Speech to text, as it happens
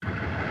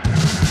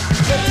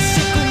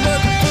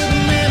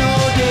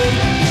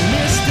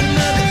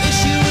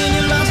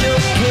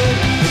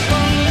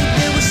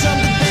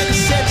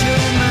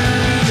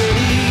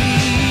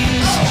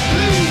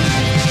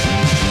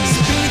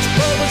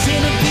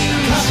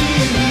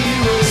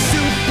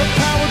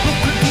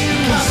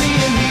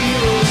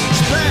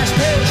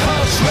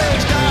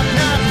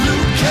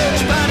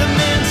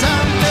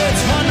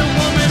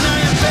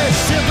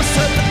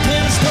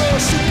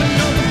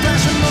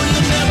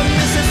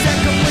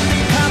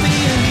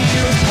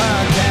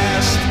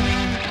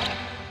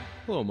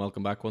and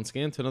welcome back once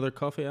again to another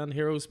Coffee and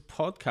Heroes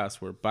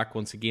podcast. We're back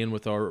once again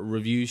with our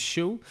reviews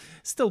show.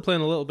 Still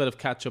playing a little bit of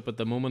catch up at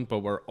the moment, but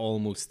we're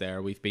almost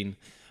there. We've been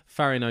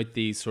firing out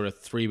these sort of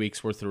 3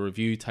 weeks worth of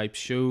review type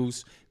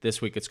shows.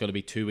 This week it's going to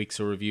be 2 weeks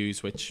of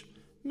reviews, which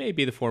may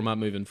be the format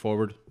moving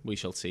forward. We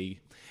shall see.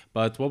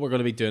 But what we're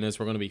going to be doing is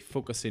we're going to be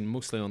focusing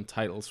mostly on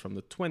titles from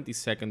the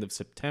 22nd of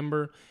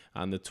September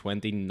and the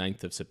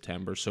 29th of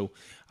September. So,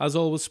 as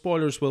always,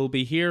 spoilers will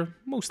be here,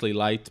 mostly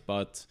light,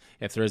 but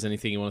if there is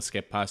anything you want to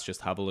skip past,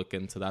 just have a look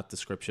into that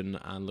description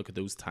and look at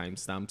those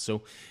timestamps.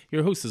 So,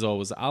 your host is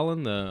always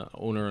Alan, the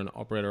owner and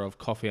operator of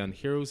Coffee and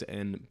Heroes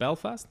in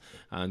Belfast,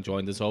 and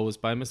joined as always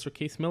by Mr.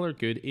 Keith Miller.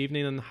 Good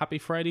evening and happy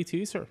Friday to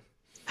you, sir.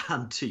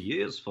 And to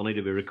you. It's funny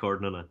to be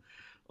recording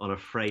on a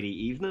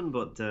Friday evening,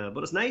 but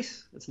it's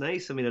nice. It's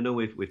nice. I mean, I know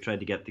we've tried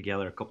to get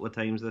together a couple of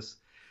times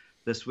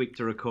this week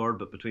to record,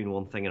 but between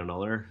one thing and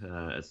another,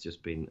 it's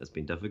been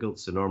difficult.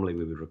 So normally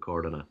we would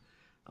record on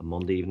a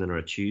Monday evening or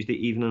a Tuesday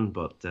evening,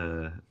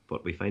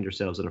 but we find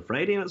ourselves on a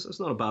Friday, and it's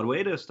not a bad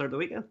way to start the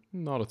weekend.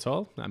 Not at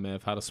all. I may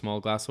have had a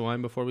small glass of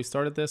wine before we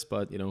started this,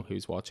 but you know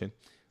who's watching.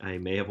 I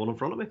may have one in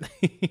front of me.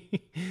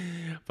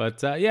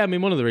 But yeah, I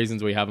mean, one of the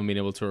reasons we haven't been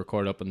able to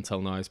record up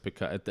until now is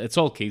because it's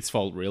all Keith's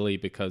fault, really,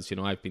 because, you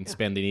know, I've been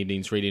spending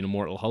evenings reading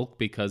Immortal Hulk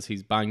because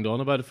he's banged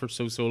on about it for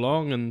so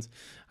long, and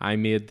I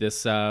made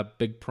this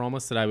big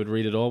promise that I would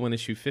read it all when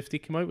issue 50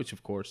 came out, which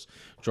of course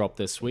dropped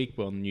this week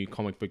on New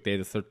Comic Book Day,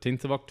 the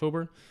 13th of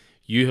October.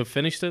 You have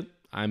finished it.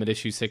 I'm at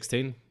issue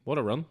 16. What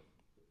a run.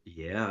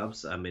 Yeah,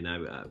 I mean,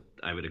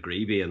 I would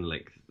agree, being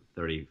like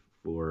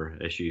 34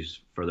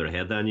 issues further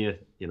ahead than you.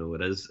 You know,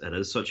 it is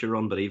such a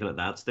run, but even at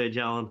that stage,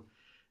 Alan,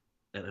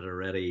 it had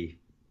already,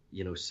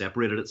 you know,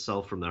 separated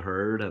itself from the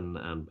herd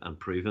and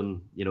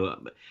proven, you know.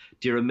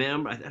 Do you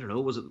remember? I don't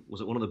know. Was it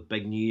one of the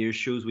big New Year's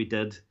shows we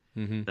did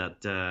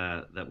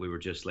that we were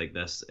just like,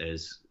 this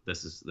is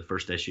the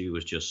first issue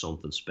was just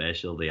something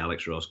special. The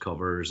Alex Ross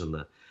covers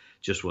and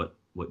just what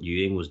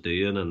Ewing was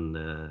doing, and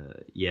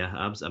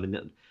I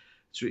mean,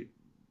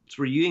 it's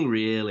where Ewing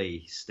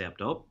really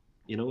stepped up.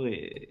 You know,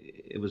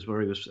 it was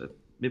where he was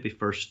maybe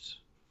first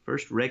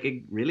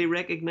really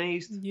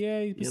recognized.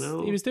 Yeah,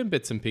 he was doing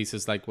bits and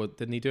pieces. Like, what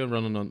didn't he do a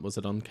run on? Was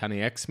it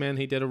Uncanny X-Men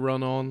he did a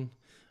run on?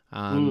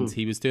 And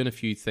he was doing a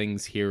few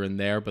things here and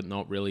there, but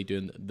not really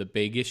doing the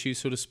big issue,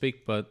 so to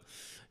speak. But,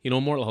 you know,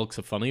 Immortal Hulk's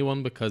a funny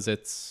one because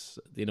it's,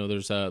 you know,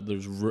 there's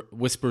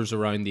whispers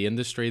around the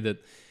industry that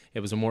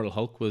it was Immortal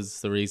Hulk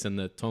was the reason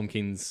that Tom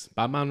King's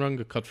Batman run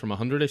got cut from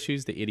 100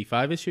 issues to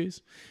 85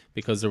 issues,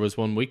 because there was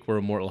 1 week where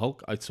Immortal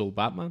Hulk outsold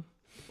Batman.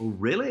 Oh,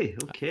 really?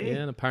 Okay. Yeah,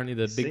 and apparently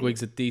the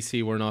bigwigs at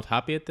DC were not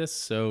happy at this,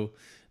 so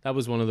that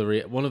was one of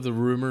the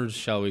rumors,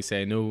 shall we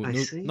say?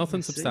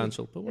 Nothing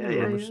substantial, but one of the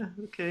rumors. Yeah,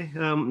 okay.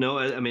 No,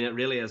 I mean, it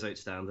really is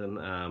outstanding.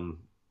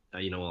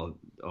 You know,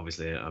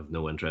 obviously I have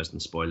no interest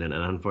in spoiling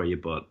anything for you,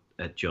 but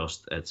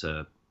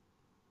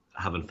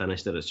having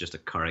finished it, it's just a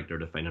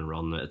character-defining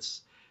run.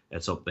 It's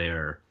up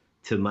there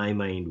to my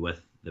mind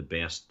with the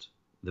best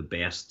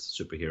modern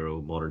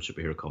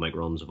superhero comic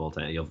runs of all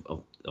time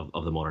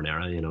of the modern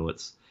era. You know,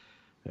 it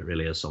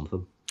really is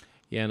something.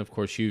 Yeah, and of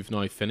course you've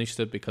now finished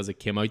it because it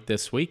came out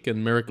this week,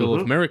 and Miracle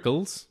of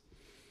Miracles.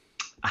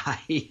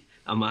 I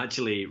am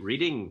actually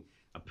reading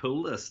a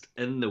pull list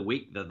in the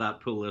week that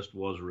pull list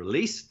was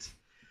released.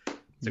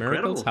 It's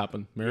Miracles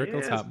incredible.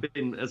 Miracles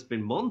happen. It's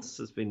been months.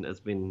 It's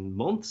been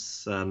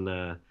months, and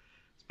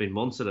it's been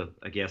months that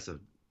I guess have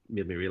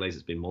made me realize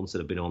it's been months that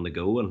have been on the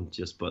go,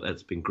 but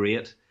it's been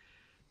great.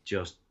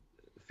 Just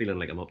feeling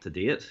like I'm up to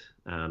date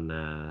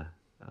and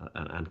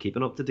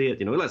keeping up to date.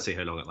 You know, let's see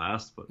how long it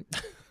lasts, but.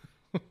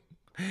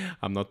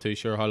 I'm not too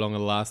sure how long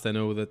it'll last. I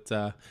know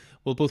that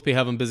we'll both be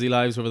having busy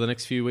lives over the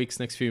next few weeks,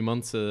 next few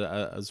months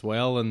as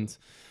well. And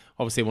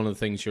obviously one of the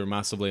things you're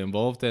massively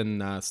involved in,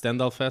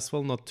 Stendhal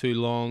Festival, not too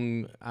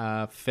long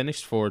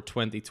finished for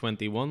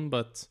 2021,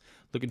 but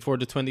looking forward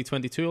to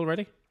 2022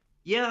 already.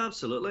 Yeah,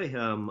 absolutely.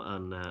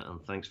 And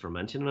thanks for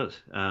mentioning it.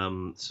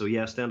 So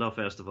yeah, Stendhal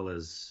Festival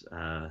is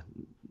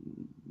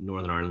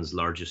Northern Ireland's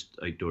largest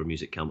outdoor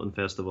music camping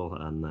festival,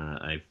 and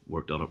I've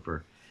worked on it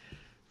for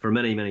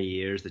many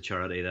years. The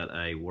charity that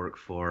I work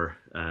for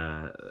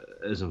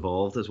is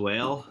involved as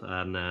well,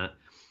 and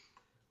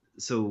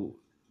so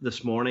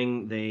this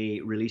morning they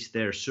released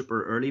their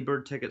super early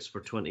bird tickets for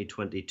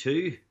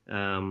 2022.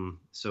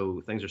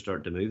 So things are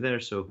starting to move there.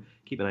 So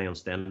keep an eye on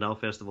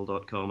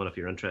stendhalfestival.com, and if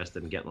you're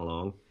interested in getting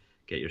along,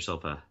 get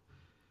yourself a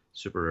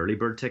super early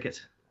bird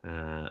ticket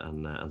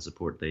and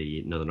support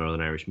the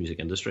Northern Irish music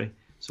industry.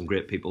 Some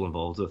great people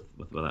involved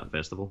with that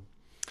festival.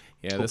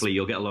 Yeah, hopefully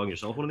you'll get along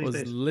yourself one of these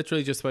days. I was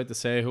literally just about to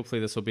say, hopefully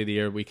this will be the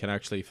year we can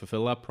actually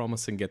fulfill that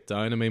promise and get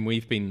down. I mean,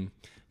 we've been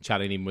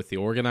chatting even with the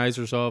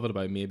organisers of it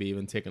about maybe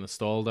even taking a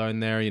stall down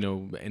there, you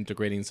know,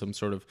 integrating some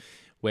sort of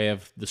way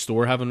of the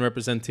store having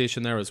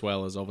representation there, as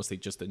well as obviously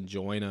just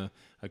enjoying a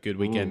good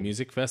weekend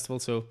music festival.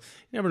 So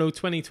you never know,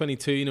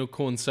 2022, you know,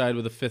 coincide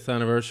with the 5th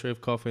anniversary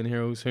of Coffee and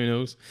Heroes. Who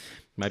knows?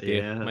 Might be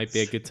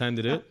a good time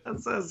to do it. That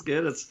sounds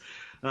good. It's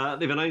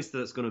they've announced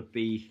that it's going to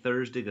be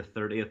Thursday the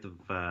 30th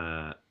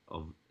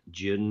of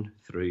June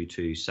through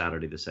to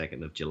Saturday the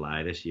 2nd of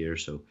July this year.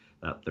 So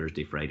that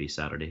Thursday, Friday,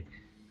 Saturday,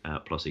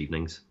 plus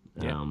evenings.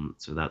 Yeah.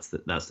 So that's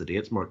the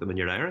dates. Mark them in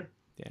your diary.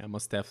 Yeah, I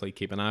must definitely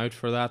keep an eye out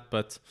for that.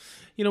 But,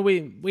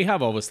 we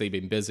have obviously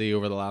been busy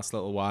over the last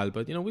little while,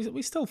 but,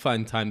 we still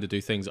find time to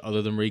do things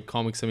other than read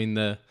comics. I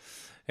mean,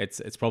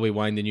 it's probably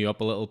winding you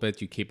up a little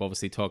bit. You keep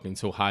obviously talking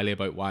so highly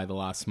about Y: The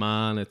Last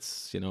Man.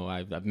 It's,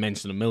 I've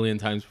mentioned a million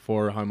times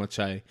before how much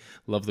I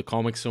love the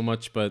comics so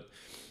much, but,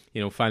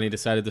 finally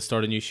decided to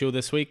start a new show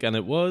this week, and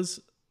it was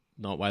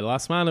not Y: The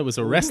Last Man. It was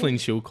a wrestling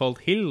show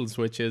called Heels,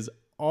 which is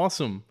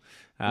awesome.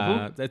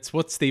 It's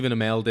what Stephen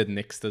Amell did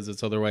next, as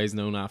it's otherwise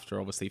known, after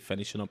obviously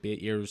finishing up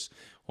 8 years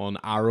on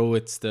Arrow.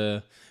 It's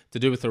to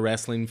do with the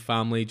wrestling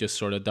family, just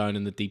sort of down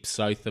in the deep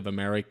south of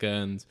America,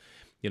 and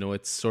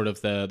it's sort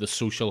of the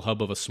social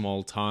hub of a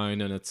small town,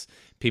 and it's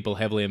people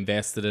heavily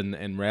invested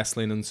in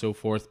wrestling and so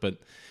forth. But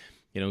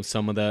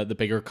some of the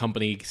bigger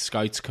company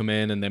scouts come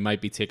in and they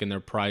might be taking their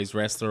prize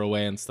wrestler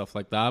away and stuff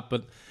like that.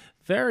 But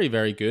very,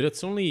 very good.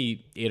 It's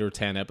only 8 or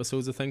 10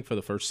 episodes, I think, for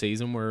the first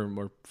season.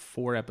 We're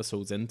 4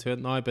 episodes into it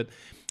now. But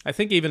I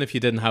think even if you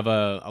didn't have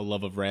a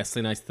love of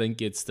wrestling, I think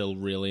you'd still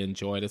really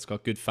enjoy it. It's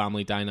got good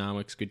family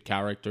dynamics, good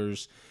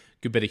characters,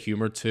 good bit of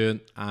humor to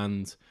it.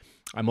 And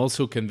I'm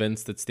also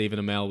convinced that Stephen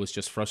Amell was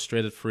just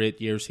frustrated for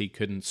 8 years he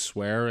couldn't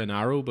swear in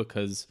Arrow,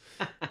 because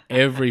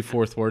every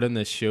fourth word in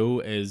this show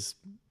is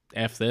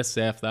F this,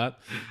 F that.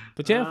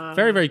 But yeah,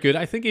 very, very good.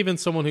 I think even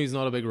someone who's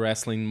not a big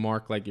wrestling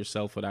mark like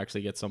yourself would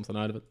actually get something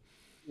out of it.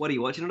 What are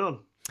you watching it on?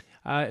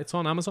 It's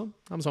on Amazon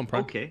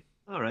Prime. Okay,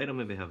 all right. I'll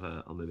maybe have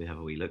a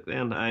wee look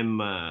then.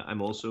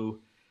 I'm also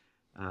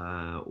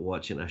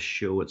watching a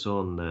show. It's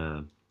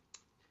on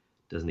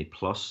Disney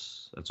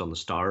Plus. It's on the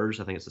Stars.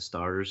 I think it's the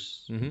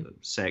Stars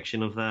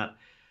section of that.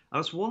 And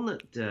it's one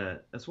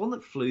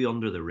that flew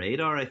under the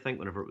radar, I think,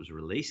 whenever it was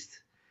released.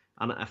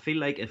 And I feel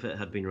like if it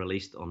had been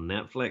released on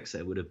Netflix,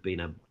 it would have been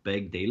a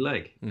big deal.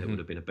 It would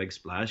have been a big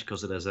splash,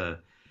 because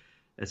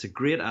it's a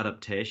great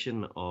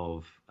adaptation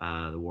of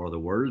the War of the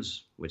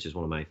Worlds, which is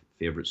one of my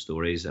favorite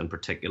stories. In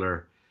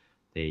particular,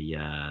 the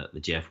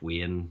Jeff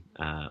Wayne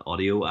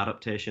audio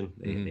adaptation,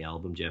 the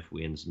album Jeff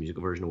Wayne's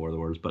musical version of War of the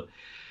Worlds. But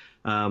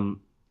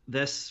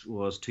this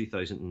was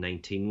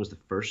 2019 was the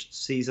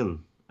first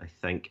season, I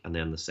think, and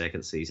then the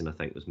second season I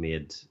think was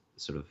made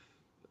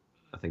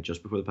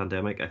just before the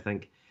pandemic. I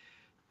think.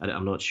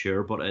 I'm not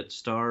sure, but it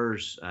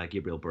stars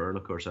Gabriel Byrne,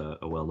 of course, a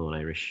well-known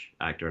Irish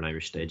actor, an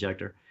Irish stage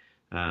actor.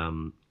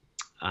 And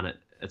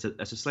it's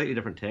a slightly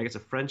different take. It's a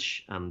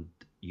French and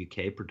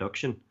UK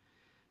production,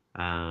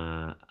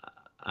 and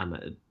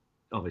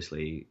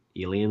obviously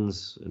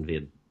aliens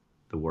invade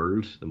the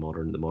world, the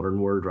modern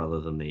world, rather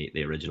than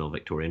the original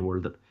Victorian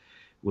world that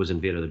was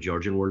invaded, the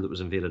Georgian world that was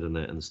invaded in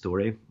the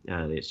story,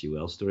 the H.G.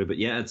 Wells story. But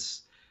yeah,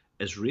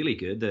 it's really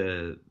good,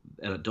 and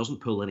it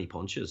doesn't pull any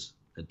punches.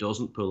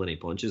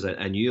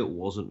 I knew it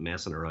wasn't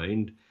messing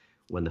around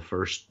when the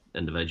first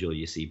individual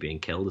you see being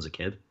killed as a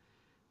kid.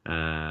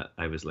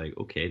 I was like,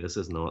 okay, this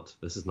is not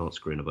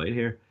screwing about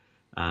here.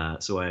 I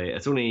think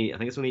it's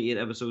only 8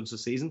 episodes a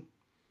season,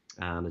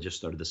 and I just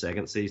started the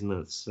second season.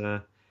 And it's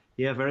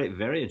very,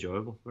 very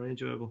enjoyable. Very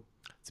enjoyable.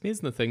 It's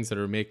amazing the things that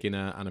are making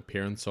an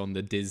appearance on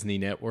the Disney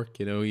network.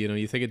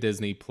 You think of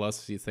Disney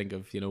Plus, you think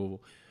of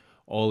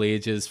all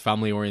ages,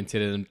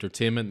 family-oriented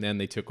entertainment. And then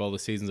they took all the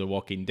seasons of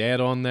Walking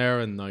Dead on there,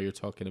 and now you're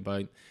talking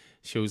about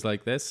shows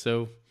like this.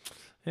 So,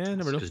 yeah,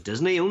 never know. Because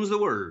Disney owns the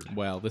world.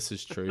 Well, this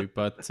is true,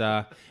 but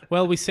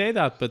we say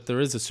that, but there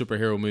is a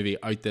superhero movie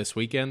out this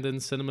weekend in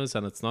cinemas,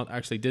 and it's not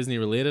actually Disney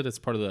related. It's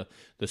part of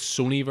the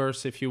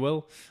Sonyverse, if you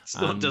will. It's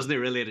not Disney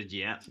related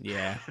yet.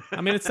 Yeah, I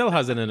mean, it still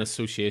has an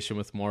association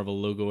with Marvel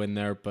logo in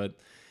there, but.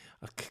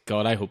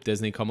 God, I hope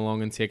Disney come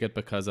along and take it,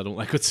 because I don't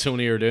like what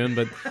Sony are doing.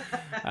 But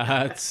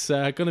it's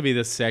going to be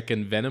the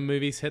second Venom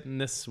movies hitting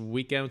this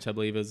weekend, which I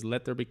believe is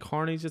Let There Be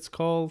Carnage, it's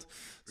called.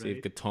 So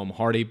You've got Tom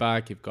Hardy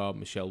back, you've got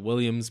Michelle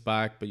Williams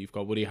back, but you've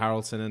got Woody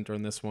Harrelson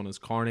entering this one as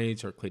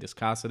Carnage, or Cletus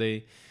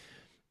Cassidy.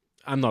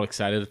 I'm not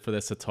excited for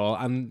this at all.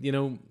 And,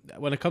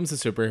 when it comes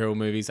to superhero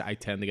movies, I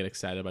tend to get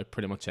excited about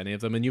pretty much any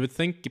of them. And you would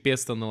think,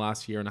 based on the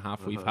last year and a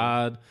half we've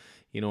had,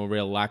 a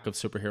real lack of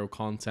superhero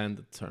content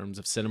in terms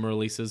of cinema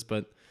releases,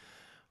 but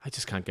I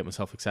just can't get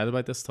myself excited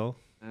about this at all.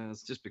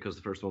 It's just because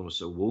the first one was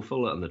so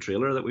woeful, and the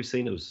trailer that we've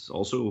seen, it was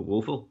also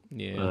woeful.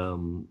 Yeah.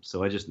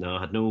 So I just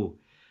had no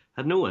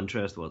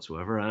interest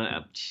whatsoever.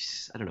 I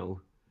don't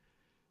know.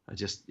 That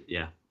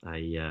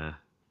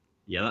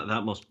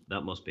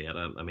must be it.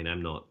 I mean,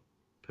 I'm not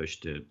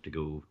pushed to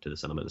go to the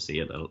cinema to see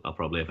it. I'll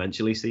probably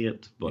eventually see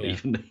it, but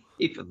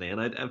even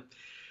then,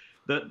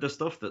 the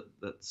stuff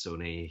that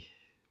Sony,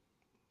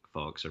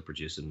 Fox are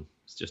producing,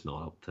 it's just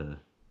not up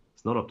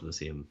to the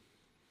same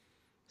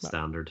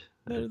standard.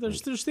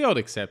 There's the odd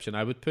exception.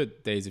 I would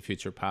put Days of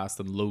Future Past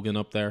and Logan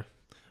up there,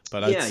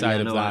 but outside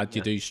of that,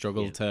 you do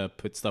struggle to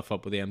put stuff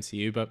up with the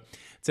MCU. But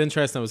it's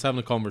interesting. I was having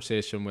a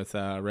conversation with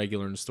a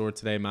regular in the store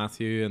today,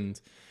 Matthew,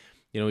 and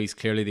he's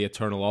clearly the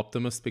eternal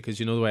optimist, because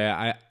the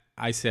way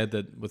I said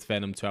that with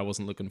Venom 2 I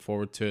wasn't looking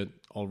forward to it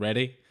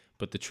already,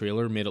 but the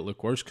trailer made it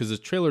look worse because the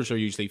trailers are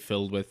usually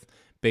filled with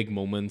big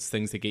moments,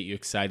 things that get you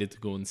excited to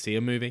go and see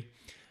a movie.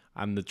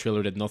 And the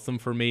trailer did nothing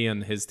for me,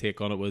 and his take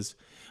on it was,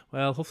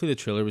 well, hopefully the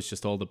trailer was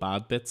just all the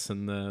bad bits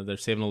and they're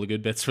saving all the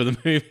good bits for the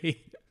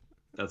movie.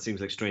 That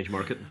seems like strange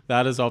marketing.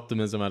 That is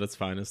optimism at its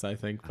finest, I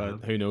think,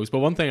 but who knows. But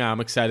one thing I'm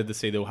excited to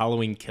see, though,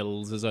 Halloween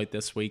Kills is out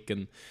this week,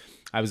 and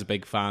I was a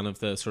big fan of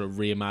the sort of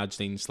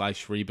reimagining /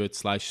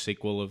 reboot /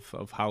 sequel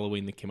of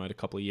Halloween that came out a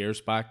couple of years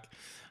back.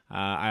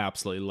 I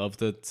absolutely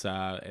loved it.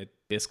 It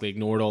basically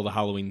ignored all the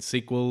Halloween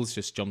sequels,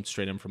 just jumped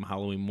straight in from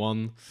Halloween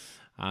 1.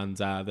 And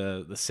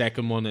the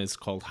second one is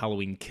called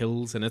Halloween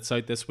Kills, and it's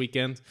out this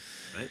weekend.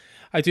 Right.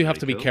 I do have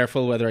to be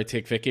careful whether I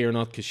take Vicky or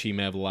not, because she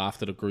may have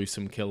laughed at a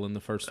gruesome kill in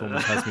the first one,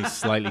 which has me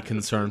slightly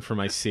concerned for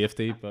my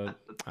safety, but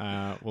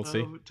we'll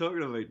see.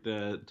 Talking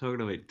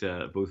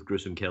about both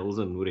gruesome kills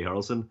and Woody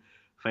Harrelson,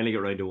 finally got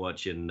around to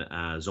watching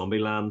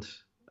Zombieland.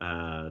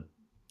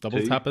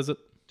 Double Tap, is it?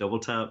 Double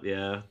Tap,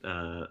 yeah.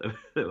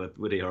 With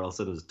Woody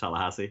Harrelson as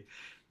Tallahassee.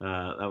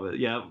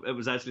 It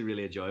was actually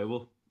really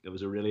enjoyable. It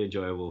was a really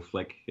enjoyable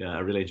flick. I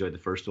really enjoyed the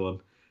first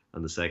one,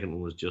 and the second one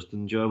was just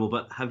enjoyable.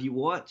 But have you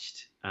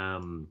watched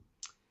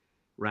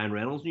Ryan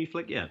Reynolds' new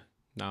flick yet?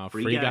 No,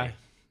 Free Guy?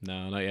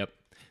 No, not yet.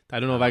 I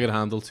don't know if I could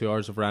handle 2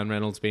 hours of Ryan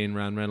Reynolds being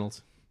Ryan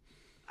Reynolds.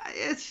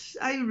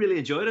 I really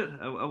enjoyed it.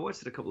 I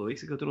watched it a couple of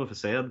weeks ago. I don't know if I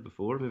said it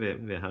before.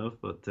 Maybe I have.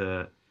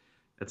 But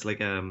it's like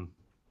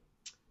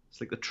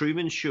the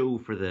Truman Show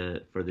for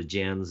the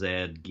Gen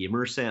Z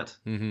gamer set.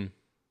 Mm-hmm.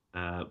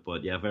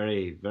 But yeah,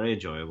 very, very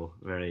enjoyable,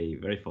 very,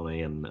 very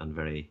funny, and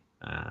very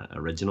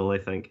original, I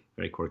think.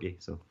 Very quirky.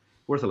 So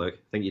worth a look. I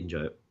think you'd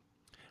enjoy it.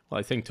 Well,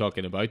 I think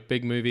talking about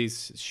big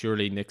movies,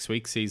 surely next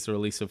week sees the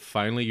release of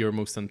finally your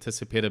most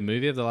anticipated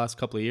movie of the last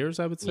couple of years,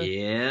 I would say.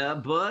 Yeah,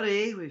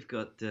 buddy. We've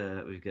got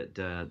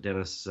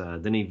Denis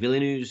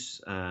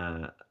Villeneuve's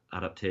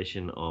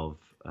adaptation of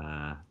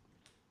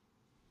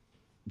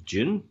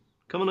Dune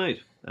coming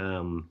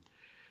out.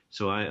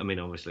 So I mean,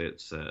 obviously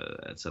it's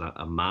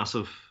a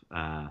massive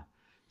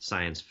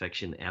science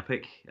fiction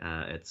epic.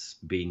 It's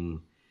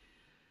been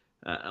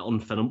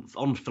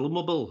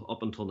unfilmable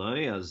up until now,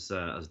 as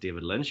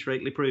David Lynch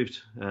rightly proved.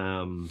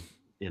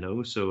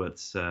 So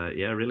it's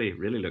really,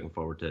 really looking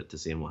forward to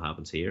seeing what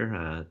happens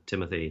here.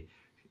 Timothy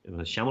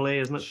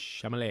Chalamet, isn't it?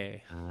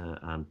 Chalamet.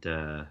 And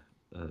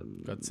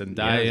got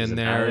Zendaya in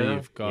there.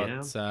 You've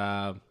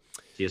got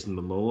Jason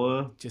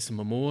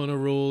Momoa in a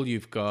role.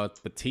 You've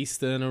got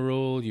Batista in a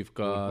role. You've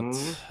got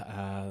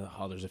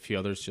there's a few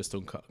others just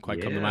don't quite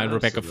come to mind.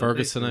 Rebecca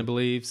Ferguson, I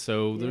believe.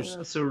 So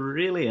so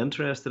really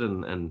interested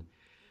in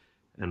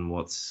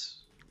what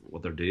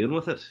they're doing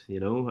with it.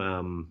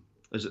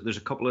 There's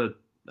a couple of,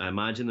 I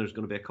imagine there's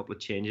going to be a couple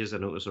of changes. I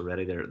noticed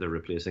already they're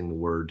replacing the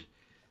word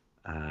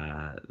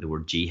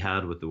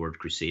jihad with the word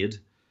crusade,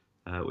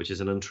 which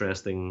is an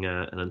interesting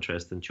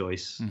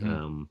choice.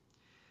 Mm-hmm.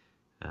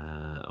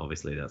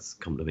 Obviously that's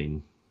come to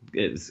mean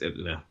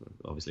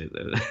obviously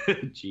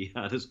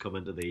jihad has come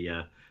into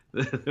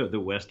the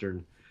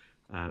Western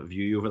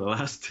view over the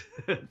last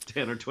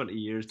 10 or 20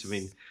 years to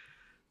mean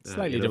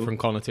slightly different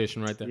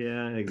connotation right there.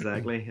 Yeah,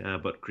 exactly.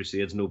 But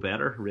Crusade's no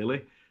better,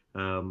 really.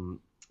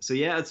 So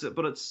yeah,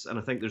 and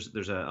I think there's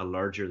going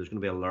to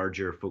be a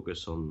larger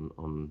focus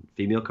on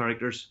female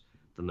characters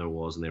than there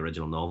was in the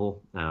original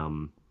novel.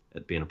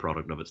 It being a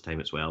product of its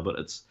time as well, but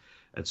it's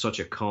such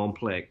a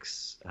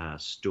complex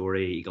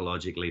story,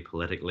 ecologically,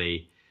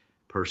 politically,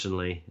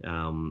 personally.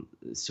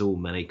 So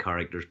many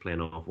characters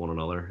playing off one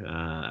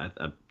another.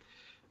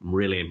 I'm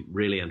really,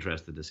 really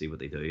interested to see what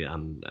they do,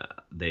 and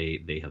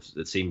they have.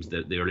 It seems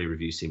that the early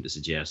reviews seem to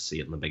suggest see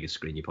it on the biggest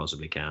screen you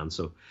possibly can.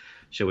 So,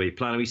 shall we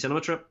plan a wee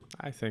cinema trip?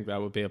 I think that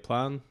would be a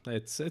plan.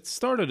 It's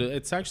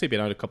actually been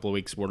out a couple of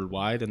weeks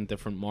worldwide in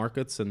different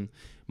markets, and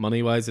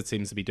money wise, it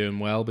seems to be doing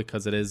well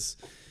because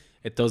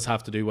it does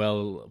have to do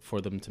well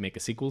for them to make a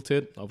sequel to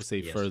it.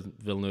 Obviously, yes. For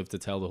Villeneuve to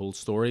tell the whole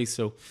story.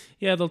 So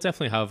yeah, they'll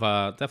definitely have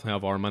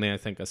our money. I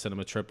think a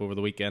cinema trip over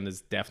the weekend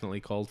is definitely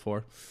called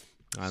for.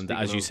 And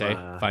speaking as you say,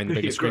 find the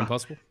biggest screen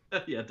possible.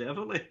 Yeah,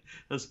 definitely.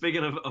 And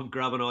speaking of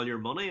grabbing all your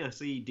money, I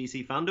see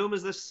DC Fandom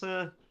is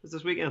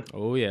this weekend.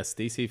 Oh yes,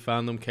 DC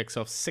Fandom kicks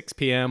off 6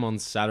 p.m. on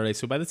Saturday.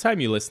 So by the time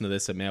you listen to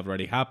this, it may have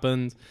already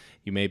happened.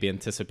 You may be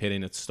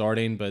anticipating it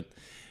starting, but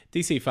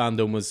DC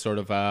Fandom was sort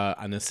of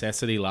a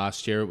necessity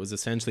last year. It was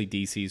essentially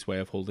DC's way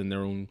of holding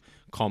their own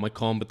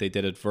Comic-Con, but they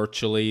did it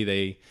virtually.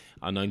 They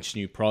announced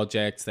new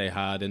projects. They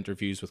had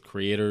interviews with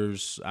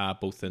creators,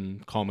 both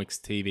in comics,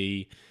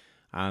 TV,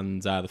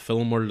 and the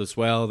film world as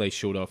well. They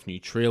showed off new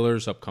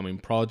trailers, upcoming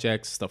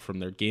projects, stuff from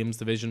their games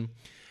division.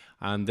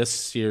 And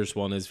this year's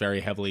one is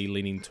very heavily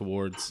leaning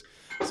towards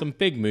some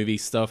big movie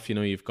stuff.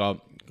 There's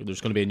going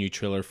to be a new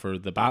trailer for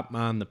The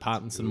Batman, the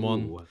Pattinson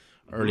one.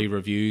 Early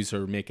reviews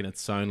are making it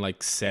sound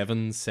like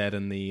Seven set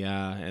in the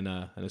in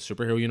a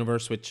superhero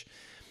universe, which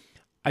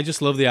I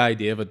just love the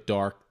idea of a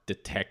dark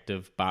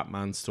detective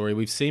Batman story.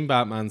 We've seen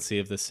Batman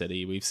save the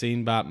city. We've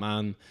seen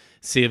Batman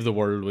save the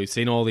world. We've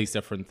seen all these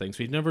different things.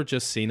 We've never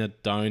just seen a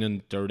down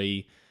and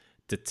dirty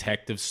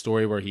detective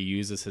story where he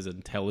uses his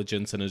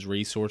intelligence and his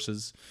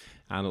resources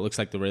and it looks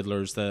like the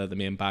Riddler's the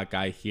main bad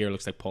guy here. It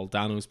looks like Paul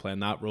Dano's playing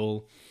that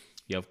role.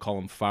 You have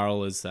Colin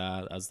Farrell as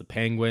the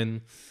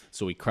Penguin,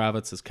 Zoe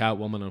Kravitz as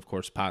Catwoman, and of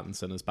course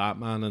Pattinson as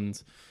Batman.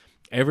 And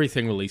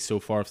everything released so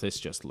far of this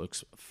just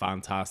looks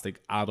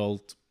fantastic,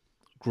 adult,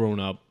 grown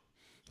up.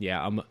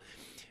 Yeah,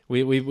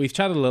 we've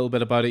chatted a little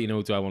bit about it.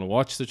 Do I want to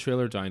watch the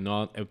trailer? Do I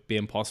not? It'd be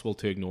impossible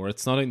to ignore.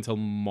 It's not until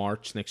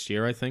March next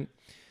year, I think.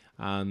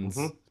 And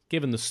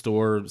given the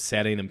store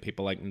setting and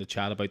people liking to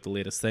chat about the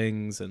latest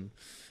things and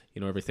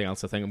everything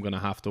else, I think I'm going to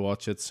have to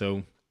watch it.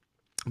 So,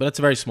 but it's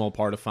a very small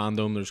part of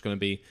fandom. There's going to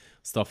be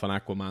stuff on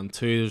Aquaman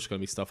 2. There's going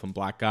to be stuff on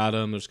Black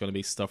Adam. There's going to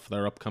be stuff for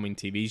their upcoming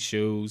TV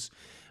shows.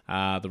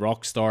 The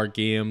Rockstar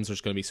games. There's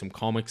going to be some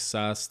comics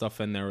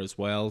stuff in there as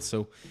well.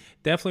 So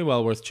definitely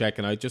well worth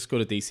checking out. Just go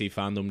to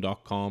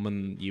dcfandom.com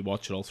and you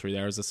watch it all through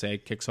there. As I say,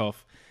 it kicks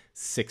off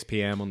 6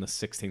 p.m. on the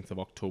 16th of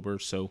October.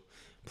 So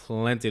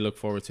plenty to look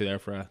forward to there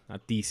for a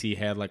DC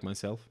head like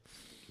myself.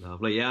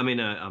 Lovely. Yeah, I mean,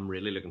 I'm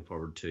really looking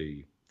forward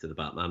to the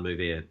Batman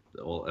movie.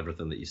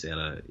 Everything that you said,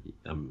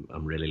 I'm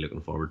really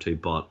looking forward to,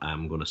 but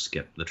I'm going to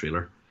skip the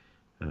trailer.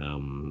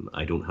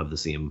 I don't have the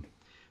same,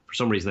 for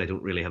some reason, I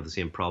don't really have the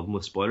same problem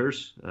with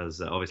spoilers,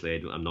 as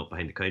obviously I'm not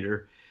behind the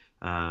counter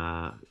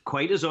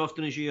quite as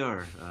often as you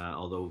are,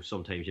 although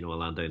sometimes, I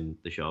land down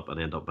the shop and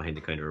end up behind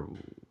the counter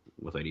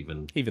without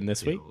even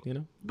this week,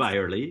 buy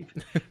or leave.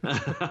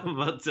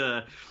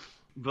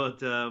 But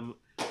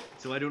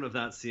so I don't have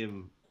that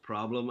same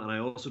problem, and I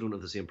also don't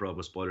have the same problem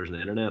with spoilers on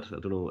the internet. I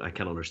don't know, I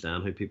can't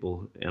understand how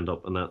people end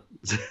up in that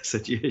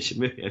situation.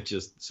 Maybe I'm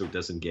just so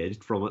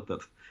disengaged from it that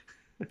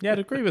yeah, I'd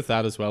agree with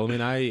that as well. I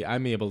mean,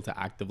 I'm able to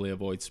actively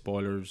avoid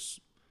spoilers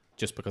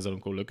just because I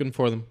don't go looking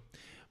for them.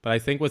 But I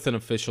think with an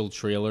official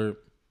trailer,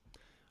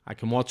 I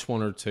can watch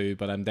one or two,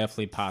 but I'm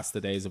definitely past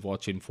the days of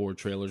watching 4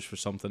 trailers for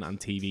something and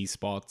TV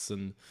spots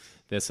and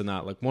this and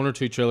that. Like 1 or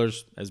 2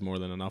 trailers is more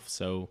than enough.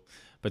 So,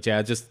 but yeah,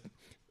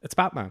 it's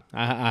Batman.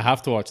 I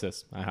have to watch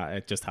this.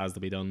 It just has to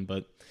be done.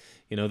 But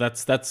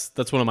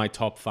that's one of my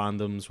top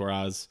fandoms.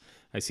 Whereas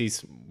I see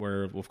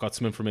where we've got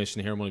some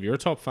information here on one of your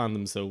top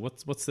fandoms. So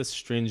what's this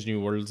Strange New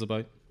Worlds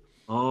about?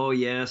 Oh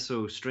yeah,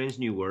 so Strange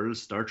New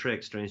Worlds, Star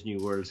Trek Strange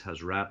New Worlds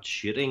has wrapped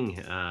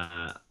shooting.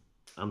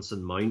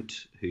 Anson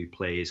Mount, who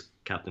plays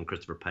Captain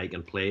Christopher Pike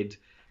and played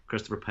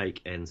Christopher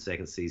Pike in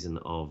second season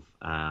of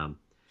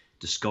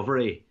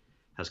Discovery,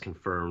 has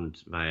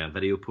confirmed via a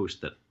video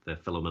post that the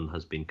filming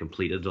has been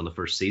completed on the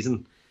first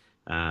season,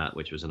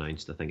 which was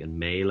announced, I think, in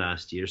May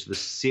last year. So the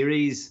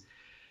series,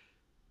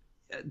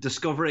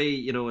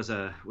 Discovery, was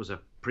a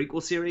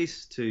prequel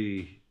series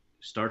to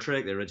Star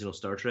Trek, the original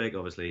Star Trek.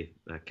 Obviously,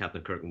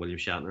 Captain Kirk and William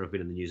Shatner have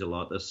been in the news a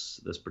lot this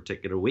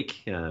particular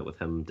week, with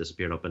him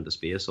disappearing up into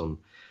space on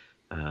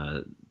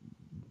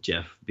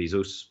Jeff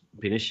Bezos'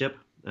 penis ship.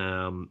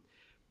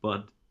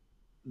 But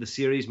the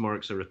series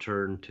marks a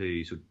return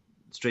to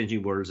Strange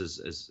New Worlds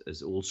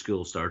is old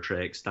school Star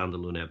Trek,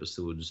 standalone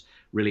episodes,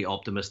 really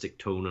optimistic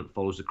tone, and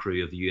follows the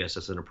crew of the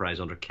USS Enterprise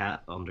under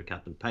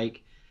Captain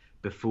Pike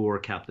before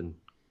Captain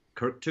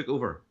Kirk took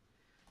over.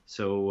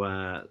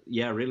 So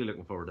yeah, really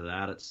looking forward to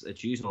that.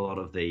 It's using a lot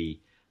of the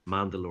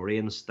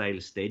Mandalorian style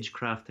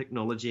stagecraft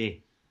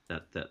technology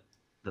that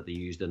they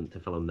used to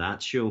film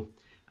that show,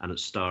 and it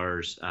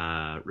stars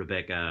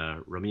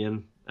Rebecca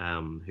Romijn,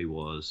 who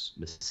was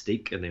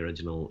Mystique in the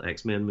original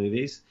X-Men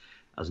movies,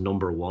 as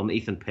number 1,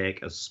 Ethan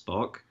Peck as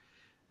Spock.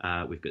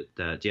 We've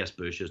got Jess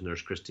Bush as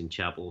Nurse Christine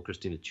Chapel,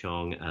 Christina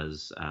Chong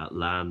as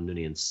Lan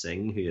Noonien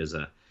Singh, who is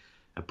a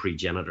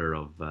progenitor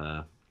of,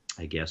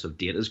 I guess, of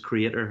Data's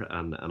creator,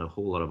 and a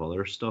whole lot of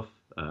other stuff.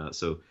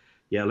 So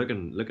yeah,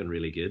 looking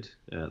really good,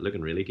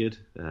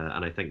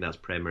 and I think that's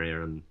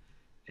premiering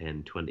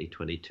in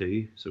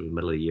 2022, so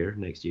middle of the year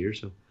next year.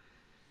 So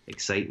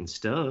exciting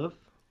stuff.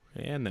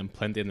 Yeah, and then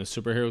plenty on the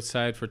superhero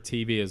side for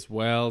TV as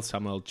well.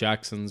 Samuel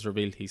Jackson's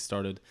revealed he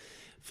started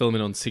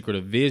filming on Secret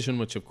Invasion,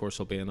 which of course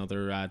will be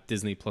another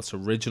Disney Plus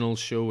original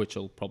show, which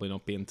will probably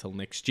not be until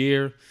next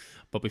year.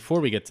 But before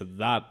we get to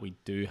that, we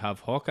do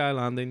have Hawkeye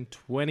landing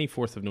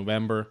 24th of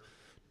November.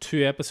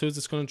 2 episodes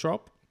it's going to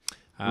drop.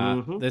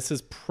 This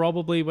is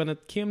probably, when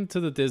it came to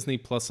the Disney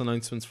Plus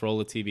announcements for all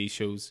the TV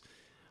shows,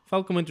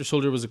 Falcon Winter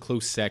Soldier was a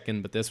close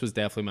second, but this was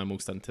definitely my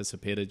most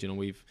anticipated.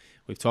 We've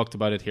talked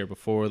about it here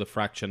before, the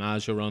Fraction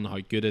Asia run, how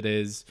good it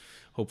is.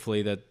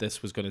 Hopefully that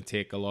this was going to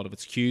take a lot of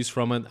its cues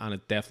from it, and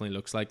it definitely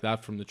looks like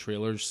that from the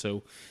trailers.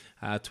 So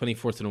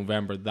 24th of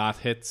November, that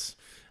hits.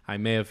 I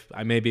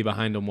may be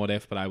behind on What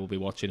If, but I will be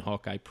watching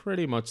Hawkeye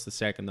pretty much the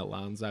second it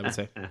lands, I would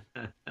say.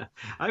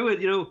 I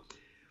would,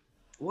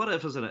 What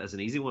If is an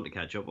easy one to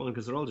catch up on,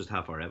 because they're all just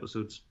half-hour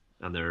episodes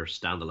and they're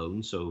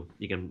standalone, so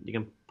you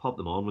can pop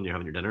them on when you're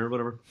having your dinner or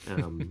whatever.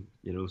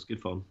 It's good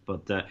fun.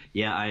 But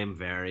yeah, I am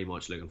very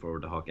much looking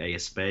forward to Hawkeye,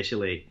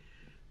 especially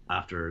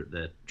after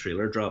the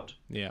trailer dropped.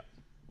 Yeah,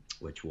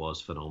 which was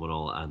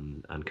phenomenal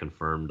and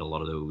confirmed a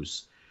lot of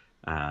those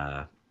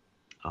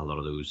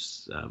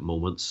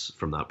moments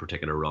from that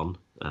particular run.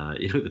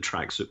 The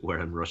tracksuit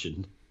wearing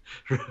Russian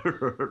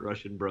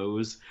Russian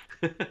bros.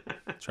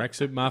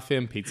 Tracksuit Mafia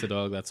and Pizza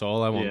Dog. That's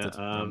all I Yeah, wanted. And both of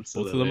them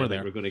absolutely. are I think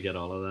there. we're going to get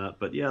all of that.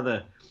 But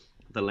yeah,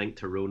 the link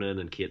to Ronan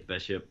and Kate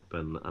Bishop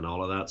and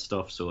all of that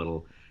stuff.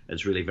 So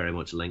it's really very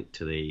much linked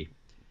to the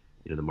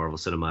Marvel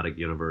Cinematic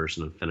Universe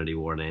and Infinity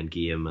War and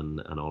Endgame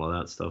and all of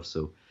that stuff.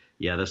 So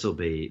yeah, this will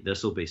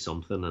be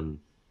something, and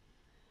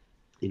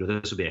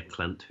this will be a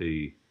Clint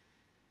who.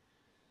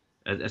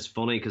 It's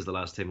funny because the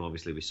last time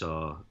obviously we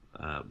saw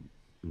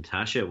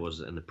Natasha was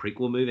in the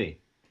prequel movie,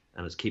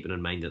 and it's keeping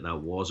in mind that that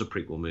was a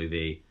prequel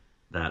movie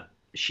that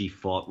she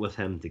fought with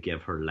him to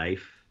give her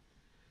life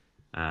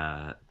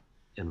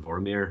in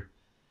Vormir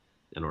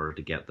in order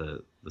to get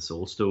the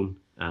Soul Stone,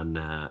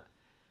 and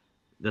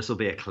this will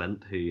be a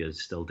Clint who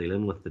is still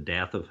dealing with the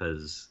death of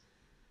his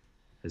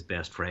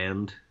best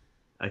friend,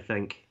 I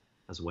think,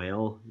 as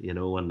well,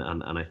 and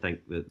I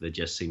think that there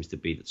just seems to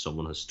be that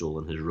someone has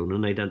stolen his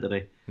Ronin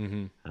identity,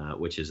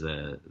 which is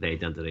the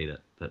identity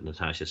that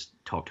Natasha's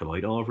talked him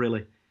out of,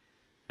 really.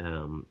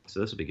 So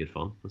this will be good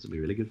fun. This will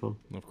be really good fun.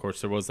 Of course,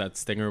 there was that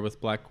stinger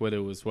with Black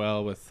Widow as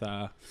well, with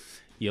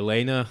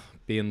Yelena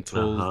being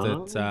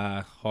told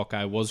that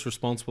Hawkeye was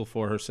responsible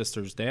for her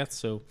sister's death.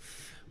 So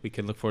we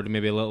can look forward to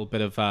maybe a little bit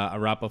of a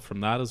wrap up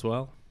from that as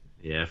well.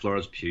 Yeah,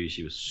 Florence Pugh,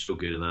 she was so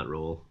good in that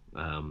role.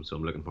 So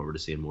I'm looking forward to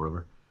seeing more of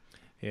her.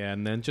 Yeah,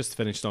 and then just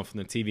finished off on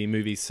the TV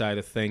movie side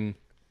of thing.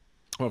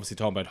 Obviously,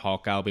 talking about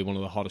Hawkeye will be one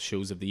of the hottest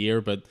shows of the year,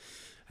 but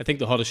I think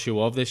the hottest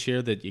show of this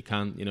year that you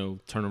can't,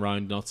 turn around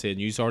and not say a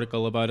news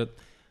article about it.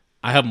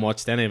 I haven't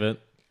watched any of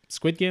it.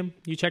 Squid Game,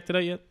 you checked it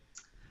out yet?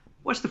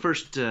 What's the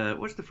first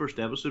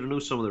episode? I know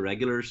some of the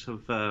regulars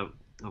have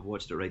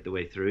watched it right the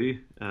way through.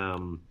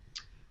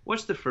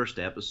 What's the first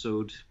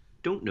episode?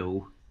 Don't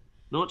know.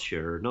 Not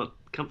sure.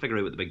 Can't figure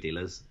out what the big deal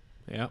is.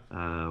 Yeah.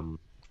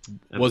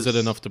 Was it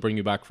enough to bring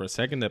you back for a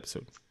second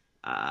episode?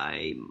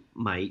 I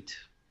might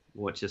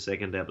watch a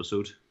second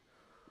episode,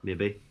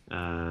 maybe.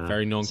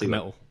 Very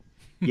non-committal.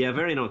 Yeah,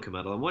 very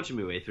non-committal. I'm watching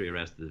my way through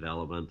Arrested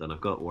Development, and I've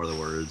got War of the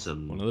Worlds,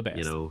 and one of the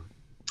best.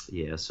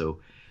 Yeah.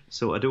 So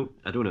I don't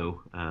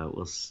know.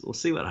 We'll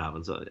see what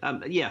happens.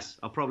 Yes,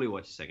 I'll probably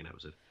watch the second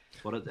episode,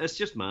 but it's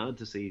just mad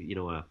to see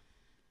a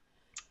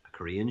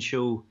Korean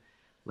show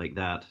like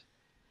that.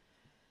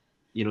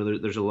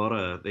 There's a lot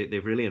of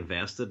they've really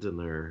invested in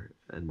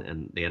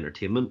the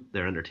entertainment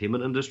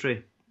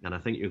industry, and I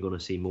think you're going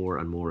to see more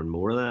and more and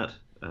more of that.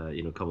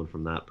 Coming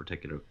from that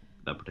particular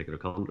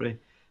country.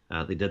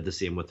 They did the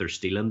same with their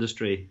steel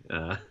industry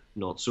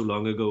not so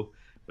long ago,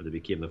 where they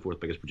became the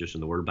fourth biggest producer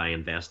in the world by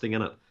investing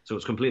in it. So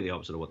it's completely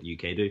opposite of what the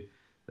UK do.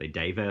 They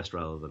divest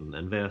rather than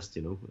invest.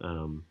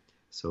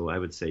 So I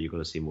would say you're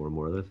going to see more and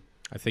more of this.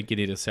 I think you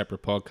need a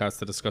separate podcast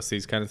to discuss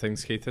these kind of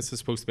things, Keith. This is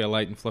supposed to be a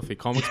light and fluffy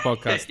comics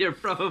podcast. You're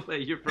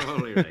probably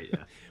right,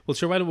 yeah. Well,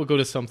 sure, why don't we go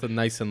to something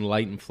nice and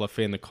light and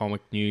fluffy in the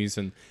comic news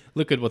and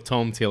look at what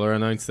Tom Taylor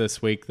announced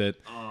this week that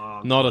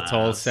not at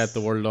all set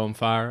the world on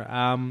fire.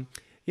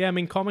 Yeah, I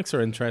mean, comics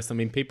are interesting. I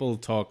mean, people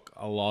talk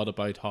a lot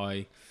about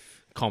how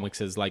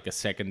comics is like a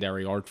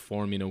secondary art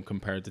form,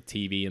 compared to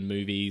TV and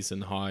movies,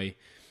 and how,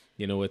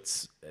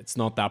 it's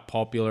not that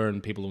popular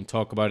and people don't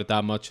talk about it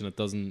that much, and it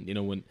doesn't,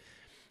 when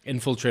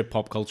infiltrate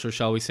pop culture,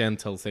 shall we say,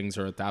 until things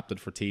are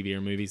adapted for TV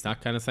or movies, that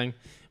kind of thing.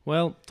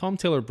 Well, Tom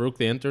Taylor broke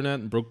the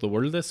internet and broke the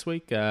world this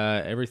week.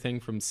 Everything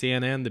from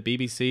CNN to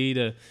BBC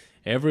to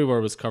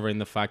everywhere was covering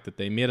the fact that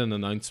they made an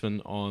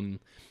announcement on,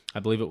 I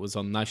believe it was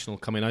on National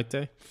Coming Out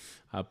Day,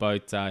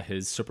 about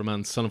his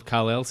Superman Son of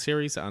Kal-El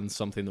series, and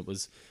something that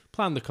was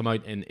planned to come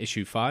out in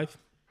issue 5.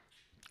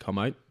 Come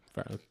out.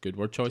 Very good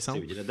word choice, Alan.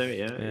 See what you did there,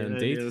 yeah.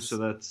 Indeed. Yeah, so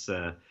that's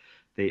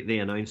the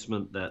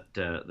announcement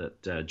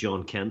that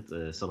John Kent,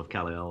 the Son of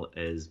Kal-El,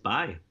 is he's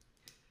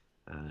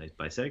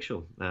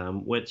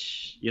bisexual,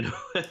 which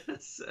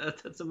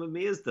I'm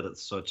amazed that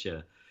it's such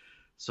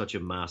a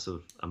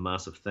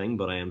massive thing.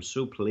 But I am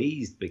so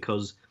pleased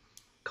because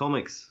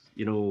comics,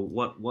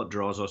 what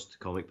draws us to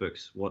comic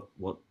books,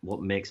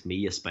 what makes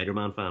me a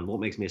Spider-Man fan? What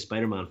makes me a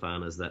Spider-Man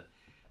fan is that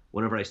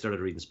whenever I started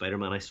reading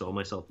Spider-Man, I saw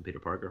myself in Peter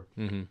Parker.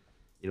 Mm-hmm.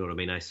 You know what I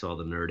mean? I saw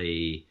the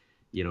nerdy,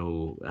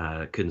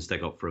 couldn't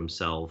stick up for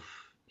himself,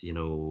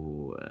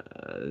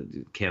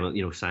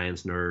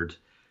 science nerd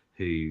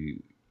who,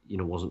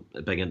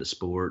 wasn't big into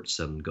sports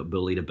and got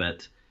bullied a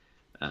bit.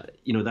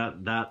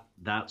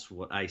 That's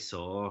what I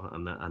saw,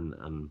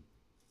 and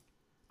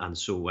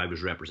so I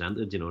was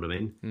represented. You know what I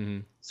mean? Mm-hmm.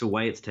 So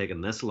why it's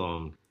taken this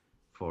long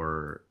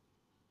for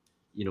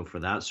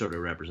that sort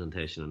of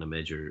representation and a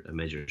major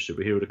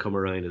superhero to come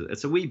around,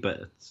 it's a wee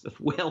bit, it's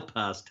well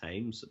past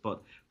times,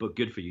 but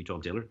good for you,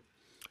 Tom Taylor.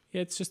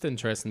 Yeah, it's just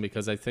interesting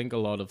because I think a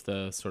lot of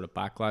the sort of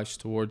backlash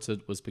towards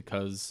it was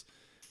because,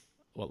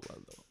 well,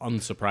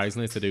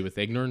 unsurprisingly, to do with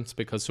ignorance,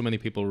 because so many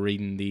people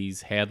reading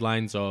these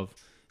headlines of,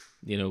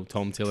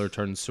 Tom Taylor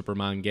turns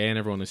Superman gay, and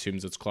everyone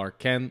assumes it's Clark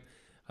Kent,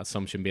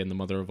 assumption being the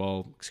mother of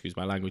all, excuse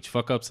my language,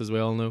 fuck-ups, as we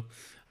all know.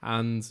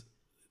 And,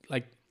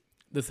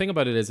 the thing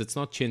about it is it's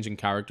not changing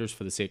characters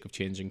for the sake of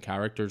changing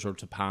characters or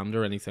to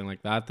pander or anything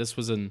like that. This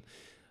was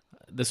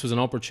this was an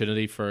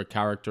opportunity for a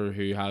character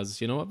who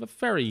has, a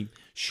very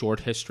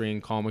short history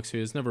in comics, who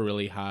has never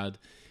really had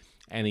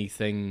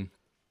anything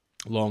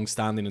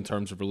long-standing in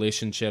terms of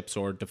relationships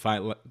or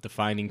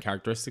defining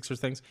characteristics or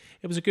things.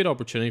 It was a good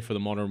opportunity for the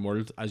modern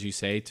world, as you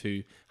say,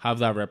 to have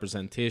that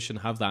representation,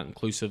 have that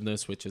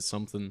inclusiveness, which is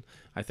something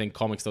I think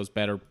comics does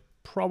better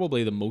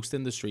probably than most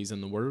industries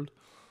in the world.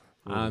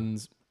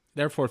 And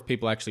therefore, if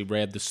people actually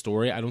read the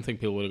story, I don't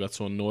think people would have got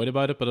so annoyed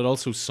about it, but it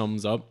also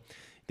sums up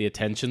the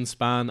attention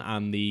span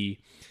and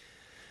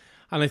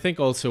I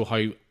think also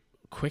how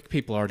quick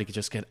people are to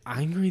just get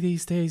angry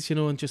these days,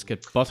 and just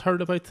get butthurt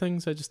about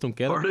things. I just don't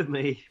get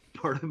it.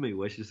 Part of me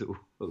wishes it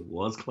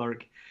was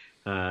Clark.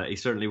 He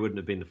certainly wouldn't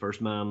have been the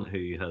first man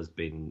who has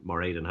been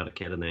married and had a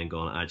kid and then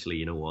gone, actually,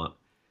 you know what?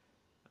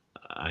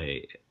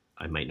 I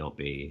might not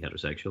be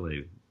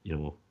heterosexual.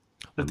 Well,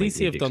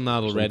 DC have done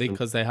that already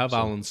because they have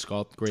Alan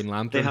Scott, Green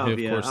Lantern, who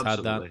of course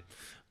had that.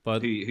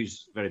 But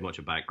who's very much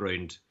a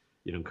background,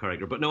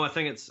 character. But no, I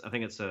think it's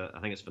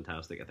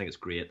fantastic. I think it's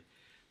great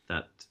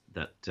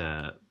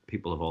that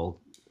people of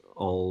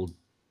all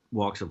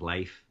walks of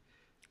life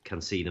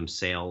can see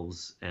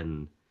themselves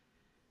in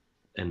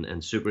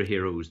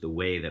superheroes the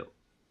way that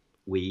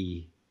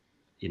we,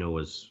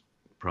 as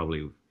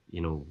probably,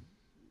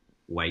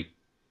 white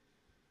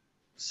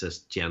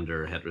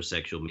cisgender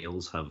heterosexual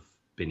males have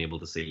been able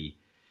to see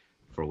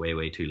for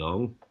way too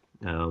long.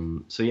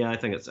 So yeah, I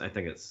think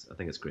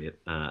it's great.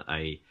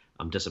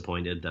 I'm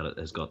disappointed that it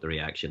has got the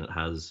reaction it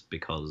has,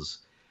 because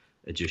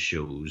it just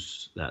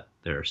shows that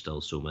there are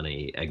still so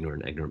many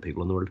ignorant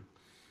people in the world.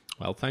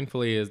 Well,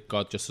 thankfully, it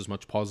got just as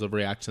much positive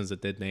reaction as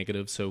it did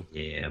negative. So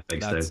yeah,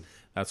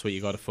 that's what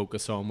you got to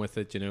focus on with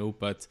it,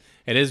 But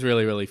it is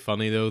really, really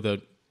funny though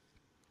that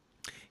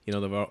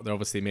they're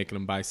obviously making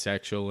him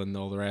bisexual and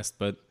all the rest.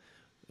 But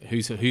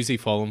who's he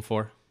falling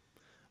for?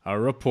 A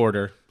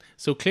reporter.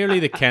 So clearly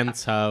the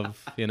Kents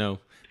have,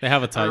 they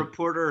have a type. A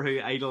reporter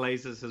who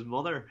idolizes his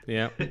mother.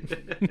 Yeah.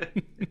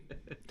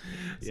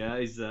 Yeah,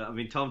 he's.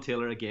 Tom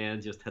Taylor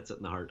again just hits it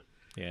in the heart.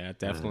 Yeah,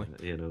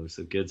 definitely.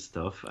 So good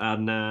stuff,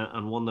 and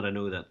one that I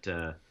know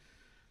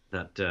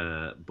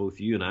that both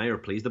you and I are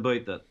pleased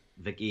about, that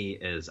Vicky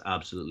is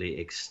absolutely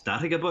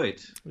ecstatic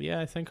about. Yeah,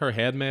 I think her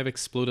head may have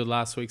exploded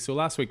last week. So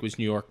last week was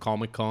New York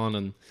Comic Con,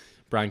 and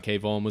Brian K.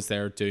 Vaughan was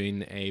there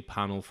doing a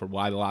panel for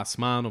Y the Last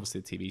Man,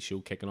 obviously the TV show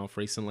kicking off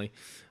recently.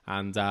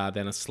 And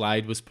then a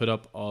slide was put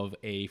up of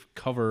a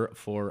cover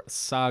for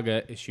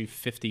Saga issue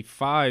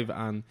 55,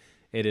 and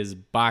it is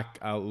back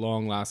at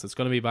long last. It's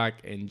going to be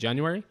back in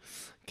January,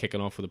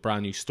 kicking off with a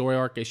brand new story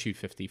arc, issue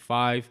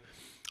 55.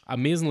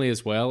 Amazingly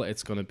as well,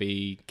 it's going to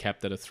be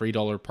kept at a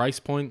 $3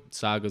 price point.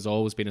 Saga's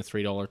always been a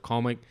 $3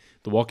 comic.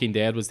 The Walking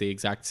Dead was the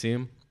exact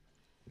same,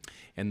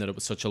 in that it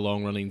was such a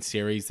long-running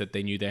series that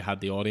they knew they had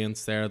the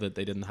audience there, that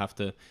they didn't have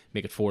to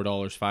make it $4,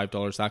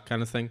 $5, that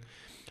kind of thing.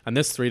 And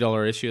this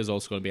 $3 issue is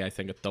also going to be, I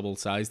think, a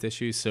double-sized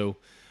issue. So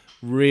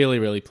really,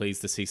 really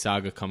pleased to see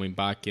Saga coming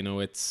back.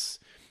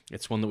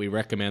 It's one that we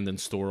recommend in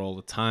store all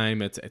the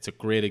time. It's a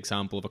great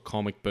example of a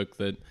comic book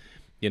that,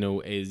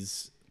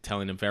 is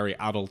telling a very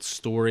adult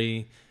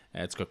story.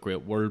 It's got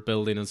great world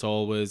building as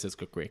always. It's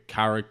got great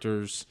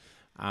characters.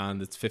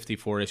 And it's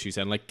 54 issues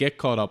in. Get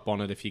caught up on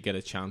it if you get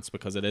a chance,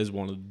 because it is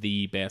one of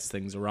the best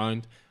things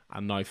around.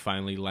 And now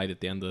finally light at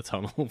the end of the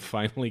tunnel,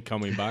 finally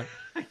coming back.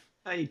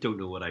 I don't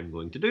know what I'm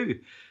going to do,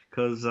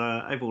 because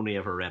I've only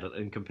ever read it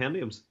in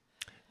compendiums.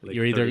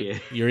 You're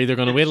either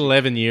going to wait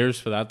 11 years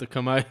for that to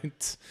come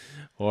out,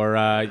 or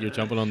you're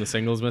jumping on the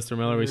singles, Mr.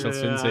 Miller. We shall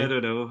soon see. I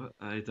don't know.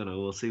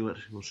 We'll see what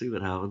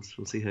happens.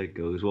 We'll see how it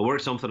goes. We'll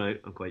work something out.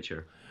 I'm quite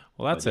sure.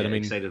 Well, that's it. I'm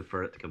excited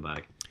for it to come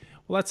back.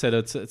 Well, that's it.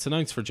 It's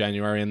announced for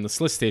January, and the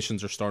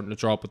solicitations are starting to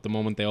drop at the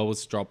moment. They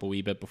always drop a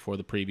wee bit before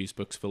the previews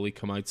books fully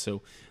come out,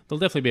 so there'll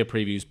definitely be a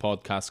previews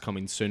podcast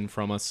coming soon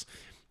from us.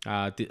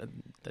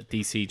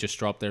 DC just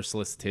dropped their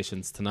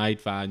solicitations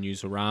tonight via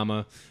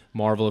Newsarama.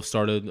 Marvel have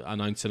started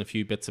announcing a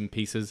few bits and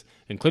pieces,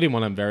 including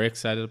one I'm very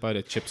excited about,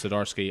 a Chip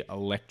Zdarsky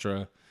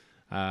Elektra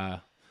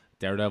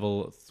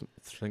Daredevil. I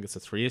think it's a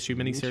 3-issue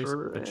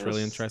miniseries. It's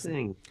really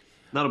interesting.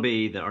 That'll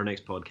be our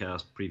next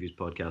podcast. Previous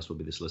podcast will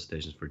be the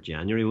solicitations for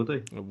January, won't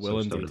they? It will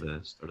indeed.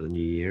 Start of the new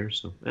year.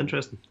 So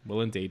interesting. Will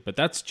indeed. But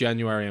that's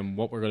January, and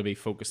what we're going to be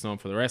focused on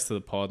for the rest of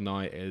the pod now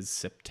is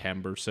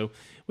September. So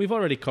we've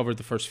already covered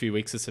the first few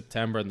weeks of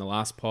September in the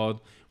last pod.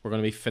 We're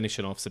going to be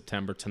finishing off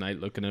September tonight,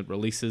 looking at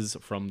releases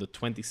from the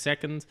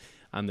 22nd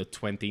and the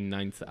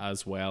 29th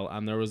as well.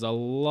 And there was a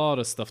lot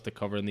of stuff to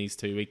cover in these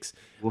 2 weeks.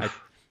 Oof. I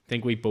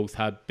think we both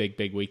had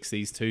big weeks,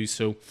 these two.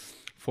 So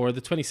for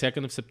the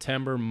 22nd of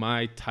September,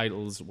 my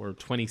titles were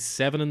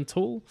 27 in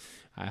total.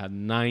 I had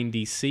 9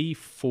 DC,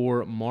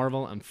 4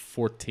 Marvel, and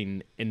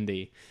 14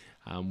 Indie.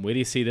 Where do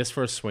you see this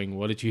for a swing?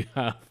 What did you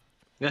have?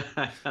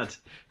 I had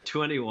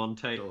 21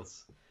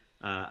 titles.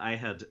 I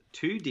had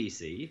 2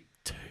 DC,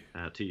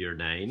 to your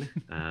 9.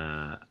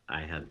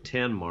 I had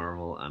 10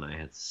 Marvel, and I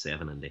had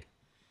 7 Indie.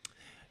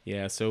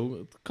 Yeah,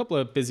 so a couple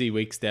of busy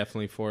weeks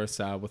definitely for us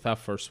with that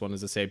first one,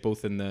 as I say,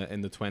 both in the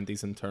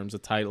 20s in terms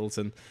of titles,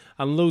 and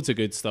loads of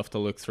good stuff to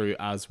look through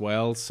as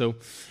well. So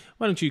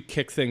why don't you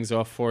kick things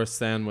off for us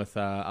then with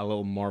a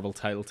little Marvel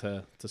title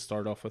to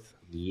start off with?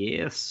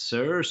 Yes,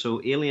 sir.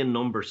 So Alien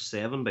number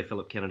 7 by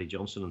Philip Kennedy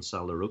Johnson and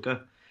Sal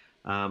LaRocca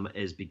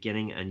is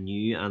beginning a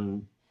new,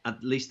 and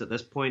at least at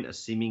this point, a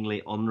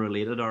seemingly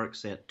unrelated arc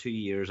set 2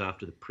 years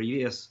after the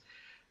previous,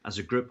 as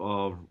a group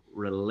of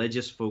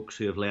religious folks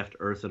who have left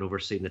Earth and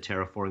overseen the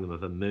terraforming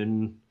of a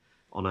moon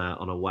on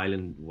a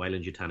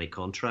Weyland-Yutani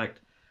contract,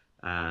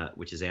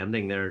 which is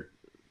ending there.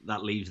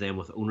 That leaves them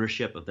with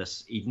ownership of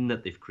this Eden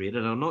that they've created.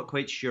 And I'm not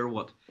quite sure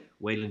what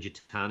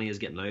Weyland-Yutani is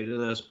getting out of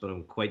this, but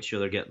I'm quite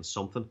sure they're getting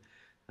something.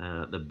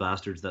 The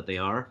bastards that they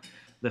are.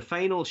 The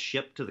final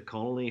ship to the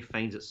colony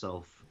finds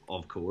itself,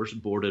 of course,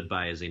 boarded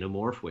by a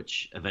xenomorph,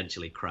 which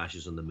eventually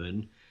crashes on the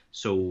moon.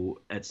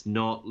 So it's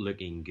not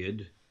looking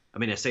good. I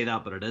mean, I say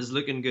that, but it is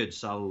looking good.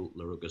 Sal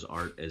LaRocca's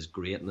art is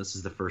great, and this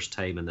is the first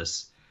time in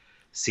this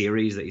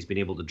series that he's been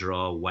able to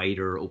draw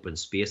wider open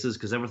spaces,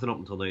 because everything up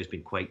until now has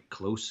been quite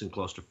close and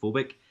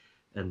claustrophobic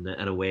in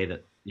a way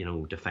that, you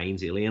know,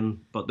 defines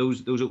Alien. But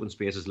those open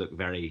spaces look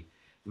very,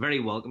 very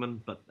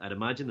welcoming. But I'd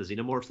imagine the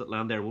xenomorphs that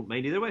land there won't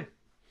mind either way.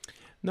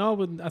 No,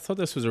 but I thought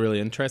this was a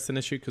really interesting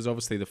issue because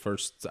obviously the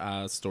first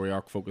story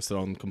arc focused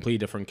on completely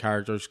different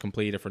characters,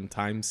 completely different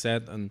time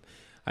set, and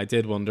I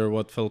did wonder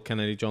what Phil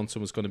Kennedy Johnson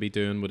was going to be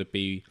doing. Would it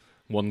be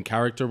one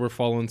character we're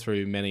following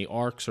through many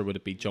arcs, or would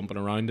it be jumping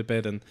around a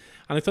bit? And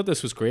I thought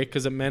this was great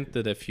because it meant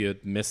that if you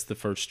had missed the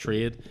first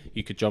trade,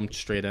 you could jump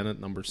straight in at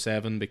number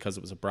 7 because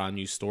it was a brand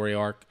new story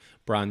arc,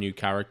 brand new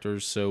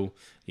characters, so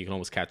you can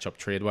always catch up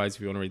trade wise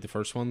if you want to read the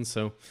first one.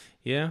 So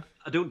yeah,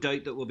 I don't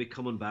doubt that we'll be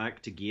coming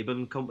back to Gabe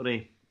and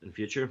company in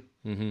future.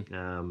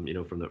 Mm-hmm. You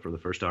know, from the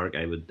first arc,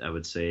 I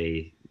would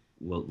say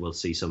we'll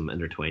see some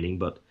intertwining,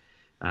 but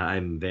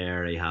I'm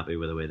very happy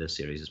with the way this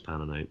series is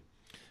panning out.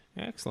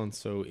 Excellent.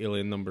 So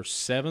Alien number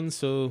 7.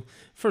 So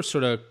first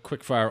sort of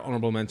quickfire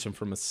honorable mention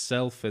for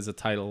myself is a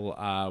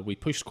title we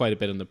pushed quite a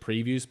bit in the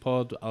previews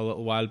pod a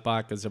little while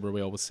back, as ever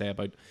we always say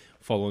about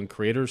following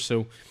creators.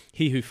 So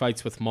He Who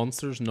Fights with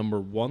Monsters number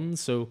 1.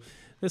 So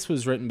this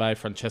was written by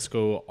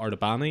Francesco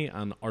Artabani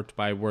and art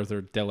by Werther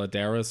Della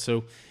Dera.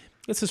 So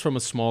this is from a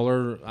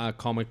smaller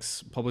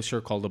comics publisher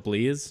called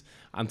Ablaze.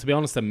 And to be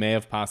honest, I may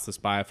have passed this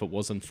by if it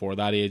wasn't for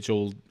that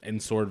age-old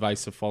in-store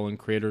advice of following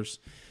creators.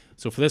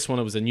 So for this one,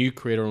 it was a new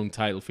creator-owned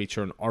title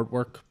featuring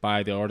artwork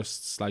by the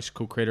artist /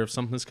 co-creator of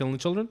Something is Killing the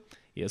Children.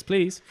 Yes,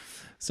 please.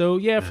 So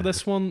yeah, for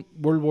this one,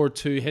 World War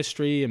II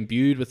history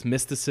imbued with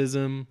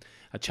mysticism,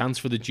 a chance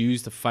for the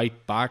Jews to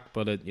fight back,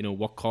 but at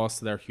what cost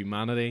to their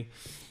humanity.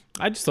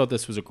 I just thought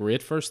this was a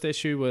great first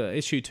issue.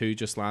 Issue 2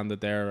 just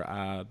landed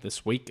there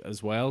this week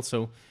as well.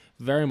 So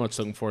very much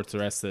looking forward to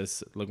the rest of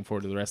this. Looking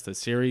forward to the rest of the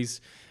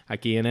series.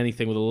 Again,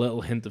 anything with a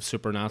little hint of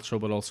supernatural,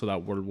 but also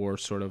that World War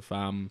sort of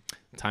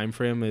time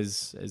frame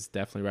is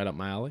definitely right up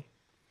my alley.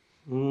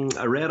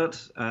 I read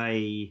it.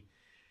 I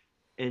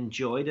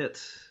enjoyed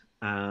it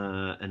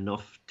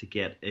enough to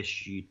get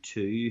issue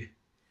 2.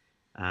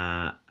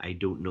 I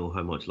don't know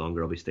how much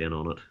longer I'll be staying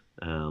on it.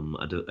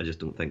 I just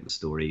don't think the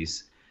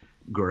story's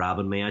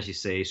grabbing me. As you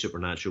say,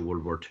 supernatural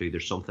World War II.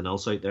 There's something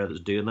else out there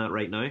that's doing that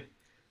right now,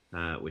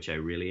 which I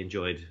really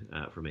enjoyed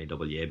from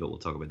AWA, but we'll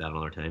talk about that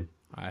another time.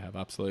 I have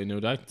absolutely no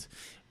doubt.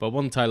 But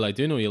one title I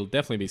do know you'll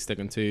definitely be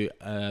sticking to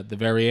the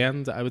very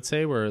end, I would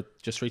say. We're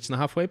just reaching the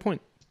halfway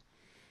point.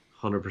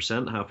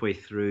 100% halfway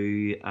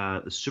through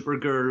the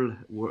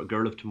Supergirl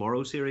Girl of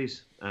Tomorrow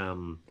series.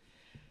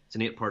 It's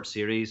an 8-part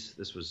series.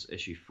 This was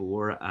issue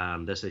 4,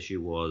 and this issue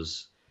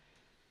was,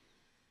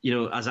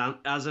 as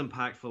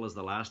impactful as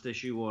the last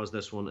issue was.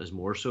 This one is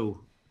more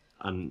so.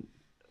 And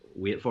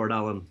wait for it,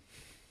 Alan.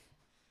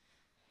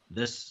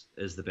 This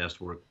is the best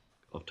work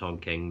of Tom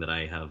King that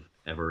I have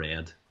ever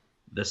read.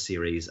 This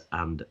series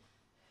and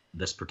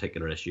this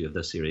particular issue of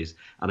this series,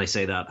 and I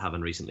say that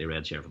having recently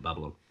read Sheriff of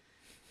Babylon.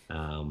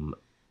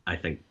 I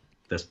think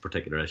this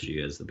particular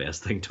issue is the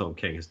best thing Tom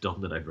King has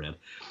done that I've read.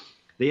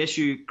 The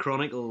issue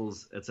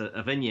chronicles, it's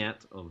a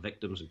vignette of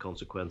victims and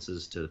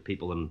consequences to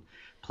people and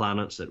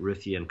planets that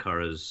Ruthie and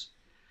Kara's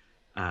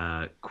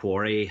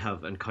quarry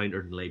have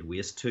encountered and laid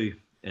waste to.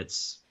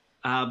 It's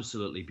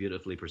absolutely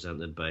beautifully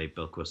presented by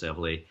Bilquis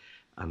Evely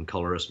and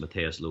colorist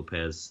Mateus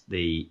Lopez.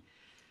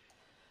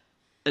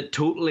 It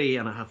totally,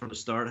 and I have from the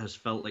start, has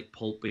felt like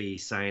pulpy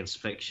science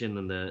fiction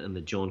in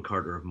the John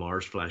Carter of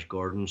Mars, Flash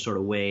Gordon sort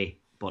of way,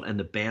 but in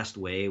the best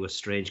way, with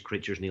strange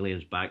creatures and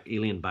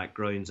alien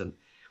backgrounds, and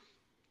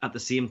at the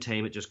same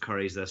time, it just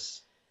carries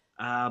this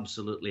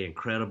absolutely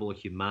incredible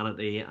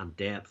humanity and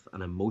depth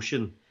and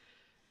emotion.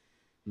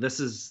 This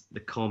is the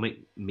comic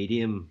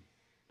medium,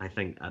 I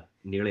think, at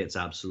nearly its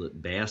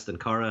absolute best. And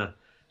Kara,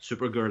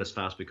 Supergirl, has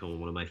fast become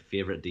one of my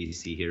favorite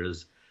DC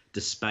heroes,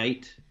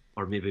 despite,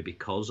 or maybe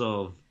because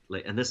of,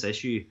 like in this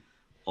issue,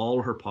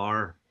 all her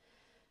power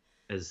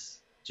is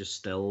just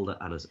stilled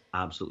and is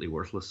absolutely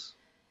worthless.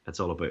 It's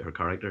all about her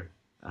character.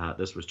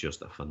 This was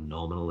just a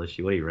phenomenal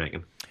issue. What do you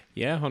reckon?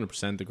 Yeah,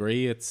 100%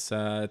 agree. It's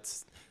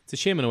It's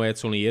a shame in a way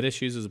it's only 8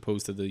 issues as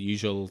opposed to the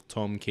usual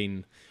Tom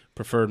King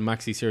preferred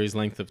maxi series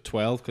length of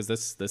 12, because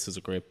this is a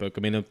great book. I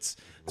mean, it's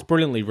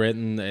brilliantly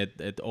written.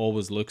 It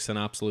always looks an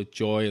absolute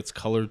joy. It's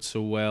colored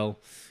so well.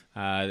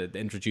 It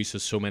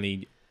introduces so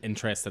many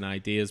interesting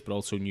ideas, but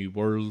also new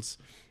worlds.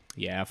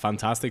 Yeah,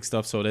 fantastic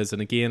stuff. So it is,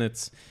 and again,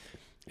 it's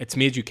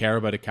made you care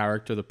about a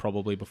character that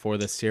probably before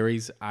this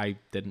series I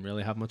didn't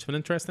really have much of an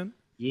interest in.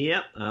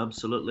 Yeah,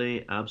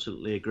 absolutely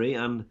agree.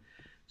 And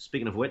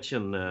speaking of which,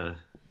 and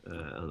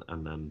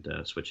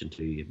switching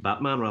to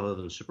Batman rather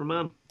than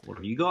Superman, what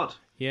have you got?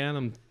 Yeah, and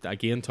I'm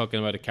again talking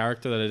about a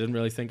character that I didn't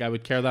really think I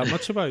would care that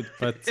much about.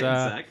 But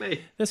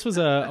Exactly. This was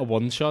a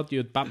one-shot. You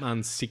had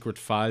Batman's Secret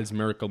Files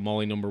Miracle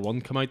Molly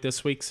 #1 come out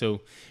this week.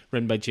 So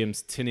written by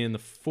James Tynion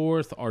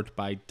IV, art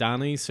by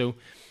Danny. So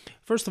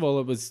first of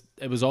all, it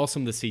was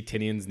awesome to see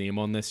Tynion's name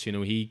on this. You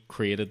know, he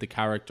created the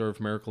character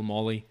of Miracle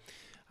Molly.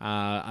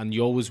 And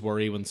you always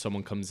worry when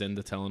someone comes in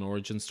to tell an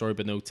origin story.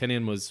 But no,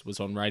 Tynion was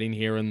on writing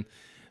here, and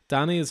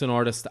Danny is an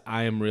artist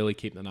I am really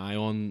keeping an eye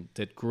on.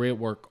 Did great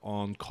work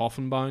on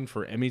Coffin Bound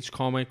for Image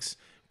Comics.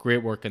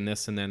 Great work in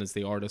this, and then is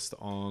the artist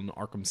on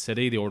Arkham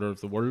City, The Order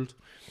of the World.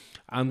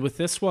 And with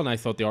this one, I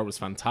thought the art was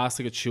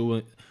fantastic. It's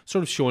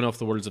showing off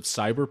the worlds of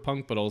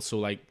cyberpunk, but also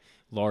like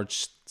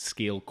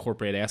large-scale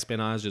corporate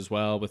espionage as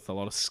well, with a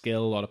lot of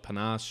skill, a lot of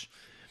panache.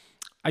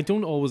 I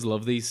don't always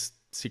love these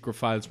Secret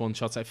Files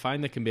one-shots. I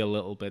find they can be a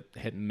little bit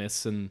hit and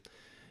miss, and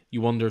you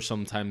wonder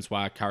sometimes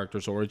why a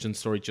character's origin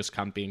story just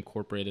can't be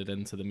incorporated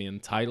into the main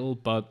title.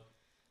 But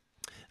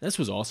this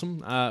was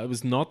awesome. It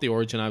was not the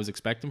origin I was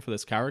expecting for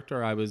this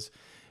character. I was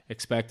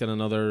expecting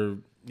another,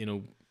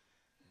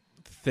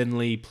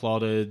 thinly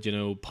plotted,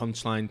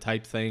 punchline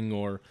type thing,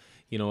 or,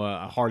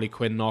 a Harley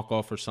Quinn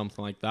knockoff or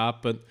something like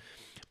that. But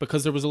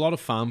because there was a lot of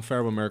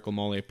fanfare when Miracle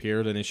Molly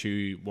appeared in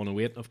issue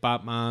 108 of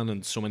Batman,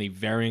 and so many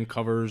variant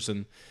covers,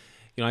 and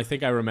I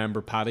think I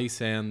remember Paddy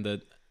saying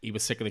that he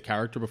was sick of the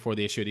character before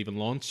the issue had even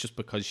launched, just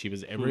because she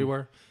was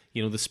everywhere.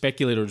 The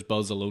Speculator's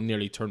buzz alone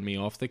nearly turned me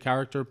off the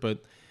character,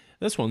 but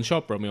this one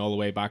shot brought me all the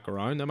way back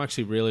around. I'm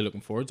actually really looking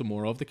forward to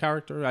more of the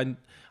character.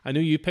 I knew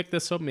you picked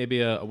this up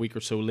maybe a week or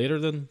so later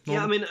than normal.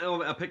 Yeah, I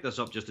mean, I picked this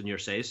up just in your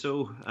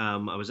say-so.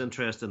 I was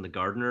interested in the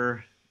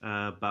Gardner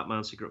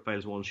Batman Secret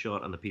Files one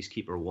shot and the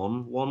Peacekeeper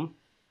one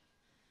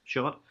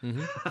shot.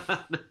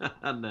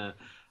 and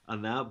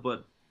that,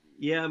 but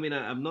yeah, I mean,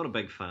 I'm not a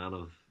big fan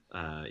of,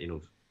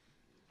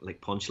 like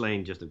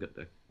Punchline, just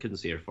I couldn't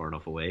see her far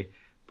enough away.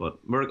 But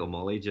Miracle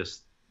Molly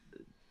just,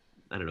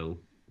 I don't know,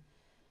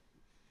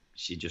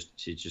 she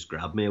just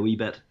grabbed me a wee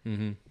bit.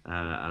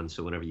 And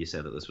so whenever you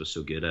said that this was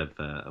so good,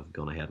 I've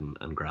gone ahead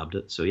and grabbed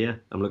it. So yeah,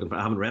 I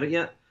haven't read it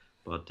yet,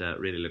 but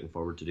really looking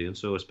forward to doing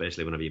so,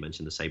 especially whenever you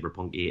mention the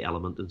cyberpunk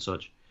element and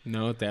such.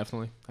 No,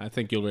 definitely. I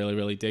think you'll really,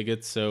 really dig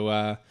it.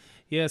 So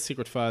yeah,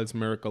 Secret Files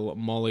Miracle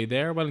Molly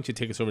there. Why don't you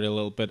take us over to a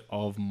little bit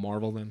of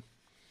Marvel then?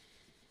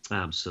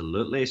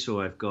 Absolutely.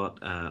 So I've got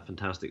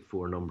Fantastic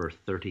Four number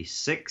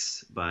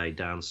 36 by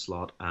Dan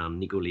Slott and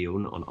Nico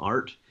Leone on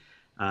art.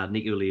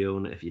 Nico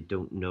Leone, if you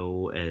don't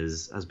know,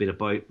 has been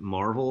about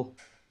Marvel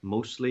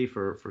mostly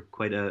for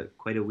quite a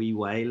wee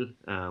while.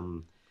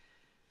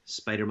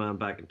 Spider-Man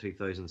back in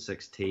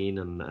 2016,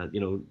 and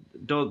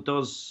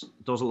does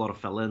a lot of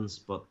fill-ins,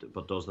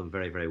 but does them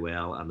very, very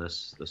well. And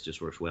this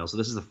just works well. So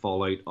this is the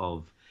fallout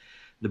of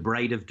The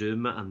Bride of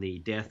Doom and the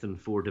Death in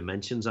Four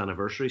Dimensions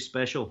anniversary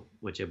special,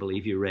 which I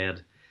believe you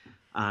read,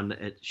 and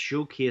it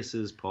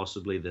showcases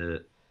possibly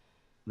the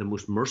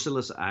most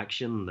merciless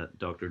action that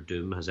Dr.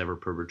 Doom has ever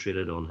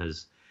perpetrated on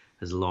his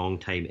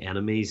longtime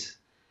enemies,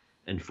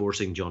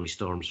 enforcing Johnny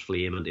Storm's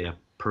flame into a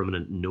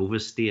permanent Nova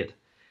state.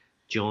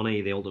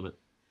 Johnny, the ultimate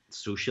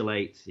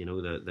socialite,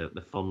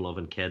 the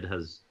fun-loving kid,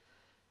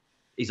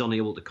 he's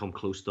unable to come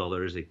close to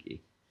others.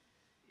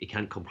 He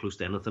can't come close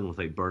to anything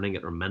without burning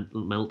it or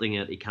melting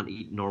it. He can't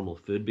eat normal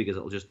food because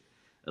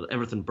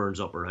everything burns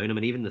up around him.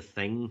 And even the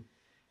Thing,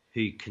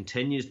 who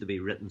continues to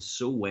be written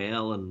so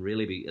well and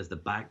really as the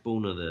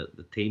backbone of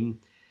the team,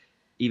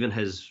 even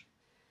his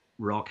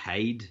rock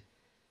hide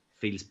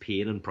feels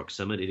pain in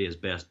proximity to his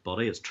best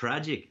buddy. It's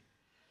tragic,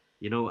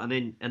 and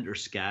then enter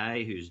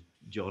Skye, who's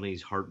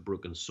Johnny's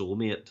heartbroken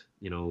soulmate,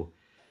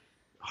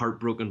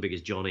 heartbroken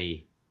because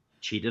Johnny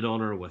cheated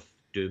on her with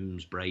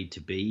Doom's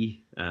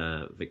bride-to-be,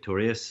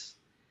 Victorious,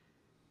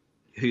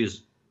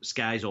 who's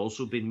Skye's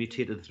also been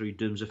mutated through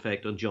Doom's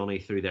effect on Johnny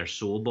through their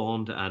soul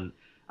bond, and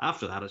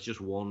after that it's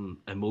just one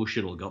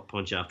emotional gut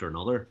punch after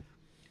another.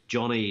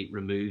 Johnny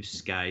removes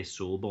Skye's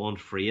soul bond,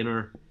 freeing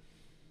her,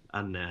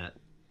 and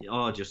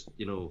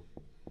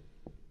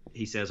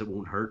he says it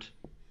won't hurt,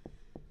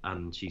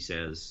 and she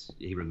says,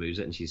 he removes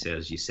it and she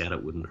says, you said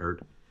it wouldn't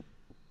hurt.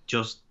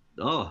 Just,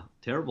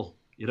 terrible,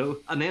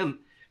 and then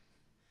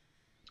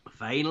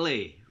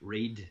finally,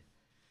 Reed,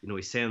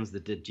 he sends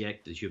the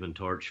dejected Human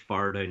Torch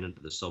far down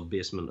into the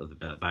sub-basement of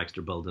the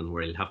Baxter building,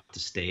 where he'll have to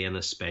stay in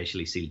a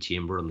specially sealed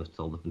chamber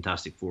until the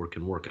Fantastic Four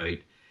can work out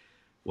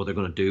what they're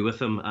going to do with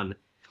him. And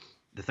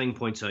the Thing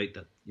points out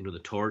that, the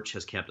Torch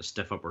has kept a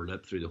stiff upper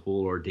lip through the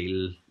whole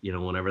ordeal,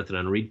 and everything.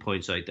 And Reed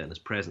points out that in his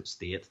present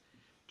state,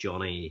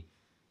 Johnny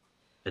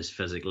is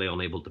physically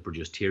unable to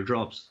produce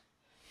teardrops.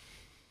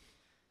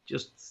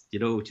 Just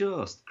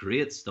just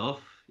great stuff.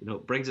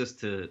 It brings us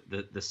to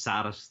the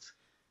saddest,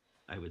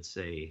 I would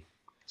say,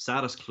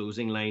 saddest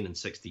closing line in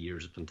 60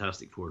 years of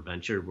Fantastic Four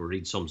adventure, where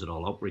Reed sums it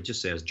all up, where he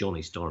just says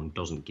Johnny Storm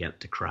doesn't get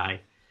to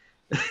cry.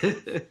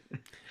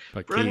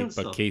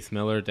 But Keith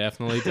Miller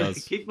definitely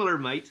does. Keith Miller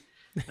might.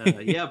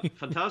 Yeah,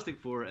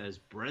 Fantastic Four is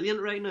brilliant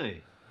right now.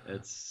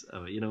 It's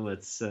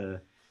it's.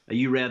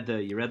 You read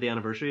the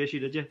anniversary issue,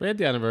 did you? Read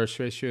the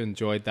anniversary issue,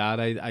 enjoyed that.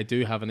 I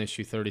do have an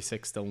issue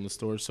 36 still in the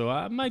store, so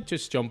I might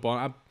just jump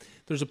on.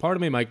 There's a part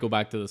of me might go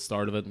back to the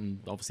start of it, and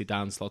obviously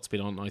Dan Slott's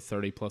been on now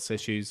 30 plus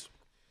issues.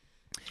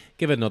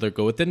 Give it another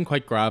go. It didn't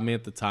quite grab me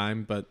at the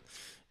time, but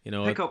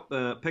pick up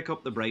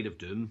the Bride of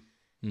Doom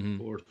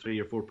for 3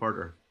 or 4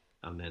 parter,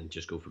 and then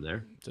just go from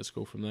there.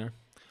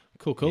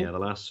 Cool. Yeah, the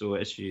last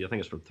issue, I think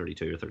it's from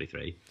 32 or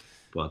 33.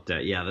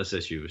 But yeah, this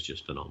issue was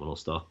just phenomenal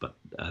stuff. But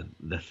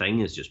the Thing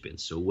has just been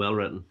so well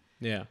written.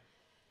 Yeah,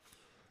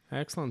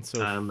 excellent.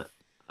 So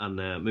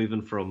and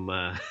moving from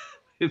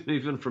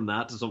moving from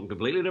that to something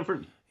completely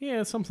different.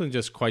 Yeah, something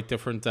just quite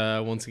different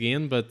once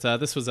again. But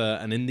this was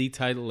an indie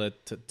title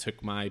that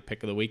took my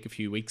pick of the week a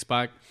few weeks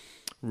back.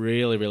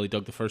 Really, really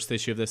dug the first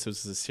issue of this. It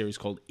was a series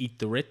called Eat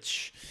the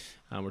Rich.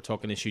 We're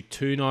talking issue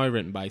 2 now,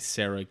 written by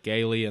Sarah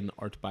Gailey and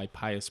art by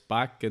Pius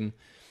Bach. And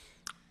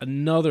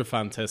another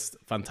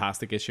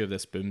fantastic issue of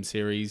this Boom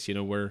series.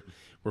 We're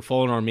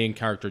following our main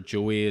character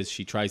Joey as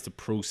she tries to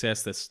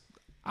process this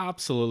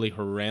absolutely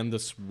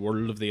horrendous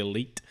world of the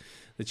elite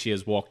that she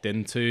has walked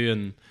into,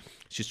 and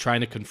she's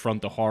trying to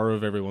confront the horror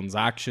of everyone's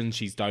actions.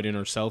 She's doubting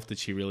herself. Did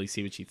she really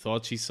see what she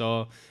thought she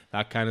saw?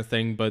 That kind of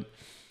thing. But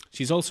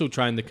she's also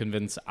trying to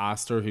convince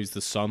Aster, who's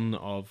the son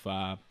of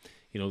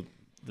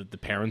the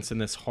parents in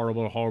this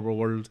horrible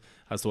world,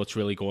 as to what's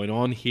really going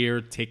on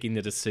here, taking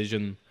the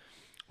decision,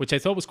 which I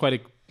thought was quite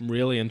a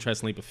really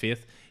interesting leap of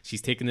faith.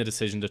 She's taken the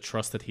decision to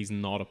trust that he's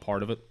not a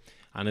part of it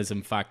and is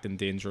in fact in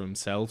danger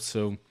himself.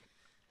 So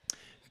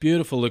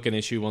beautiful looking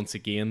issue once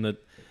again. That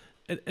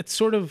it's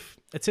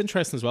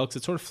interesting as well, because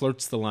it sort of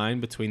flirts the line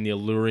between the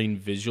alluring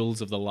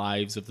visuals of the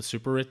lives of the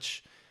super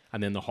rich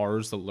and then the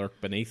horrors that lurk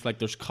beneath. Like,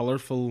 there's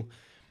colorful,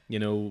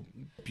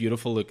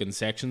 beautiful looking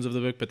sections of the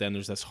book, but then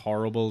there's this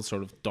horrible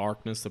sort of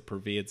darkness that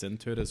pervades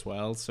into it as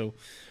well. So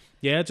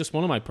yeah, just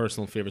one of my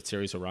personal favorite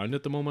series around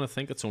at the moment. I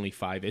think it's only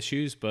 5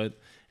 issues, but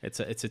it's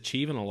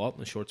achieving a lot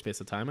in a short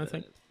space of time, I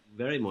think.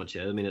 Very much,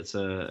 yeah. I mean, it's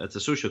a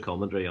social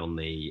commentary on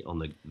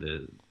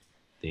the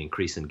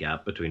increasing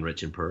gap between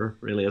rich and poor,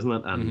 really, isn't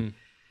it? And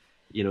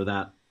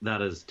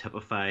that is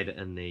typified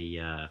in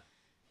the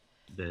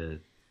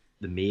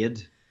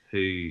maid,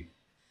 who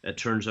it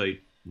turns out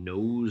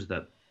knows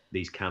that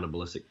these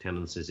cannibalistic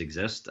tendencies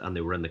exist and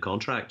they were in the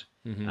contract,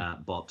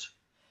 but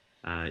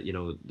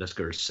this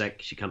girl's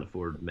sick, she can't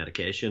afford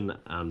medication,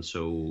 and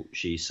so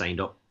she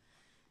signed up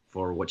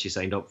for what she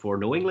signed up for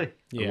knowingly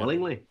and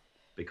willingly,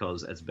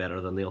 because it's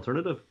better than the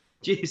alternative.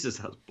 Jesus,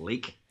 that's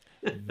bleak.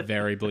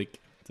 Very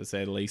bleak, to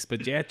say the least.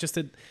 But yeah,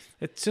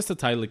 it's just a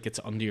title that gets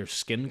under your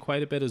skin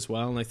quite a bit as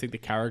well, and I think the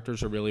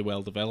characters are really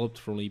well developed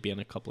for only being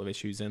a couple of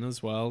issues in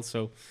as well.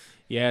 So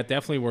yeah,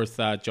 definitely worth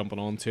jumping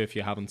on to if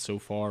you haven't so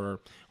far, or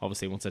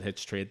obviously once it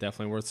hits trade,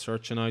 definitely worth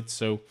searching out.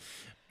 So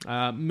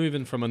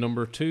moving from a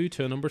number 2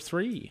 to a number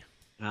 3.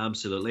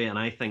 Absolutely, and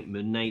I think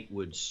Moon Knight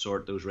would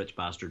sort those rich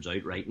bastards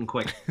out right and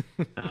quick.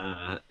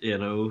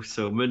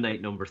 So Moon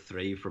Knight number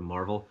 3 from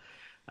Marvel.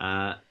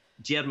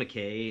 Jed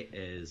MacKay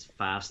is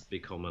fast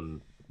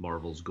becoming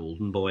Marvel's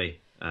golden boy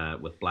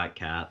with Black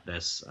Cat,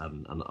 this,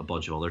 and a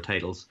bunch of other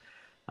titles.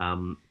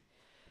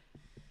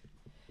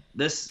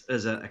 This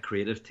is a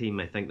creative team,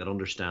 I think, that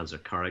understands their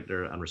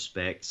character and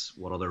respects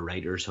what other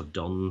writers have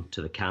done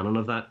to the canon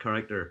of that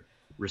character,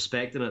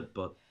 respecting it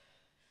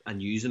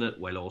and using it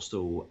while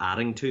also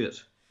adding to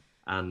it.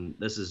 And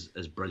this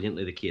is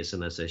brilliantly the case in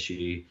this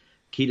issue.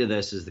 Key to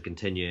this is the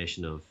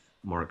continuation of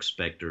Mark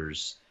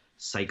Spector's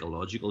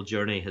psychological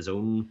journey, his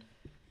own.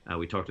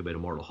 We talked about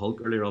Immortal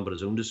Hulk earlier on, but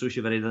his own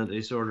dissociative identity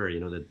disorder.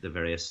 The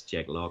various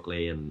Jack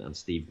Lockley and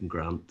Stephen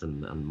Grant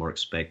and Mark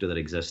Spector that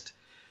exist,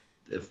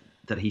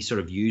 that he sort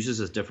of uses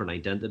as different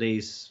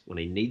identities when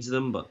he needs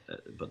them, but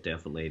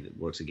definitely it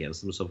works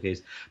against them in some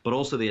cases. But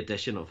also the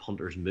addition of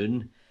Hunter's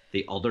Moon,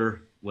 the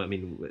other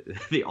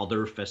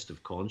fist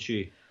of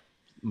Khonshu.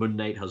 Moon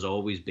Knight has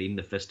always been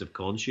the fist of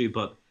Khonshu,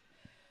 but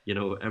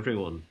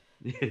everyone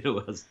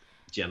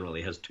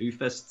generally has 2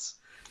 fists.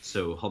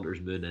 So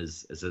Hunter's Moon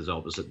is his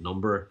opposite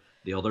number,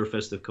 the other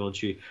fist of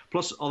Khonshu,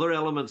 plus other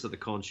elements of the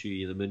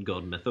Khonshu, the moon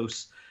god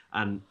mythos,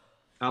 and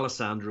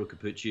Alessandro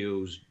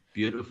Capuccio's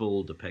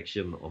beautiful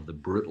depiction of the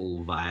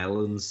brutal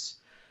violence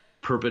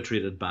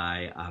perpetrated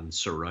by and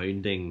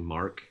surrounding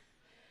Mark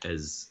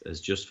is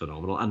just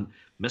phenomenal. And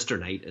Mr.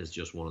 Knight is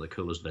just one of the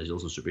coolest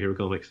visuals in superhero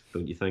comics,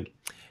 don't you think?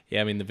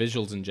 Yeah, I mean, the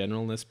visuals in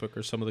general in this book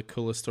are some of the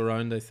coolest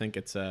around. I think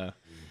it's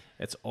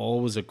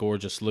always a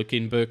gorgeous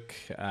looking book.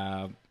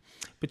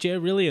 But yeah,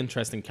 really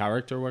interesting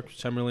character work,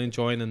 which I'm really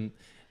enjoying, and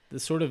the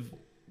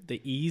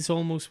the ease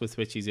almost with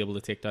which he's able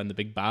to take down the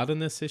big bad in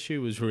this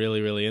issue was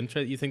really, really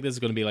interesting. You think this is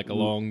going to be like a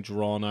long,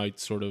 drawn out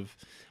sort of,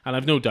 and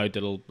I've no doubt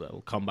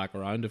it'll come back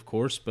around, of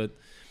course, but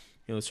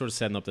sort of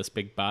setting up this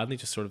big bad, and he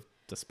just sort of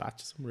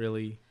dispatches him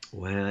really.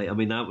 Well, I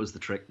mean, that was the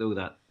trick though,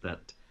 that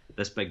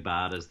this big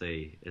bad is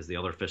the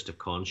other Fist of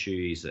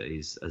Khonshu.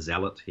 He's a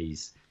zealot.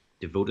 He's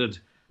devoted.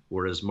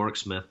 Whereas Mark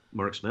Spector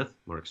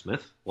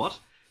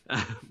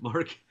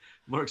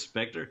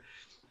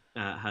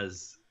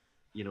has,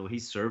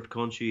 he's served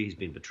Khonshu. He's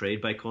been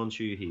betrayed by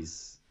Khonshu.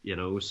 He's,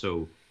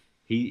 so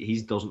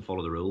he doesn't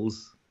follow the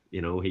rules.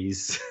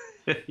 He's,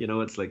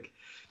 it's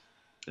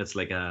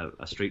like a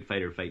street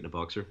fighter fighting a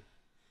boxer,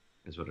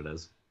 is what it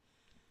is.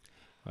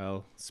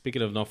 Well,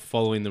 speaking of not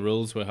following the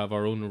rules, we have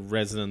our own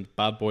resident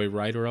bad boy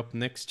writer up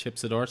next, Chip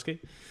Zdarsky.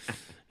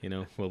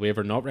 Will we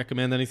ever not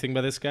recommend anything by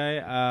this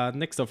guy?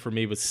 Next up for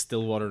me was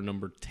Stillwater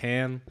number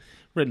 10,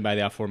 written by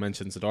the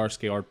aforementioned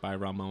Zdarsky, art by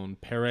Ramon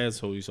Perez,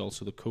 who's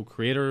also the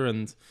co-creator.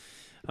 And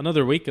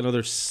another week,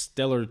 another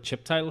stellar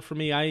Chip title for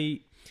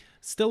me.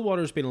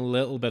 Stillwater's been a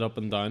little bit up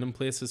and down in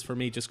places for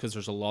me, just because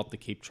there's a lot to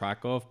keep track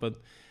of, but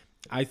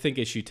I think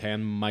issue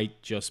 10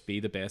 might just be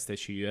the best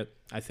issue yet.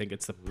 I think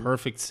it's the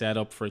perfect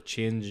setup for a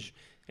change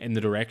in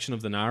the direction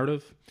of the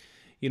narrative.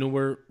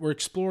 We're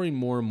exploring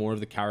more and more of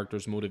the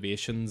characters'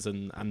 motivations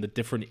and the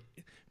different,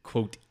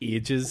 quote,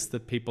 ages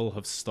that people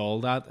have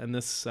stalled at in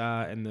this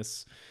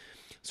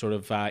sort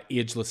of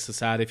ageless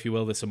society, if you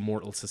will, this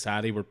immortal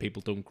society where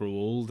people don't grow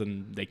old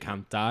and they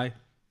can't die.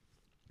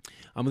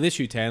 And with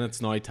issue 10,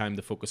 it's now time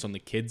to focus on the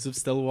kids of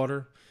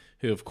Stillwater,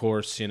 who, of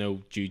course,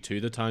 due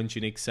to the town's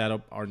unique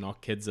setup, are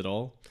not kids at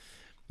all.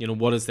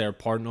 What is their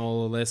part in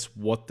all of this?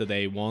 What do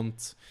they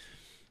want?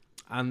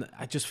 And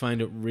I just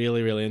find it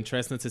really, really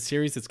interesting. It's a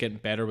series that's getting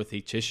better with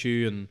each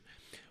issue, and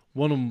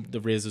one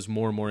that raises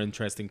more and more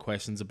interesting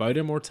questions about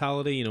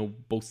immortality,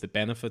 both the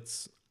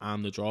benefits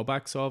and the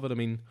drawbacks of it. I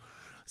mean,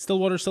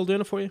 Stillwater still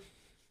doing it for you?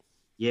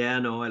 Yeah,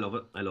 no, I love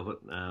it.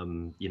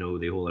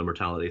 The whole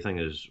immortality thing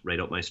is right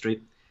up my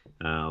street.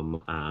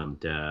 And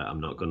I'm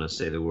not going to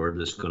say the word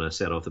that's going to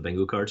set off the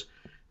bingo cards.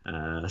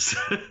 So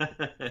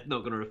not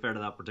going to refer to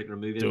that particular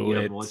movie that you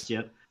haven't watched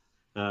yet.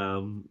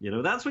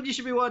 That's what you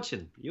should be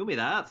watching. You owe me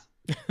that.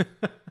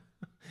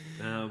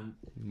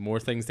 More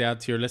things to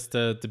add to your list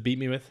to beat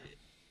me with.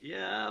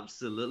 Yeah,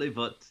 absolutely.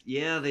 But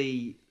yeah,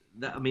 the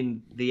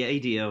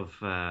idea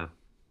of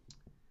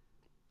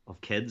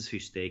kids who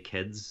stay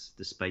kids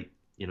despite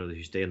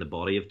who stay in the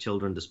body of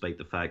children despite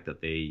the fact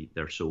that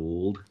they're so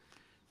old,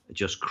 it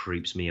just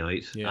creeps me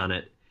out. Yeah.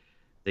 And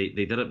they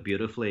did it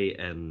beautifully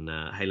in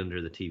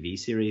Highlander, the TV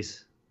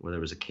series, where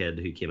there was a kid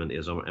who came into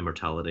his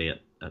immortality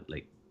at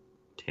like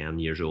 10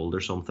 years old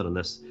or something. And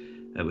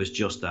it was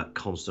just that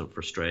constant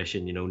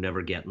frustration,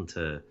 never getting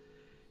to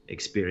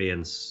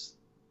experience,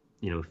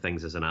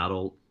 things as an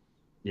adult,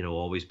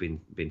 always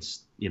been,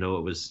 it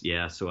was,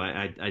 yeah. So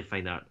I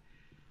find that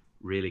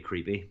really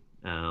creepy,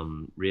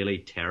 really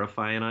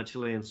terrifying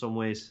actually in some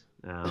ways.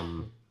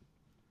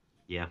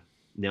 Yeah.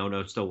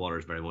 No, Stillwater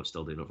is very much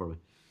still doing it for me.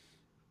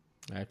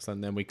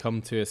 Excellent. Then we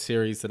come to a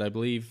series that I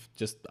believe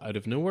just out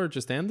of nowhere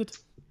just ended.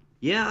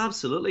 Yeah,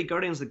 absolutely.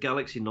 Guardians of the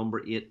Galaxy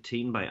number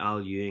 18 by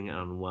Al Ewing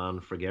and Juan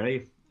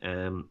Frigeri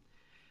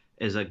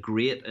is a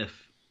great,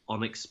 if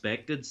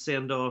unexpected,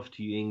 send-off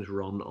to Ewing's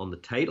run on the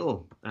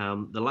title.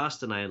 The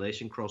Last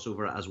Annihilation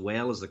crossover, as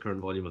well as the current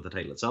volume of the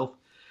title itself.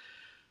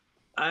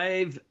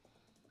 I've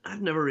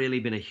never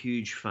really been a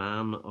huge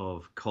fan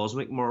of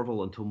Cosmic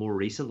Marvel until more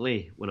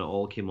recently, when it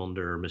all came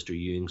under Mr.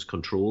 Ewing's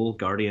control.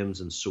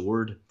 Guardians and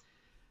Sword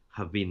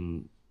have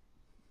been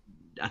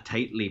a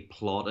tightly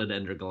plotted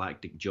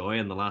intergalactic joy,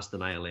 and The Last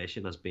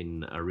Annihilation has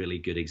been a really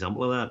good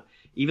example of that.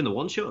 Even the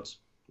one-shots.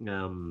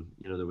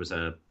 There was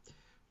a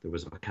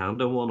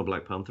Wakanda one, a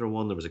Black Panther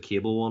one, there was a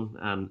Cable one,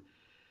 and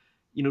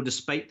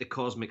despite the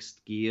cosmic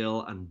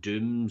scale and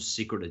Doom's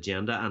secret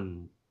agenda,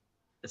 and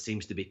it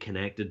seems to be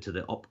connected to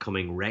the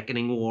upcoming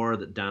Reckoning War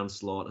that Dan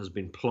Slott has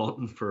been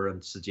plotting for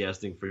and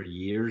suggesting for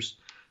years.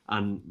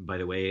 And by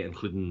the way,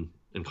 including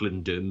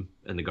Doom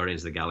in the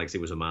Guardians of the Galaxy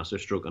was a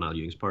masterstroke on Al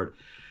Ewing's part.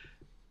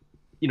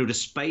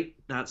 Despite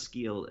that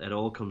scale, it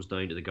all comes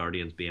down to the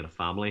Guardians being a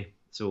family.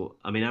 So,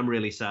 I'm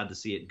really sad to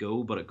see it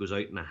go, but it goes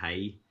out in a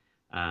high.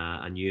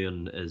 And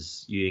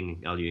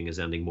Al Ewing is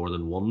ending more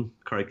than one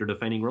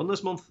character-defining run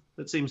this month,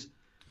 it seems.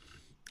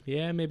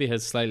 Yeah, maybe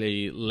his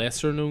slightly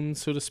lesser known,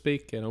 so to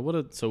speak.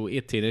 So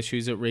 18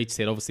 issues it reached.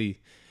 He had obviously,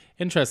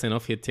 interesting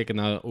enough, he had taken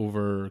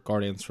over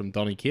Guardians from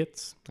Donny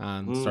Cates,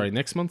 and starting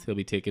next month he'll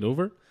be taking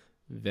over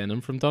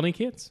Venom from Donny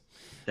Cates.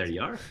 There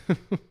you are.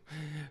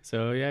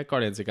 So yeah,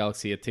 Guardians of the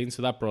Galaxy 18.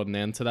 So that brought an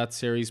end to that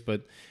series,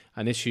 but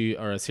an issue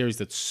or a series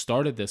that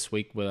started this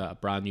week with a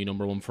brand new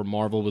number one for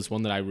Marvel was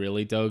one that I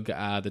really dug,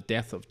 The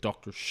Death of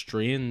Doctor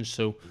Strange.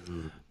 So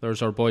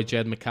there's our boy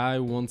Jed Mackay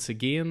once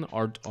again,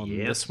 art on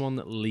this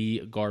one, Lee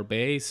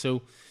Garbett.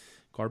 So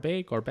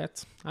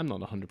Garbett, I'm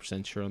not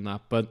 100% sure on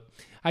that, but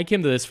I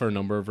came to this for a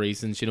number of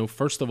reasons.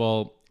 First of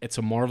all, it's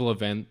a Marvel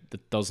event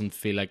that doesn't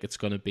feel like it's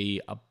going to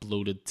be a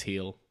bloated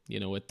tale.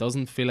 It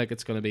doesn't feel like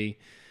it's going to be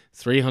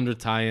 300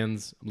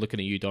 tie-ins. I'm looking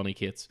at you, Donny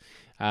Cates.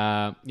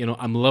 I'm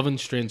loving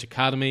Strange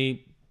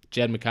Academy.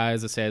 Jed Mackay,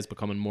 as I say, is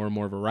becoming more and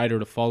more of a writer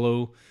to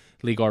follow.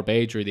 Lee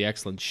Garbage drew the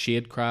excellent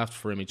Shadecraft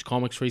for Image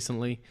Comics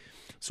recently.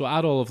 So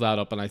add all of that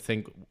up, and I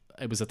think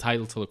it was a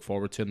title to look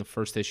forward to, and the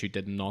first issue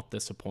did not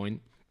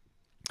disappoint.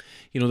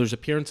 There's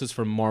appearances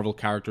from Marvel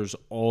characters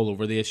all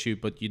over the issue,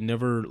 but you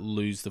never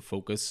lose the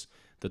focus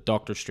that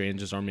Doctor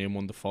Strange is our main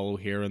one to follow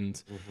here.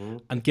 And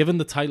given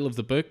the title of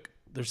the book,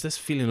 there's this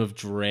feeling of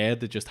dread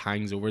that just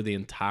hangs over the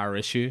entire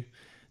issue,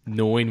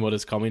 knowing what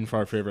is coming for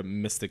our favorite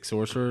mystic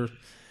sorcerer.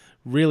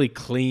 Really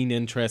clean,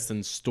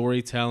 interesting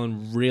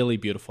storytelling, really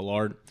beautiful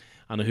art,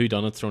 and a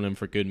whodunit thrown in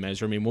for good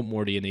measure. I mean, what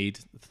more do you need?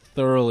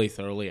 Thoroughly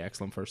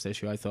excellent first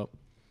issue, I thought.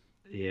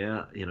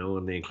 Yeah,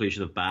 and the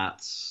inclusion of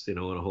bats, and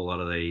a whole lot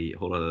of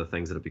the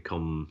things that have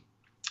become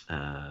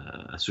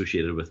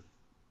associated with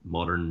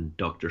modern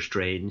Doctor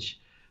Strange.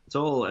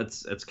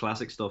 It's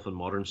classic stuff and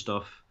modern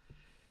stuff.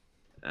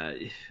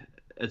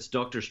 It's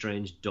Doctor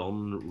Strange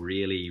done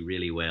really,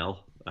 really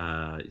well.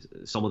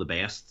 Some of the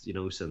best,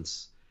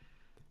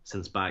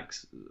 since back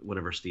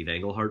whenever Steve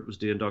Englehart was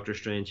doing Doctor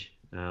Strange.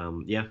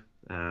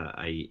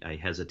 I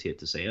hesitate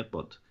to say it,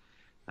 but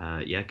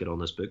get on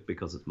this book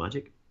because it's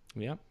magic.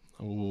 Yeah.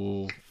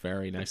 Oh,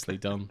 very nicely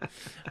done.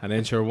 And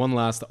then sure, one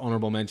last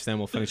honourable mention, then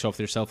we'll finish off with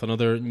yourself.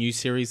 Another new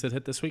series that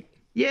hit this week?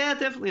 Yeah,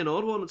 definitely an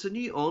odd one. It's a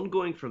new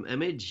ongoing from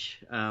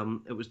Image.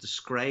 It was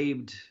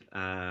described,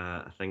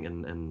 I think,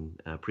 in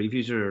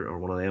previews or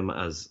one of them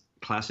as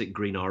classic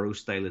Green Arrow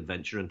style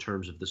adventure in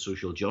terms of the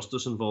social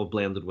justice involved,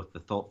 blended with the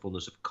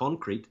thoughtfulness of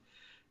Concrete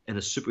in a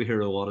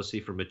superhero odyssey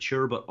for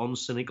mature but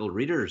uncynical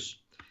readers.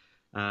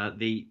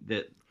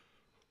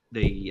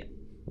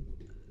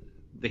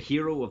 The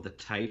hero of the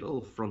title,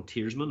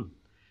 Frontiersman,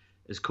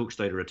 is coaxed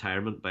out of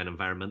retirement by an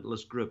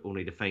environmentalist group,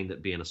 only to find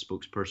that being a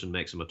spokesperson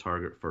makes him a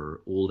target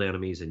for old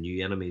enemies and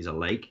new enemies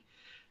alike.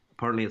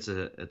 Apparently, it's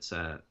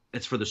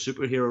for the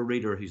superhero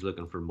reader who's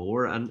looking for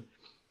more, and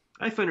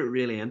I found it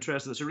really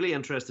interesting. It's a really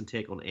interesting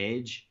take on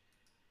Edge.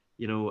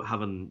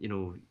 Having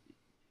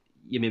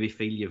you maybe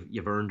feel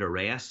you've earned a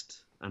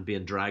rest and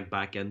being dragged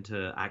back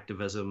into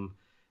activism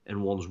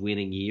in one's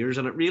waning years,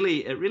 and it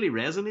really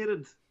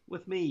resonated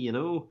with me.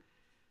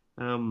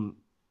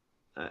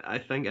 I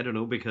think, I don't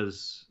know,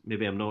 because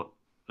maybe I'm not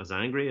as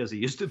angry as I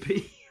used to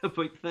be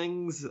about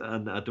things,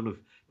 and I don't have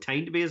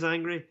time to be as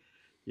angry,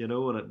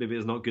 and maybe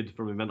it's not good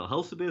for my mental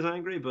health to be as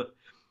angry, but,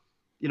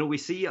 we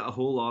see a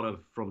whole lot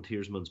of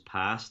Frontiersman's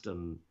past,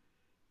 and,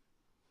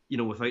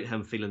 without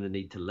him feeling the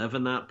need to live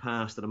in that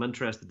past, and I'm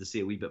interested to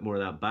see a wee bit more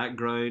of that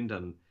background,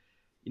 and,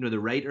 the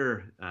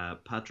writer,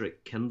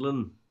 Patrick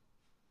Kindlon,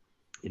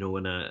 he's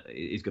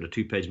got a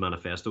 2-page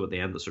manifesto at the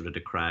end that sort of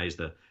decries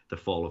the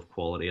fall of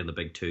quality in the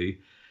big two.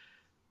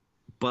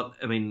 But,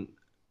 I mean,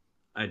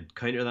 I'd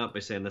counter that by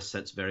saying this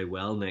sits very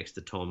well next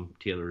to Tom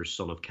Taylor's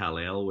Son of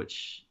Kal-El,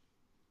 which,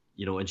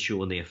 in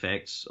showing the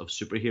effects of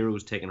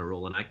superheroes taking a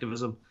role in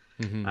activism.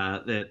 Mm-hmm.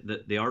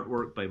 The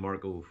artwork by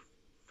Marco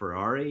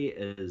Ferrari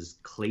is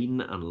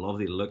clean and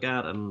lovely to look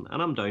at, and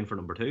I'm down for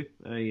number 2.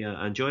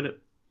 I enjoyed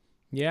it.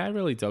 Yeah, I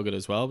really dug it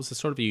as well. It was a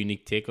sort of a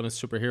unique take on a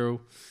superhero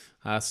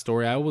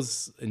story. I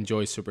always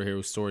enjoy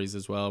superhero stories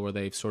as well, where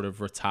they've sort of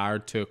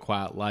retired to a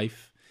quiet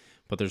life,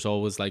 but there's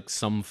always like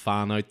some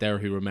fan out there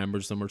who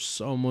remembers them, or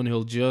someone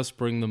who'll just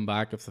bring them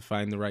back if they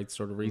find the right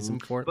sort of reason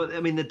for it. But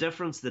I mean, the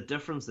difference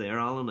there,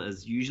 Alan,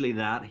 is usually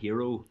that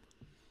hero,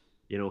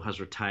 has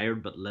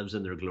retired but lives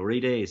in their glory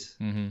days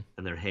in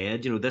their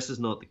head. This is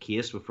not the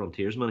case with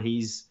Frontiersman.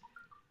 He's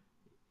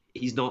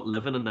not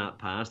living in that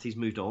past. He's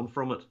moved on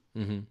from it.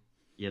 Mm-hmm.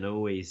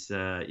 He's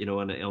and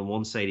on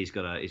one side he's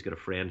got a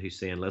friend who's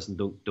saying, listen,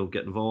 don't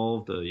get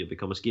involved, you'll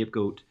become a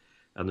scapegoat,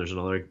 and there's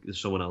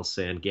someone else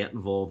saying, get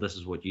involved, this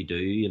is what you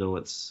do.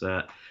 It's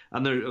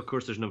and there, of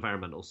course, there's an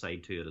environmental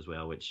side to it as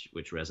well, which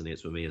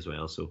resonates with me as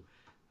well. So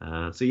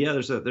yeah,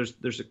 there's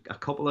a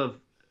couple of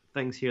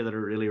things here that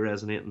are really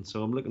resonating,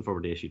 so I'm looking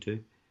forward to issue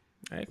 2.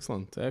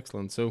 Excellent.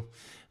 So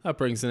that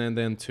brings an end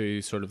then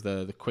to sort of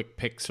the quick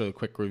picks or the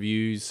quick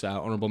reviews,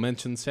 honorable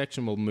mentions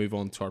section. We'll move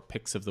on to our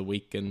picks of the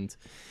week, and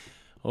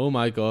oh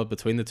my God,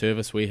 between the two of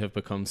us, we have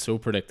become so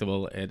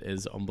predictable. It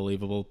is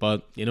unbelievable.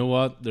 But you know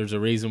what? There's a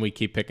reason we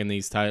keep picking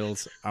these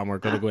titles, and we're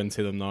going to go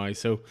into them now.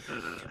 So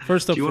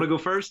first up... Do you want to go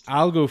first?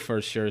 I'll go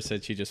first, sure,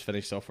 since you just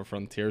finished off with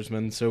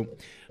Frontiersman. So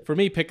for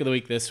me, pick of the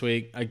week this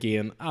week,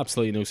 again,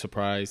 absolutely no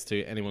surprise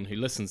to anyone who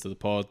listens to the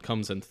pod,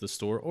 comes into the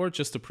store, or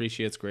just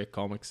appreciates great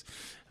comics.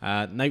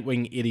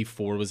 Nightwing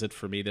 84 was it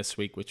for me this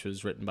week, which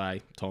was written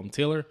by Tom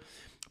Taylor.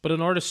 But an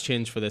artist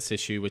change for this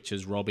issue, which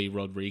is Robbie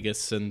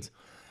Rodriguez, and...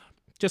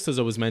 just as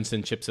I was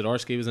mentioning, Chip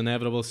Zdarsky was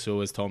inevitable,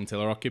 so is Tom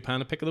Taylor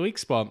occupying a pick of the week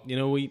spot.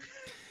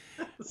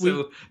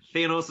 So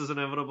Thanos is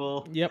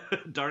inevitable. Yep.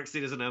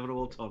 Darkseid is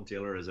inevitable. Tom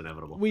Taylor is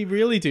inevitable. We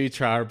really do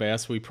try our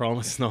best. We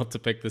promise not to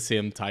pick the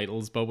same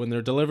titles, but when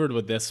they're delivered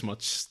with this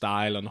much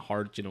style and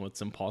heart,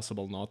 it's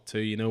impossible not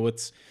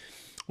to.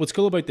 What's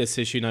cool about this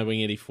issue,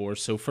 Nightwing 84.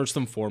 So first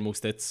and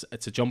foremost, it's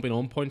a jumping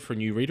on point for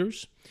new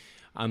readers.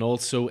 And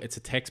also, it's a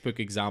textbook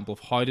example of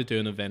how to do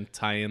an event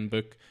tie-in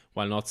book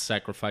while not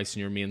sacrificing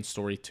your main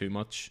story too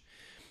much.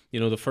 You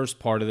know, the first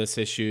part of this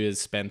issue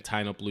is spent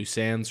tying up loose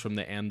ends from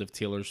the end of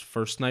Taylor's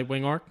first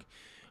Nightwing arc,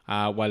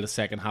 while the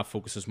second half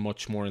focuses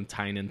much more on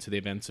tying into the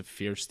events of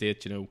Fear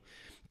State, you know,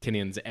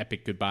 Tynion's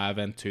epic goodbye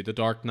event to the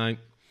Dark Knight.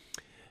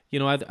 You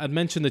know, I'd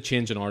mentioned the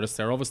change in artist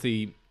there.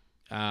 Obviously,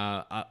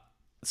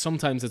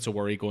 sometimes it's a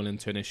worry going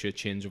into an issue of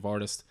change of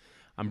artist,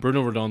 and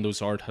Bruno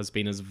Redondo's art has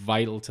been as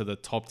vital to the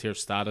top tier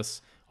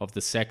status of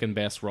the second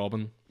best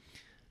Robin,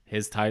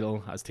 his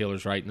title, as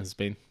Taylor's writing has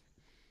been.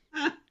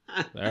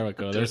 There we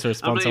go. There's a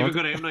response. I'm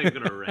not even going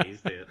to raise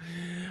it.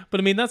 But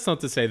I mean, that's not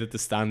to say that the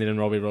standing in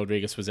Robbie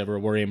Rodriguez was ever a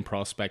worrying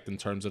prospect in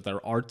terms of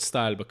their art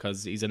style,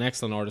 because he's an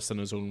excellent artist in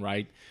his own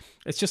right.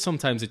 It's just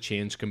sometimes a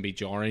change can be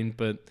jarring.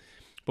 But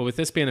with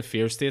this being a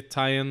Fear State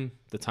tie-in,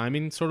 the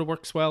timing sort of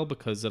works well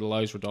because it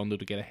allows Redondo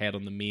to get ahead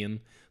on the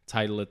main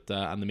title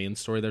and the main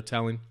story they're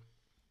telling.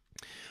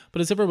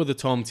 But as ever with the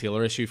Tom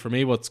Taylor issue, for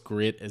me, what's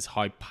great is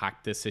how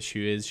packed this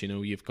issue is. You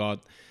know, you've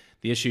got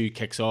the issue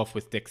kicks off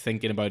with Dick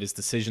thinking about his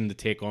decision to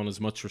take on as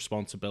much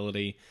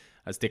responsibility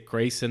as Dick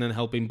Grayson in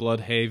helping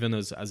Bloodhaven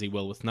as he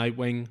will with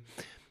Nightwing.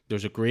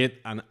 There's a great,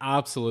 an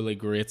absolutely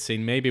great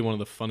scene, maybe one of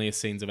the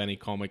funniest scenes of any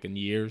comic in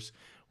years,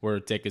 where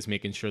Dick is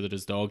making sure that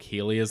his dog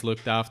Haley is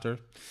looked after.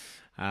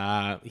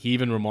 He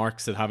even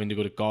remarks that having to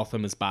go to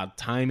Gotham is bad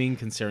timing,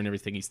 considering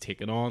everything he's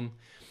taken on.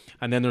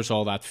 And then there's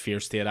all that Fear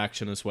State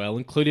action as well,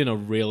 including a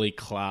really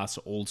class,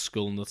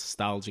 old-school,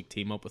 nostalgic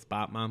team-up with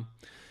Batman.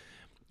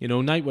 You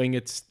know, Nightwing,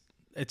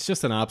 it's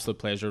just an absolute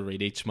pleasure to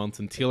read each month,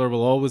 and Taylor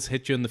will always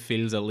hit you in the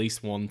feels at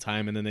least one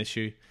time in an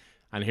issue.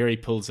 And here he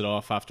pulls it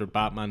off after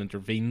Batman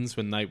intervenes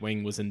when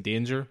Nightwing was in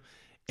danger,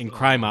 in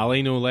Crime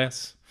Alley no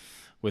less,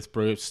 with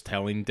Bruce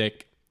telling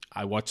Dick,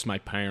 "I watched my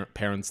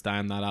parents die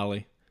in that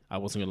alley. I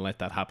wasn't going to let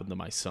that happen to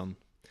my son."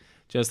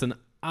 Just an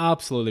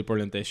absolutely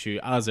brilliant issue,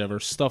 as ever,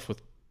 stuff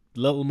with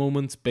little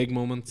moments, big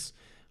moments,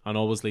 and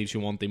always leaves you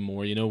wanting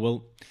more. You know,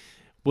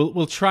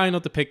 we'll try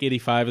not to pick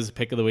 85 as a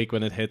pick of the week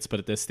when it hits, but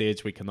at this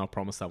stage we cannot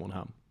promise that won't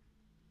happen.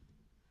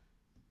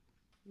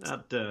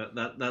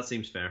 That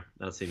seems fair.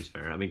 That seems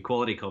fair. I mean,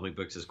 quality comic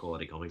books is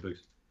quality comic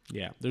books.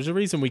 Yeah, there's a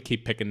reason we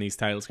keep picking these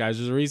titles, guys.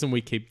 There's a reason we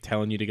keep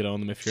telling you to get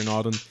on them if you're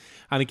not.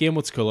 And again,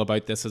 what's cool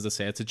about this, as I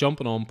say, it's a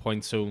jumping on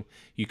point, so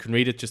you can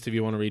read it just if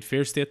you want to read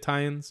Fear State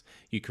tie-ins.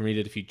 You can read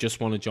it if you just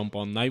want to jump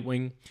on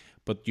Nightwing,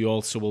 but you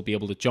also will be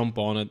able to jump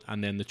on it,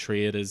 and then the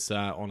trade is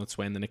on its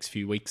way in the next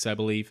few weeks, I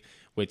believe,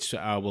 which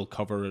will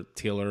cover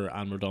Taylor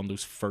and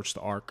Redondo's first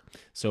arc.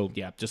 So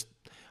yeah, just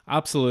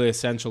absolutely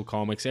essential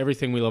comics.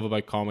 Everything we love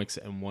about comics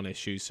in one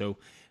issue. So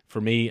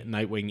for me,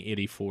 Nightwing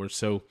 84.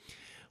 So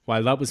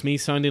while that was me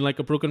sounding like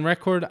a broken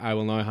record, I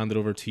will now hand it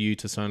over to you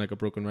to sound like a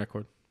broken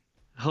record.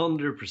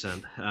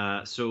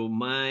 100%. So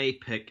my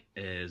pick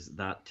is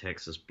That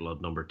Texas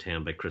Blood number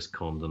 10 by Chris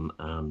Condon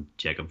and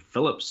Jacob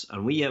Phillips.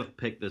 And we have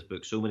picked this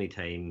book so many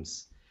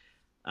times,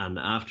 and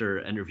after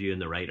interviewing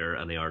the writer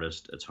and the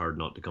artist, it's hard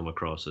not to come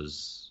across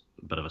as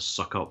a bit of a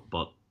suck-up.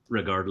 But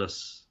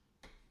regardless,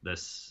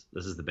 this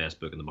is the best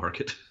book in the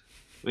market.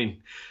 I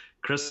mean,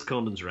 Chris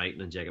Condon's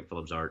writing and Jacob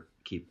Phillips' art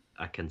keep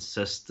a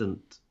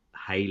consistent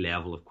high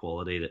level of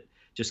quality that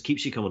just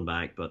keeps you coming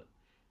back, but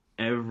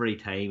every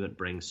time it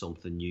brings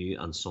something new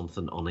and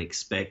something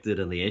unexpected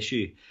in the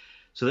issue.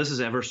 So this is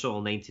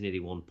Eversol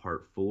 1981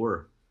 Part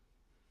 4,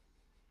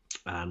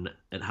 and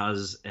it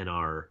has in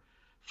our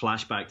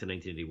flashback to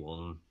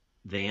 1981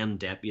 then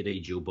Deputy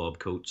Joe Bob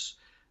Coates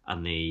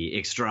and the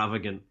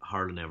extravagant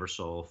Harlan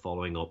Eversol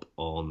following up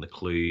on the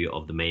clue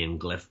of the main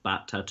glyph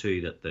bat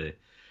tattoo that that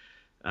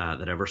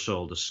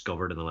Eversol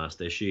discovered in the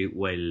last issue,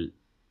 while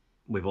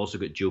we've also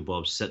got Joe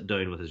Bob sit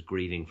down with his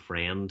grieving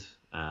friend,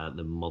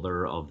 the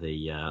mother of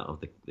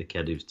the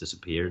kid who's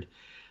disappeared,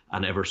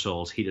 and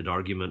Eversol's heated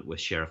argument with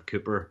Sheriff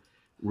Cooper,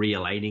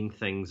 realigning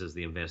things as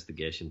the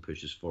investigation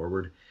pushes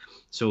forward.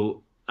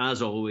 So,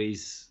 as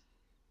always,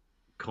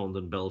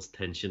 Condon builds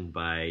tension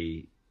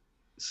by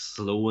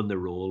slowing the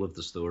roll of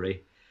the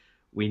story.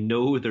 We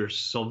know there's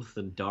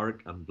something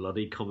dark and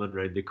bloody coming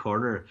round the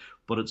corner,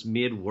 but it's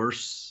made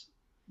worse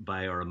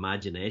by our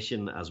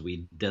imagination as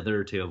we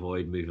dither to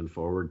avoid moving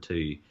forward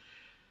to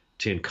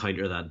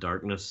encounter that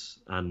darkness.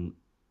 And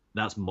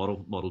that's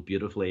modeled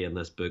beautifully in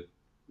this book,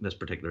 this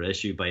particular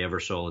issue, by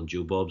Eversol and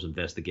Joe Bob's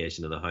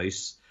investigation of the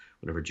house.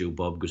 Whenever Joe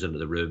Bob goes into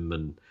the room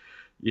and,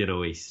 you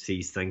know, he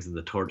sees things in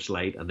the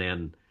torchlight, and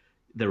then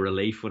the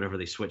relief whenever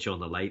they switch on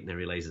the light and they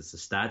realize it's a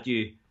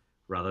statue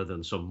rather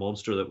than some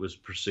monster that was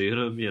pursuing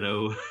him, you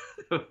know.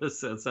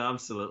 It's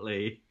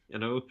absolutely, you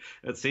know,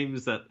 it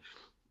seems that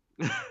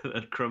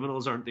that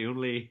criminals aren't the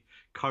only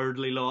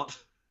cowardly lot.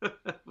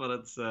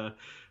 But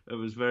it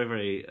was very,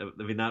 very,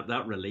 I mean,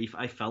 that relief,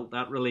 I felt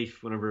that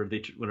relief whenever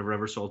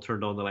Eversol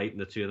turned on the light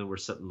and the two of them were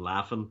sitting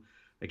laughing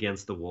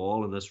against the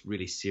wall in this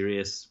really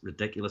serious,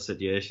 ridiculous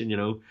situation, you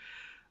know.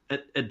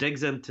 It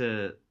digs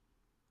into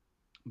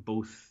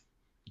both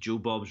Joe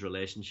Bob's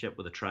relationship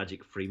with the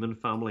tragic Freeman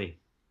family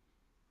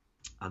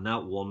and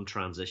that one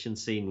transition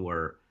scene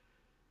where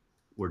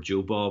young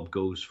Joe Bob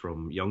goes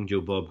from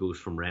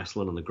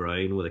wrestling on the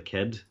ground with a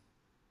kid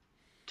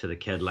to the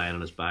kid lying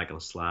on his back on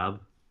a slab.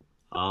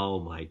 Oh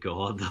my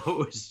God, that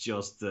was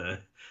just the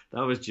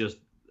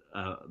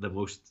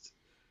most,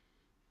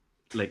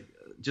 like,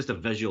 just a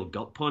visual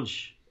gut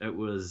punch. It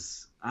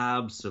was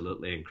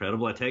absolutely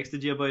incredible. I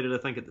texted you about it, I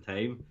think, at the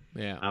time.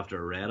 Yeah. After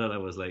I read it, I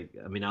was like,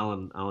 I mean,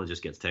 Alan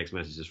just gets text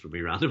messages from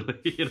me randomly,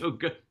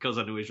 because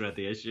I know he's read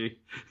the issue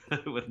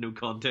with no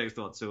context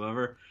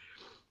whatsoever.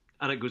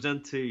 And it goes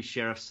into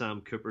Sheriff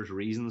Sam Cooper's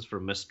reasons for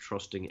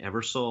mistrusting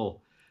Eversole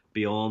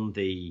beyond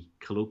the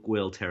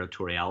colloquial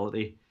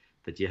territoriality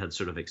that you had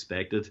sort of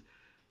expected.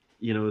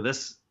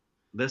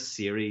 This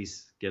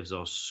series gives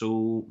us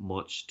so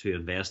much to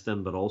invest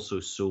in, but also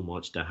so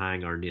much to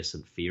hang our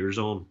nascent fears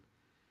on.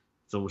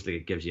 It's almost like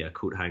it gives you a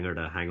coat hanger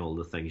to hang all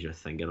the things you're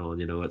thinking on.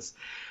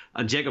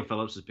 And Jacob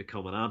Phillips has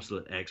become an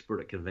absolute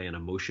expert at conveying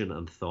emotion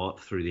and thought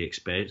through the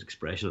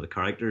expression of the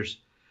characters,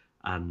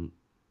 and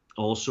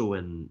also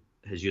in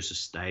his use of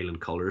style and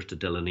colours to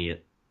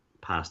delineate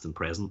past and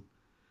present.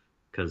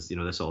 Because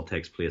this all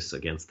takes place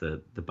against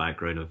the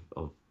background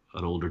of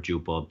an older Joe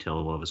Bob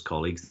telling one of his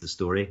colleagues the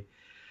story.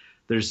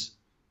 There's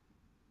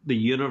the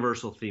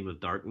universal theme of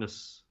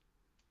darkness,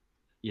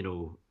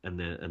 in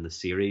the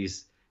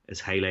series,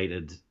 is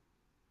highlighted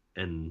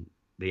in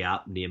the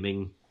apt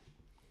naming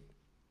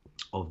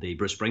of the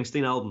Bruce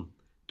Springsteen album,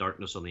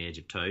 Darkness on the Edge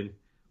of Town,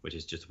 which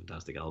is just a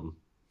fantastic album.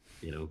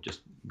 Just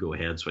go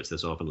ahead, switch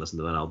this off and listen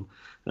to that album.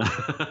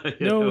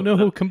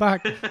 No, come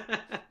back.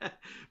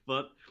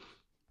 But,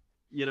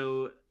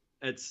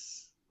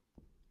 it's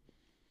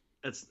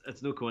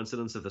no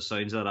coincidence if the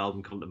sounds of that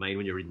album come to mind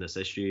when you're reading this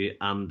issue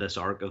and this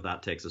arc of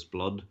That Texas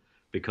Blood,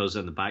 because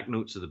in the back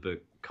notes of the book,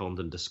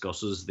 Condon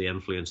discusses the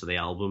influence of the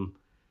album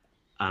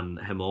and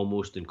him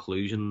almost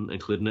including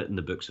it in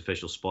the book's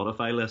official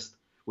Spotify list,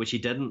 which he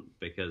didn't,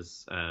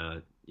 because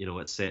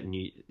it's set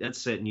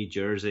in New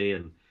Jersey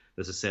and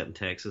this is set in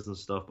Texas and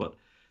stuff. But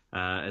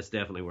it's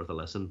definitely worth a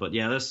listen. But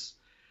yeah, this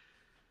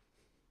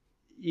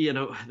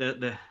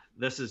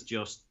this is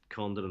just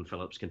Condon and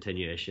Phillips'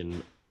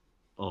 continuation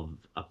of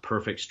a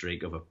perfect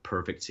streak of a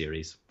perfect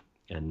series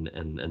in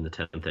the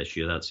 10th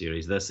issue of that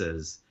series. This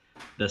is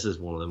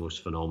one of the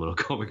most phenomenal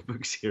comic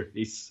book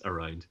series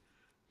around.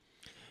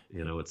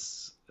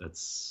 It's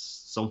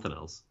something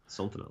else.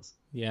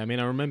 Yeah, I mean,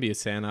 I remember you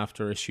saying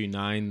after issue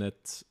 9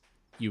 that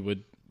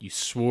you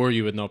swore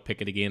you would not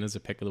pick it again as a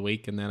pick of the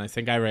week, and then I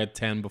think I read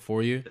 10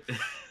 before you.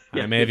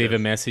 Yeah, I may have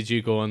even messaged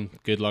you going,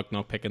 good luck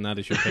not picking that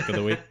as your pick of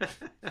the week.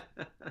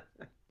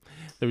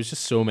 There was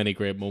just so many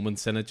great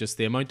moments in it. Just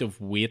the amount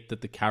of weight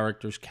that the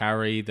characters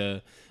carry,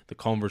 the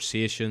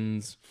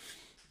conversations,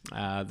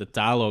 the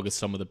dialogue is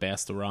some of the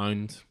best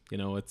around.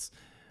 It's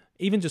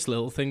even just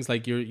little things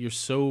like you're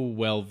so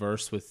well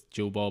versed with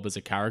Joe Bob as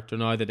a character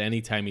now that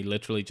anytime he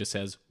literally just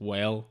says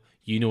 "well,"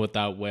 you know what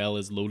that well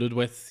is loaded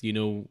with.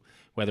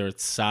 Whether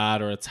it's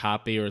sad or it's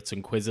happy or it's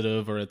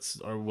inquisitive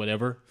or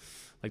whatever.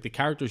 Like, the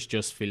characters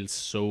just feel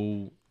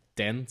so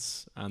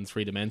dense and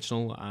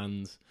three-dimensional.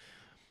 And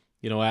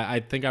I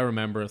think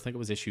it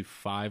was issue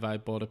 5 I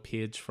bought a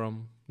page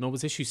from. No, it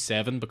was issue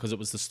 7, because it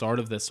was the start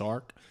of this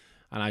arc,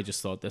 and I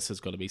just thought this is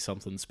going to be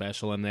something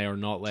special, and they are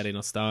not letting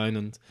us down.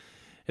 And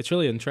it's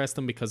really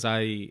interesting because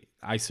I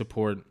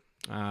support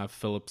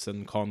Phillips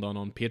and Condon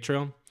on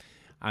Patreon,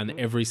 and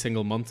every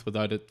single month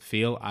without it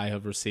fail, I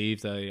have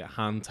received a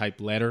hand-typed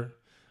letter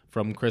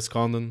from Chris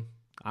Condon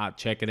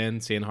checking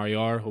in, saying how you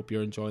are, hope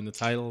you're enjoying the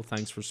title,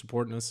 thanks for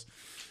supporting us.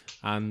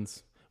 And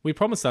we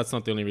promise that's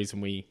not the only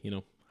reason we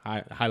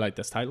highlight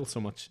this title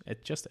so much.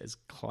 It just is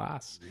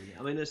class.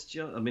 I mean, it's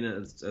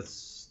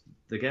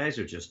the guys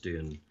are just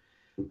doing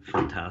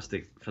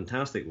fantastic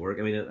work.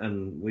 I mean,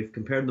 and we've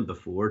compared them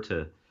before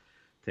to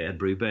Ed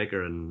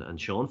Brubaker and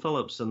Sean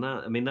Phillips, and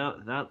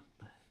that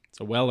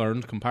it's a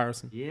well-earned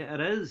comparison. Yeah,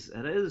 it is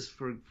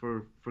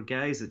for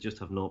guys that just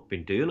have not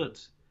been doing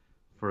it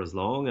for as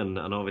long, and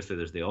obviously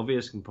there's the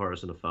obvious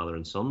comparison of father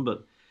and son,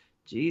 but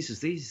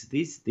Jesus,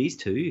 these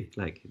two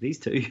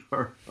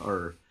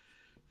are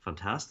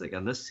fantastic,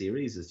 and this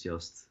series is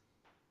just,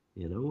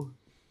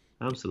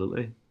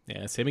 absolutely.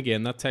 Yeah, same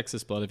again. That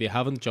Texas Blood, if you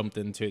haven't jumped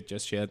into it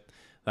just yet,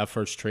 that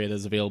first trade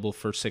is available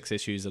for 6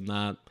 issues, and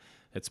that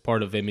it's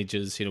part of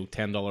Image's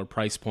 $10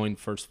 price point,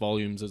 first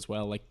volumes as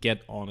well. Like,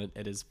 get on it.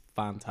 It is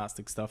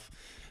fantastic stuff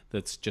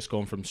that's just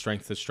going from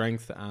strength to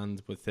strength.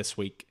 And with this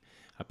week,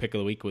 a pick of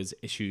the week was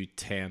issue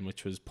 10,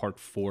 which was part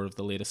 4 of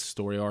the latest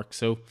story arc.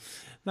 So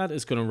that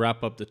is going to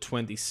wrap up the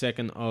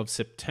 22nd of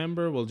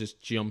September. We'll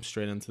just jump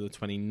straight into the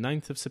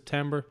 29th of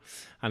September.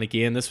 And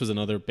again, this was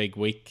another big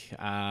week.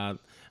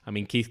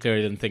 Keith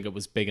Cleary didn't think it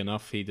was big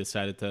enough. He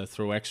decided to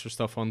throw extra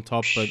stuff on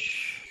top. But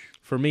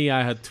for me,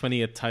 I had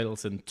 28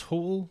 titles in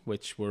total,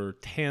 which were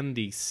 10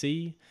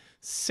 DC,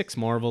 6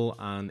 Marvel,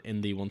 and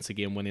Indie once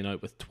again winning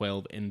out with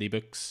 12 indie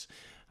books.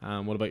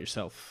 What about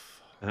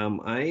yourself?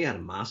 I had a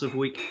massive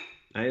week.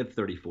 I had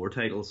 34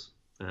 titles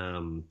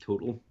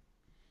total.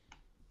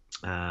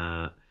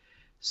 7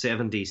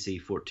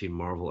 DC, 14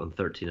 Marvel, and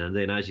 13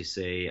 indie. And as you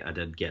say, I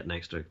did get an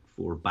extra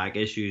 4 back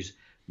issues.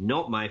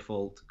 Not my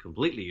fault,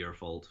 completely your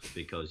fault,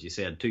 because you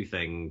said 2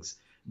 things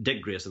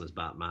Dick Grayson as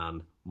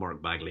Batman,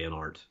 Mark Bagley in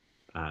art.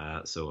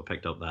 So I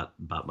picked up that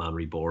Batman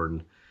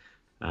Reborn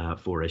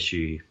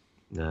 4-issue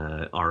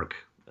arc.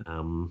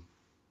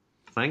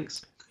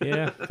 Thanks.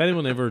 Yeah, if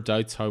anyone ever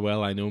doubts how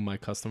well I know my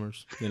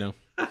customers,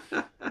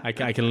 I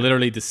can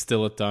literally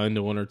distill it down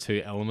to one or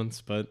two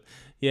elements. But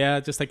yeah,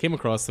 just I came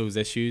across those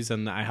issues,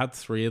 and I had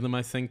 3 of them,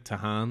 I think, to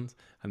hand,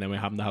 and then we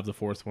happened to have the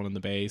 4th one in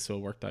the bay, so it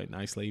worked out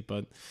nicely.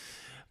 But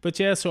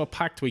yeah, so a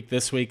packed week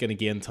this week, and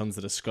again, tons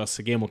to discuss.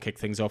 Again, we'll kick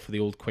things off with the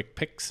old quick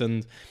picks,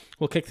 and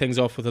we'll kick things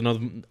off with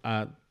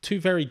another 2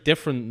 very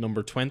different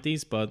number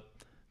 20s, but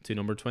 2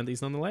 number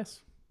 20s nonetheless.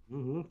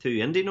 2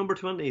 indie number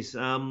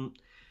 20s.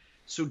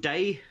 So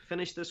Die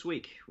finished this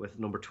week with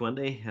number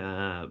 20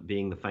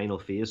 being the final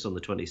face on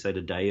the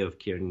 20-sided die of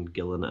Kieran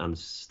Gillen and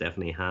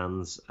Stephanie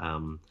Hand's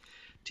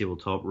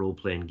tabletop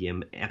role-playing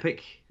game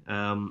Epic.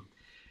 Have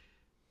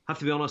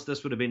to be honest,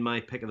 this would have been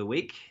my pick of the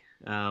week.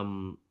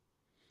 And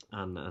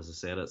as I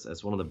said,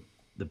 it's one of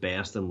the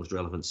best and most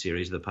relevant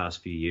series of the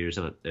past few years,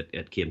 and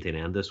it came to an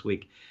end this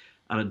week.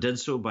 And it did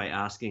so by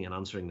asking and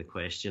answering the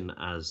question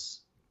as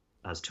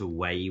to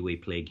why we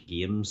play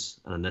games,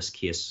 and in this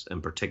case,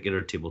 in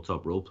particular,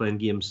 tabletop role-playing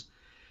games.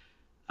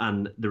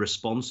 And the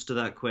response to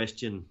that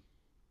question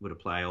would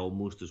apply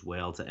almost as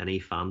well to any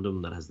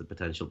fandom that has the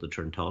potential to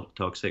turn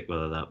toxic,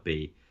 whether that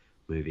be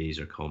movies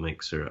or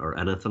comics or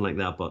anything like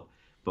that, but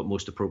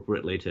most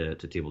appropriately to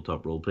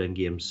tabletop role-playing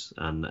games.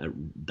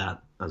 And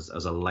that, as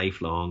a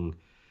lifelong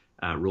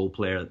role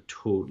player,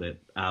 that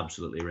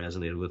absolutely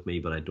resonated with me,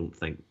 but I don't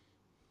think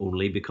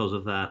only because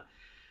of that.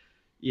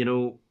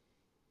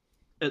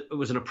 It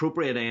was an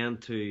appropriate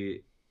end to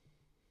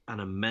an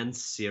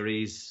immense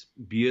series,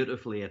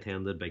 beautifully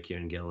attended by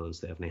Kieran Gillen and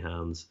Stephanie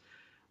Hands.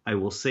 I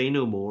will say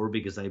no more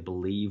because I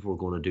believe we're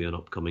going to do an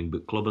upcoming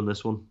book club on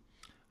this one.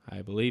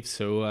 I believe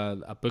so.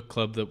 A book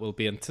club that will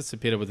be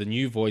anticipated with a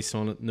new voice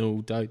on it,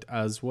 no doubt,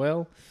 as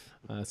well.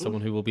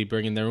 Someone who will be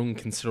bringing their own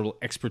considerable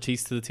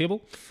expertise to the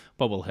table.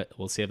 But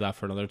we'll save that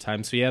for another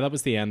time. So yeah, that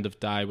was the end of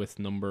Die with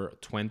number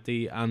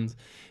 20. And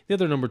the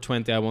other number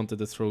 20 I wanted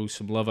to throw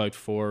some love out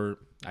for,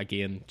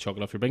 again, chalk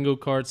it off your bingo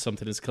card,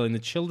 Something is Killing the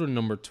Children,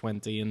 number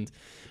 20. And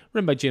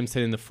written by James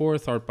Tynion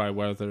IV, art by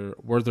Werther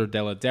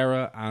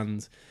Dell'Edera.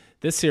 And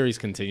this series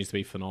continues to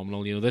be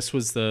phenomenal. This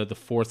was the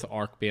 4th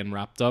arc being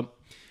wrapped up.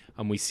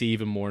 And we see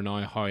even more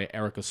now how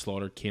Erica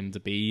Slaughter came to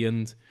be.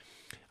 And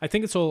I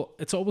think it's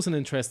always an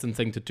interesting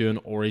thing to do an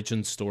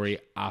origin story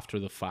after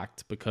the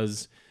fact,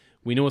 because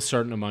we know a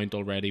certain amount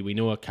already. We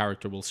know a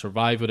character will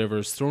survive whatever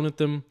is thrown at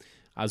them,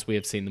 as we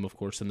have seen them, of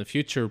course, in the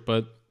future.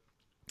 But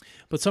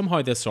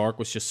somehow this arc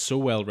was just so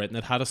well written.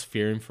 It had us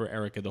fearing for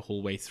Erica the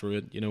whole way through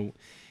it.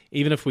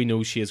 Even if we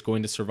know she is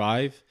going to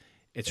survive,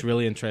 it's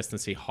really interesting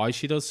to see how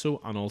she does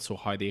so, and also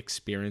how the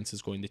experience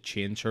is going to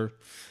change her.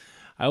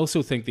 I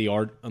also think the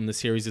art on the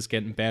series is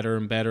getting better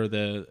and better.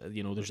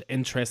 There's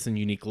interesting,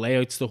 unique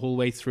layouts the whole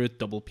way through it,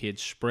 double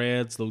page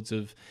spreads, loads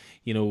of,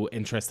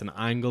 interesting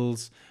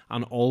angles,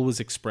 and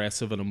always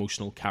expressive and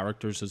emotional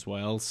characters as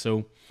well.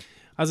 So,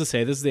 as I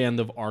say, this is the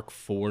end of Arc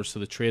 4, so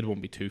the trade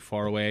won't be too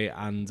far away.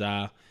 And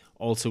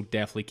also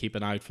definitely keep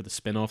an eye out for the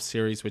spin-off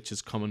series, which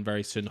is coming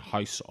very soon,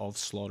 House of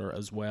Slaughter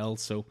as well.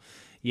 So,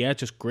 yeah,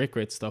 just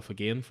great stuff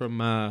again from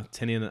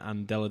Tynion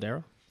and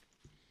Dell'Edera.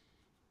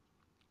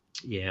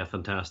 Yeah,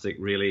 fantastic.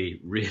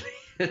 Really, really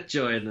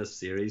enjoying this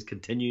series.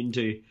 Continuing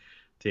to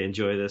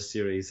enjoy this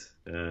series.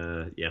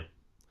 Yeah,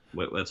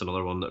 that's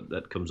another one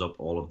that comes up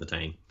all of the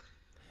time.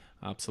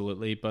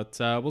 Absolutely, but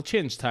we'll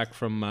change tack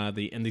from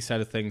the indie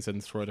side of things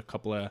and throw out a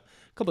couple of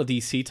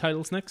DC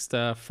titles next.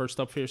 First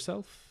up for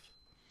yourself.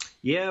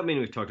 Yeah, I mean,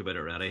 we've talked about it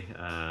already.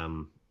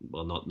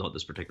 Well, not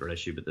this particular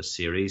issue, but this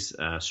series,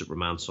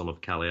 Superman, Son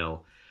of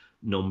Kal-El,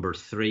 number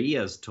 3,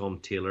 as Tom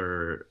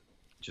Taylor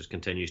just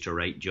continues to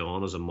write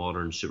John as a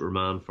modern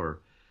Superman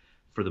for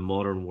the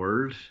modern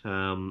world.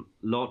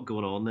 Lot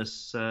going on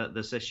this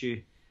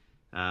issue.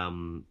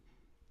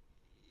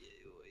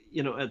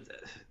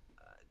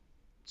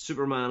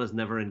 Superman has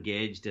never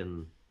engaged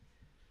in,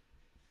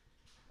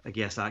 I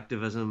guess,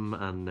 activism,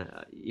 and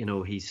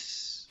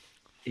he's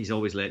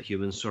always let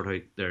humans sort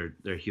out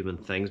their human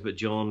things. But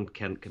John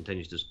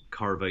continues to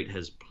carve out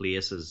his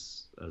place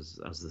as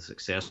the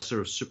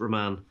successor of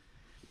Superman,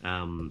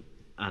 and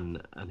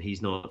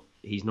he's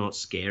not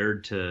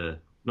scared to.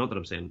 Not that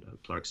I'm saying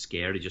Clark's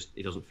scared.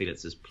 He doesn't feel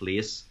it's his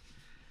place,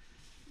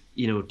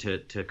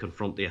 to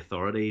confront the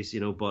authorities.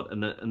 But in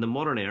the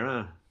modern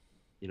era,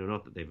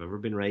 not that they've ever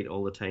been right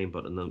all the time,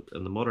 but in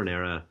the modern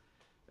era,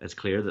 it's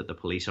clear that the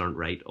police aren't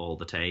right all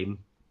the time,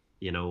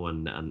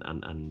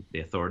 and the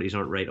authorities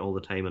aren't right all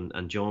the time,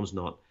 and John's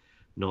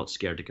not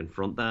scared to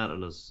confront that,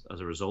 and as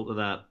a result of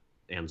that,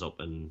 ends up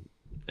in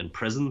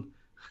prison,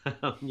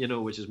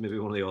 which is maybe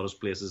one of the oddest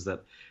places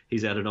that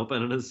he's ended up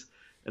in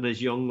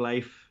his young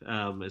life,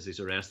 as he's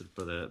arrested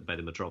by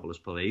the Metropolis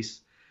Police,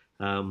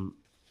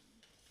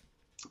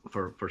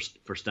 for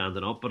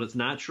standing up. But it's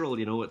natural,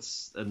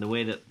 it's in the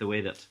way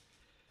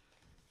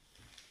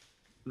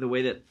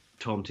that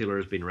Tom Taylor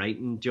has been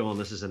writing John.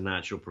 This is a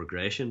natural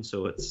progression,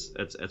 so it's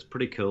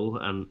pretty cool.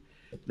 And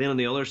then on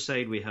the other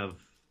side, we have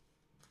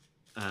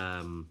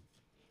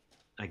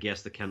I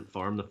guess the Kent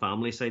farm, the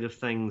family side of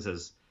things,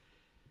 as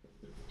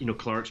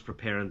Clark's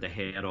preparing to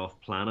head off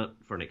planet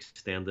for an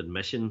extended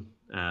mission.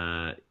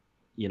 And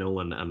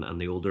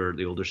the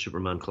older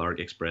Superman Clark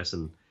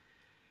expressing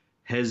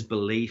his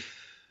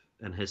belief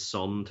in his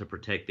son to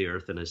protect the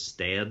Earth in his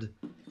stead.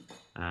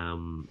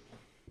 And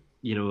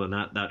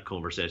that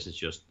conversation is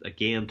just,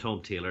 again,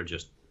 Tom Taylor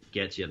just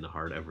gets you in the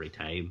heart every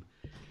time.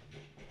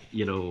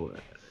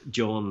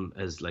 John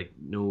is like,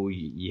 no,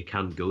 you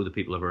can't go. The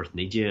people of Earth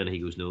need you, and he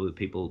goes, no, the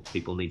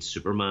people need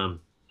Superman,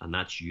 and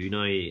that's you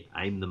now.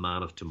 I'm the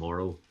man of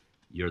tomorrow.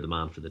 You're the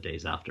man for the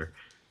days after.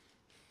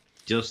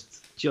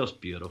 Just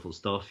beautiful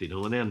stuff,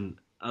 And then,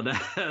 and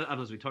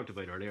as we talked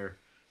about earlier,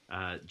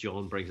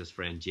 John brings his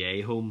friend Jay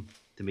home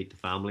to meet the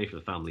family for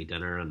the family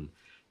dinner, and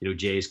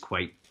Jay's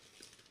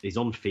he's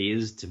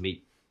unfazed to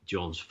meet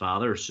John's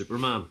father,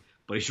 Superman,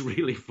 but he's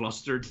really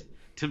flustered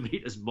to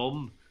meet his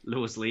mum,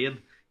 Lois Lane,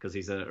 because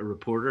he's a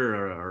reporter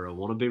or a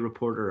wannabe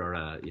reporter or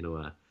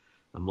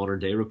a modern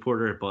day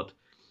reporter. But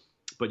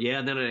yeah,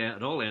 and then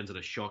it all ends on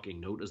a shocking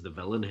note as the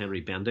villain,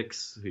 Henry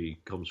Bendix, who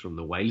comes from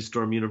the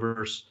Wildstorm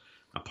universe,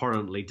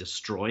 apparently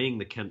destroying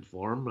the Kent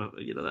farm.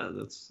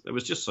 It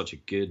was just such a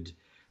good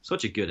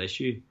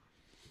issue.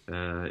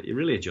 You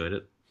really enjoyed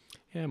it.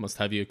 Yeah, must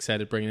have you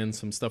excited bringing in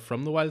some stuff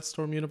from the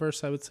Wildstorm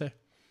universe, I would say.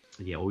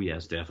 Yeah, oh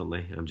yes,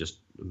 definitely. I'm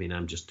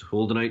just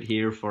holding out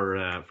here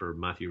for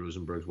Matthew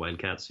Rosenberg's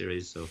Wildcat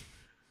series. So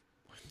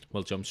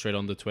we'll jump straight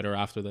onto Twitter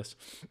after this.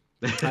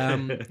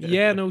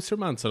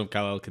 Superman Son of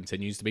Kal-El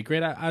continues to be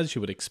great, as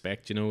you would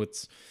expect.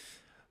 It's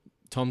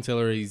Tom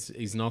Taylor.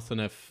 He's nothing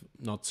if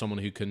not someone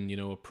who can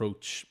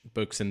approach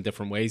books in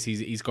different ways.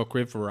 He's got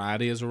great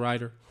variety as a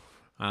writer.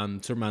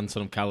 And Superman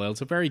Son of Kal-El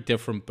is a very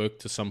different book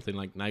to something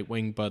like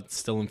Nightwing, but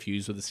still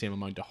infused with the same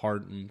amount of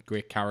heart and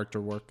great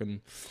character work,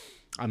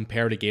 and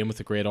paired again with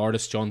a great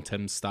artist. John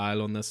Tim's style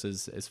on this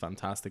is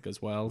fantastic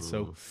as well.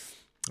 So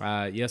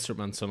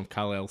Superman Son of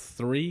Kal-El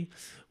 3.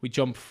 We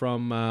jump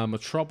from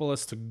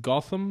Metropolis to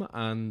Gotham,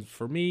 and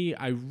for me,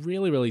 I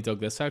really, really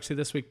dug this. Actually,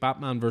 this week,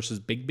 Batman versus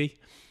Bigby,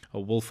 A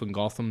Wolf in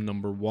Gotham,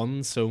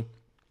 #1. So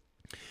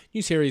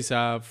new series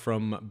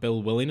from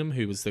Bill Willingham,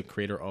 who was the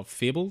creator of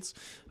Fables,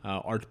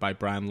 art by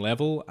Brian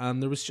Level,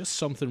 and there was just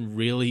something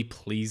really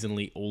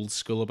pleasingly old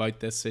school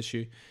about this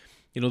issue.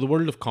 The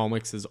world of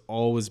comics has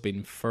always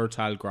been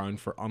fertile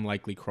ground for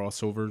unlikely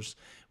crossovers,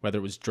 whether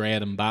it was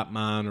Dredd and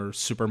Batman, or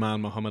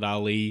Superman, Muhammad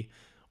Ali,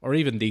 or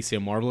even DC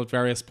and Marvel at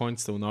various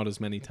points, though not as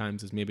many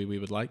times as maybe we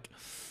would like.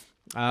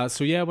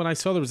 When I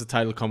saw there was a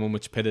title coming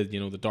which pitted,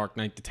 the Dark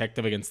Knight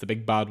detective against the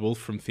big bad wolf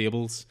from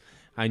Fables,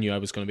 I knew I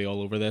was going to be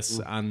all over this.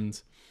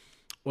 And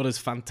what is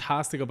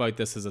fantastic about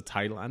this as a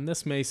title, and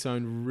this may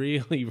sound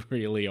really,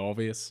 really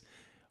obvious,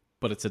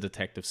 but it's a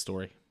detective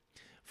story.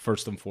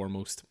 First and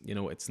foremost,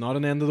 it's not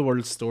an end of the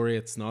world story.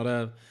 It's not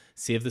a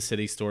save the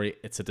city story.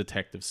 It's a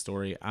detective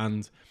story.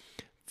 And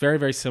very,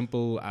 very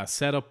simple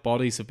setup.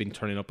 Bodies have been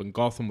turning up in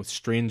Gotham with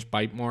strange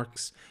bite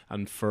marks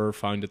and fur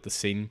found at the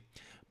scene.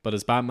 But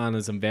as Batman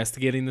is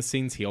investigating the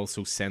scenes, he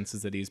also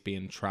senses that he's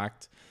being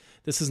tracked.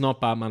 This is not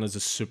Batman as a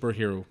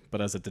superhero,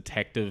 but as a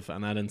detective,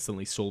 and that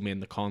instantly sold me in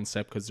the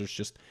concept, because there's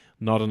just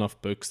not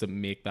enough books that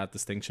make that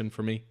distinction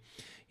for me.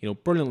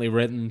 Brilliantly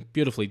written,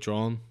 beautifully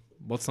drawn.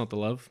 What's not to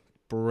love?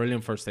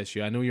 Brilliant first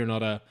issue. I know you don't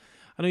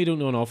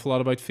know an awful lot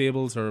about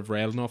Fables or have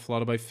read an awful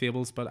lot about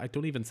Fables, but I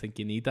don't even think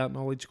you need that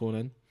knowledge going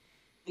in.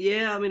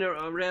 Yeah, I mean,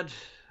 I read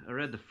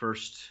the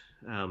first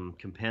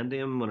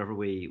compendium whenever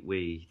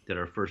we did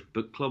our first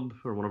book club,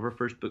 or one of our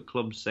first book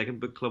clubs, second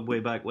book club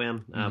way back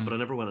when. But I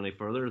never went any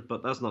further.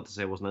 But that's not to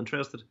say I wasn't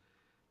interested.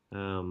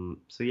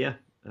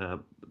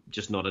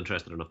 Just not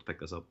interested enough to pick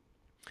this up.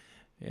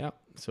 Yeah,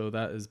 so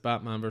that is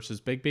Batman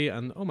versus Bigby,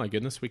 and oh my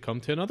goodness, we come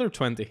to another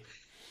 20.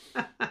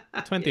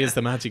 20 is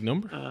the magic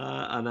number.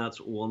 And that's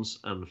Once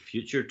and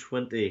Future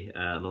 20,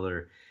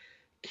 another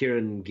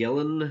Kieran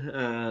Gillen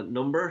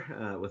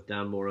number with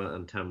Dan Mora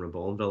and Tamara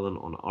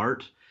Bonvillain on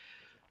art,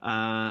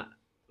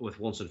 with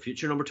Once and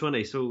Future number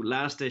 20. So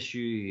last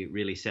issue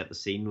really set the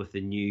scene with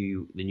the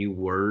new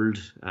world,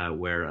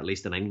 where at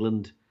least in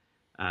England,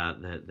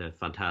 the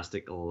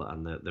fantastical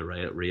and the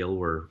real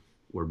were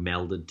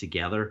melded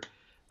together.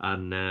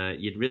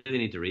 And you'd really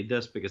need to read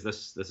this, because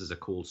this is a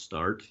cold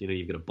start.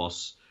 You've got a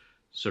bus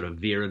sort of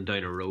veering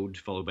down a road,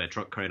 followed by a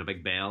truck carrying a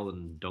big bell,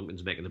 and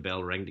Duncan's making the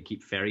bell ring to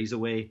keep ferries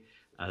away,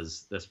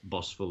 as this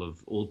bus full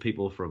of old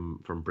people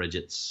from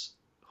Bridget's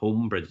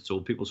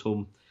old people's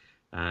home,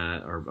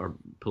 are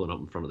pulling up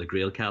in front of the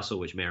Grail Castle,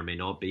 which may or may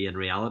not be in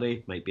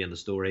reality, might be in the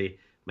story,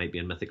 might be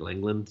in mythical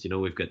England.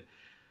 We've got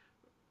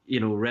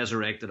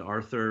resurrected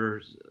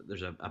Arthur.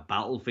 There's a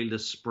battlefield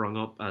has sprung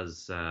up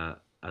as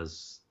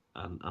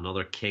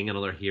another king,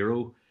 another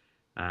hero,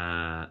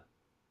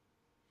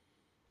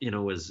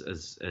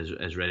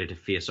 is ready to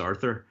face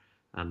Arthur,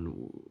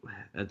 and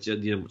it's,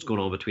 what's going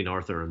on between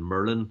Arthur and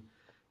Merlin,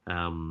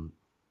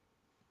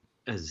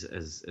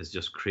 is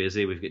just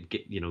crazy. We've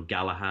got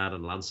Galahad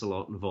and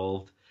Lancelot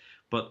involved,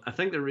 but I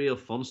think the real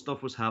fun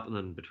stuff was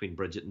happening between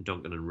Bridget and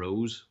Duncan and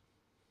Rose,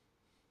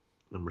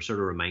 and we're sort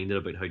of reminded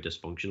about how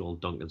dysfunctional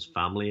Duncan's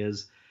family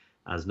is,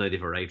 as now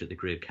they've arrived at the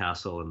Great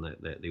Castle and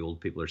the old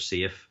people are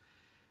safe.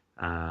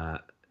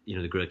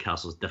 The Great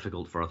Castle is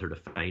difficult for Arthur to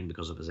find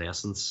because of his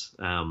essence.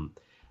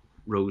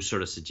 Rose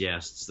sort of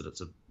suggests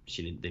that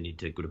they need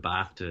to go to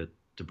Bath to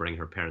bring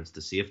her parents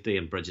to safety,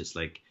 and Bridget's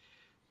like,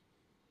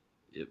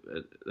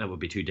 that would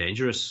be too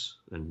dangerous,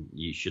 and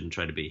you shouldn't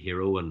try to be a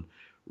hero. And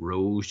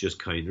Rose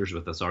just counters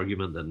with this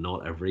argument that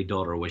not every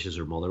daughter wishes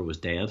her mother was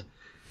dead,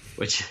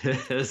 which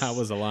is... That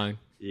was a line.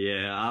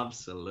 Yeah,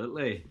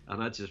 absolutely.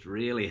 And that just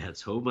really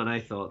hits home, and I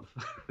thought,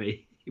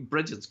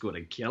 Bridget's going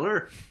to kill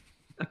her.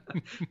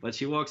 But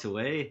she walks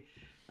away,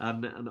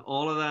 and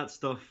all of that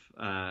stuff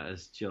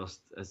is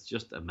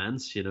just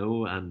immense,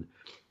 and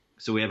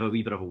so we have a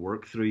wee bit of a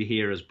work through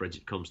here as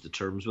Bridget comes to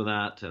terms with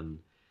that, and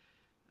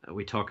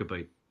we talk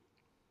about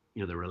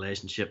the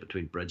relationship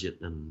between Bridget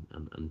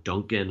and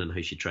Duncan, and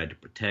how she tried to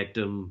protect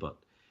him, but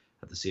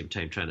at the same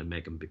time trying to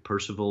make him be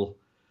Percival.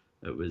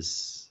 It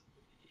was,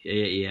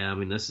 yeah. I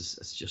mean,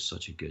 it's just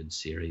such a good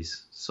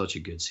series,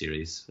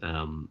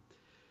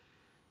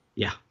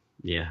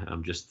 Yeah.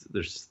 I'm just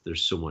there's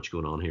so much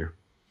going on here.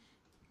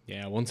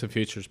 Yeah, Once and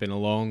Future's been a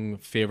long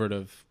favorite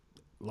of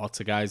lots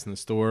of guys in the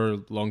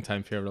store, long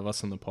time favorite of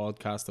us on the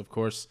podcast, of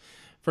course.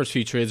 First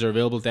few trades are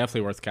available,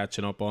 definitely worth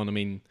catching up on. I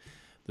mean,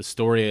 the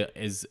story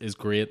is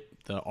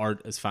great, the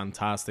art is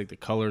fantastic, the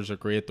colors are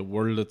great, the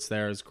world that's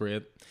there is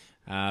great.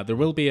 There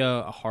will be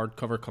a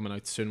hardcover coming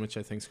out soon, which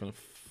I think is going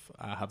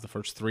to have the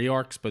first 3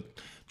 arcs, but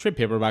trade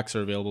paperbacks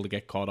are available to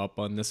get caught up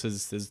on. This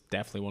is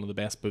definitely one of the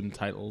best Boom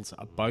titles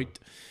about.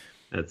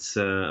 It's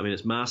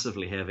it's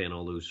massively heavy in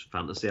all those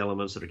fantasy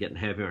elements that are getting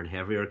heavier and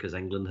heavier because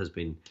England has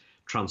been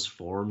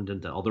transformed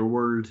into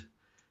Otherworld,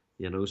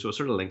 so it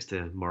sort of links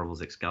to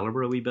Marvel's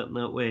Excalibur a wee bit in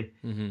that way.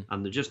 Mm-hmm.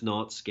 And they're just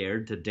not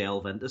scared to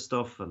delve into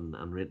stuff and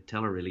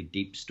tell a really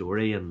deep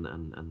story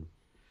and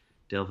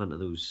delve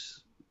into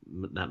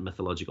that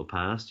mythological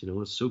past.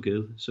 It's so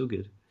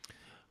good.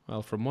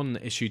 Well, from one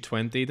issue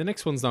 20, the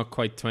next one's not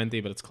quite 20,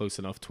 but it's close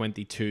enough,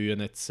 22,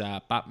 and it's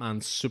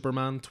Batman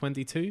Superman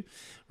 22,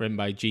 written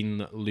by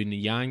Jean Lun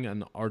Yang,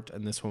 and art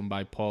in this one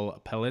by Paul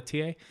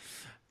Pelletier.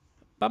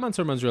 Batman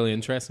Superman's really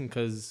interesting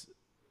because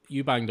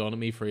you banged on at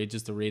me for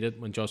ages to read it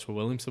when Joshua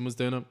Williamson was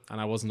doing it,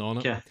 and I wasn't on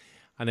it. Yeah.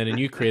 And then a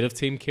new creative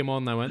team came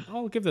on, and I went,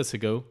 I'll give this a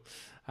go.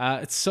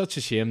 It's such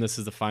a shame this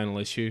is the final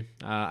issue.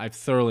 I've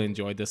thoroughly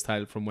enjoyed this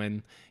title from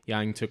when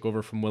Yang took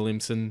over from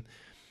Williamson.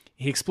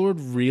 He explored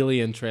really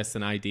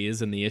interesting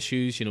ideas in the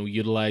issues,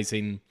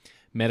 utilizing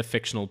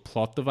metafictional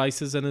plot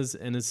devices in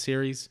his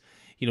series.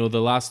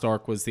 The last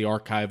arc was the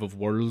Archive of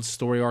Worlds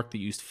story arc that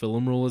used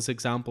film roll as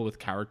example, with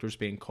characters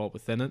being caught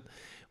within it.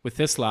 With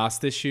this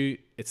last issue,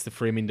 it's the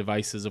framing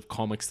devices of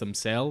comics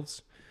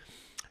themselves.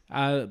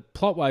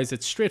 Plot-wise,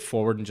 it's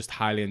straightforward and just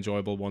highly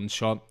enjoyable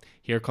one-shot.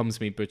 Here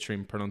comes me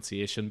butchering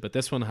pronunciation, but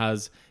this one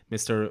has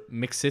Mr.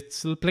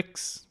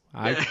 Mxyzptlk.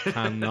 I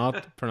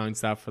cannot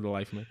pronounce that for the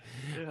life of me.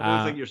 I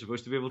don't think you're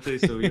supposed to be able to,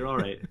 so you're all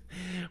right.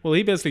 Well,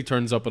 he basically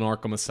turns up in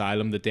Arkham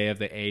Asylum the day of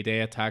the A-Day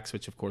attacks,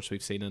 which of course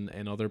we've seen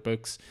in other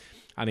books,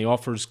 and he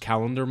offers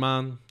Calendar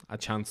Man a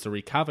chance to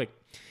wreak havoc.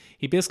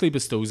 He basically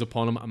bestows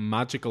upon him a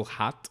magical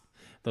hat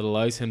that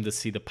allows him to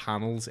see the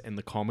panels in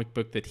the comic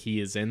book that he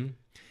is in,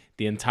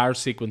 the entire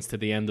sequence to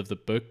the end of the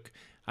book,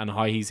 and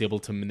how he's able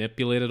to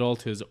manipulate it all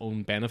to his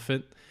own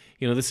benefit.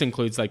 This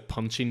includes like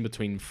punching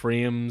between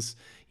frames,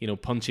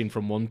 punching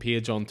from one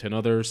page onto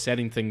another,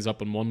 setting things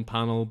up in one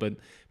panel but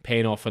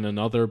paying off in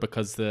another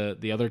because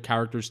the other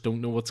characters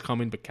don't know what's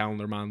coming, but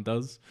Calendar Man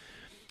does.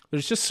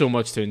 There's just so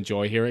much to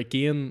enjoy here.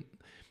 Again,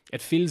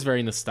 it feels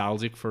very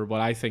nostalgic for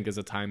what I think is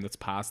a time that's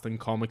passed in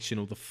comics,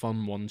 the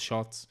fun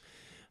one-shots.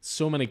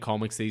 So many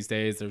comics these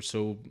days, they're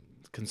so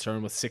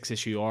concerned with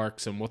 6-issue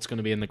arcs and what's going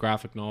to be in the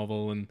graphic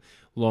novel and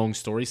long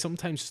stories.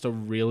 Sometimes just a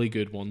really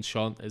good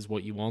one-shot is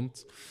what you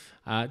want.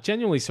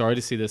 Genuinely sorry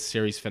to see this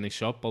series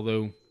finish up,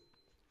 although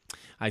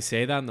I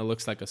say that and it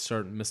looks like a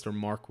certain Mr.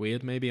 Mark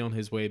Waid maybe on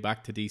his way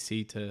back to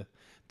DC to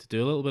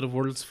do a little bit of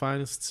World's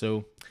Finest,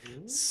 so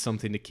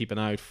something to keep an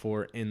eye out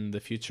for in the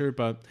future.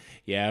 But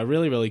yeah, a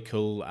really, really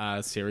cool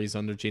series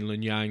under Jean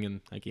Lun Yang,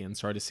 and again,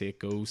 sorry to see it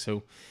go.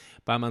 So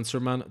Batman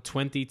Superman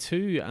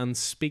 22, and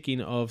speaking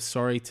of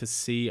sorry to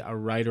see a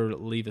writer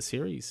leave a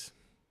series.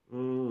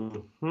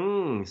 So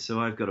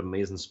I've got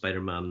Amazing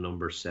Spider-Man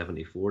number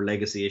 74,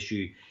 Legacy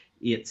issue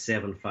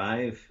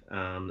 875,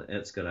 and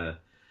it's got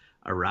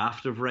a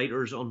raft of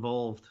writers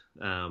involved,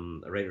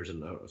 creators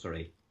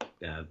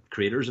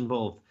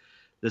involved.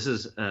 This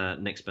is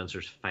Nick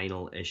Spencer's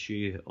final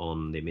issue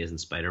on The Amazing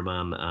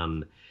Spider-Man,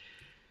 and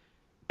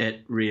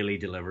it really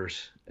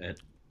delivers.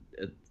 It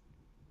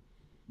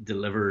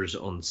delivers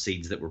on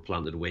seeds that were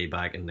planted way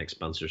back in Nick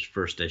Spencer's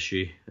first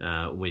issue.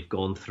 We've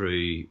gone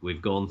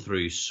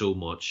through so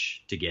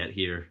much to get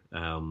here.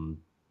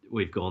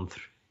 We've gone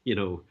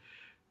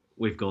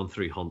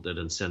through Hunted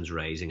and Sins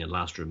Rising and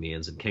Last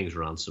Remains and King's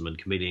Ransom and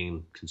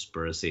Chameleon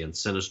Conspiracy and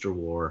Sinister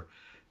War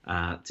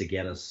to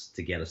get us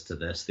to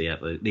this,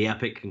 the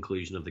epic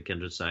conclusion of the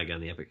Kindred Saga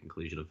and the epic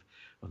conclusion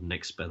of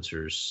Nick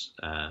Spencer's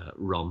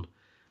run.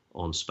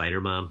 on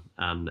Spider-Man.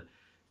 And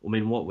I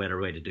mean, what better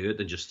way to do it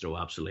than just throw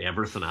absolutely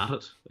everything at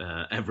it?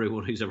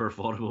 Everyone who's ever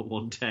fought him at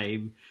one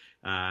time,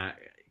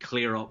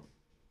 clear up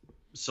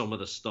some of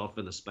the stuff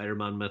in the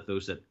Spider-Man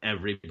mythos that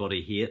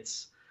everybody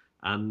hates,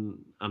 and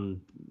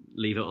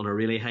leave it on a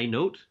really high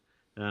note.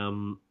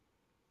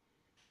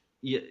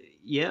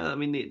 Yeah. I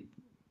mean,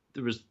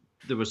 there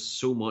was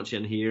so much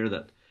in here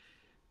that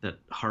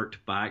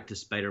harked back to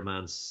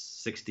Spider-Man's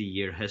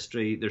 60-year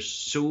history. There's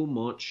so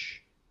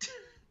much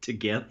to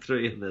get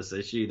through in this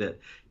issue that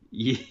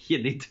you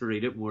need to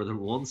read it more than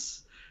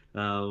once,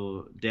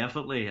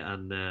 definitely,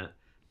 and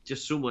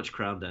just so much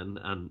crammed in.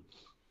 And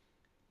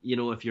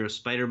if you're a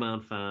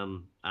Spider-Man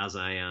fan, as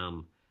I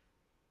am,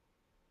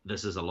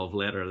 this is a love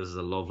letter. This is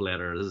a love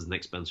letter. This is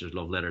Nick Spencer's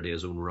love letter to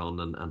his own run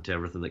and to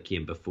everything that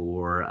came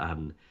before.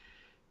 And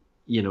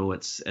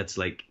it's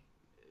like,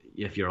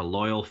 if you're a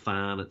loyal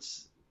fan,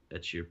 it's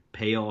your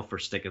payoff for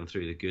sticking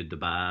through the good, the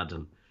bad,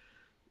 and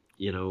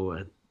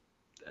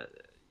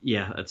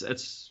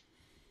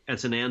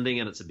it's an ending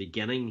and it's a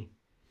beginning.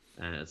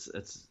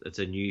 It's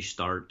a new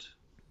start.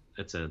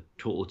 It's a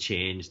total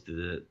change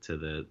to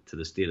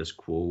the status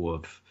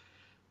quo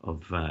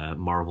of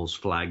Marvel's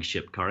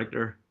flagship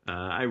character.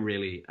 I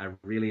really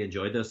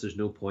enjoyed this. There's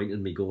no point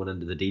in me going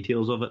into the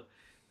details of it.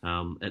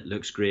 It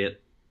looks great.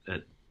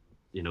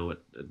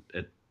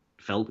 It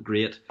felt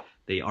great.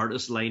 The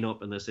artist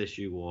lineup in this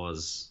issue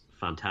was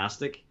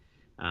fantastic.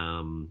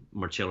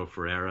 Marcelo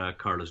Ferreira,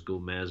 Carlos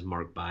Gomez,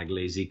 Mark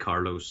Bagley, Z.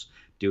 Carlos,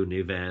 Dio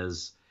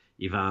Neves,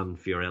 Ivan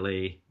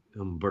Fiorelli,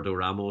 Humberto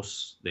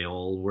Ramos. They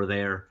all were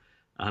there,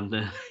 and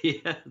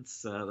it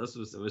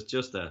was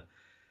just a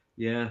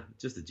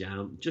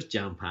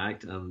jam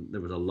packed, and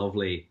there was a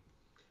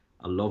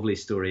lovely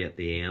story at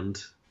the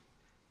end.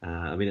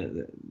 I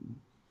mean,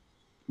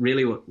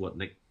 really, what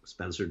Nick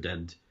Spencer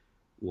did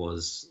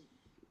was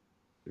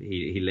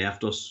he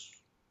left us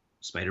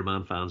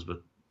Spider-Man fans,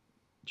 but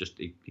just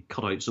he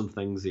cut out some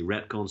things, he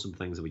retconned some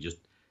things that we just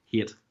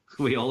hate.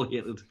 We all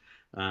hated,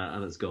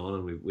 and it's gone,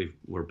 and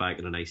we're back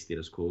in a nice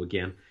status quo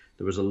again.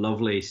 There was a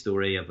lovely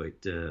story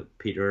about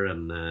Peter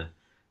and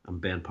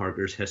Ben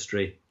Parker's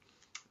history,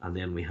 and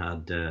then we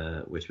had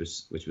which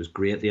was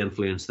great, the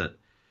influence that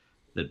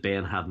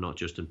Ben had not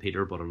just in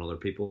Peter but on other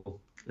people.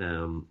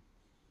 And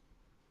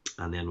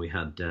then we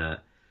had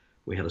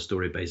a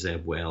story by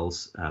Zeb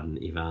Wells and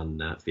Ivan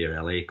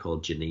Fiorelli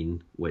called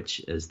Janine, which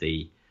is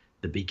the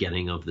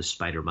beginning of the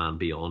Spider-Man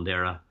Beyond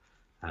era.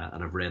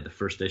 And I've read the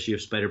first issue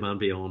of Spider-Man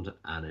Beyond,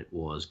 and it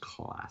was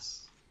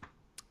class.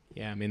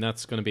 Yeah, I mean,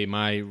 that's going to be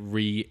my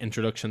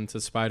reintroduction to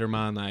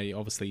Spider-Man. I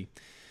obviously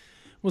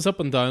was up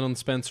and down on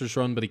Spencer's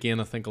run, but again,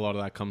 I think a lot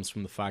of that comes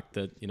from the fact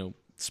that,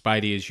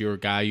 Spidey is your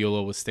guy. You'll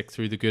always stick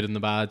through the good and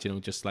the bad,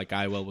 just like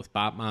I will with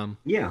Batman.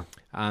 Yeah.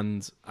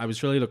 And I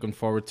was really looking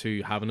forward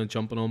to having a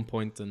jumping on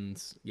point,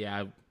 and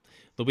yeah,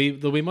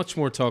 there'll be much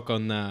more talk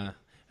on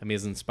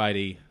Amazing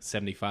Spidey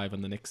 75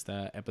 in the next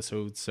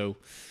episode, so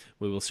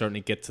we will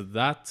certainly get to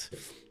that.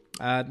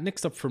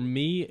 Next up for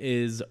me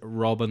is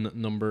Robin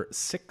number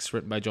 6,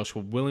 written by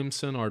Joshua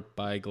Williamson, art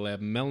by Gleb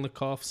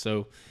Melnikov.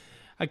 So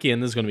again,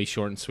 this is going to be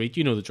short and sweet.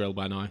 You know the drill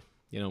by now.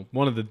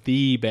 One of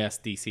the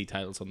best DC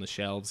titles on the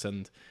shelves,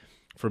 and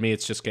for me,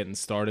 it's just getting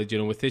started.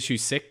 With issue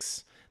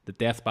 6, the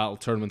Death Battle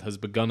tournament has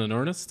begun in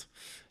earnest,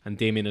 and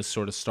Damian is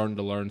sort of starting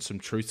to learn some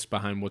truths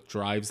behind what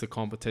drives the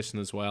competition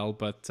as well.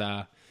 But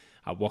at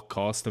what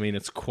cost? I mean,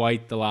 it's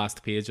quite the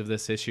last page of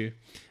this issue,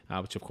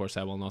 which of course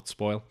I will not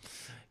spoil.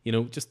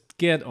 Just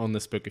get on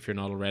this book if you're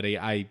not already.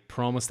 I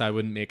promised I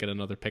wouldn't make it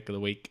another pick of the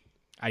week.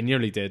 I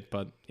nearly did,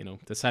 but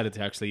decided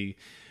to actually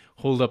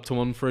hold up to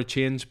one for a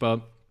change.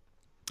 But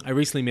I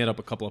recently made up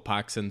a couple of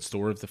packs in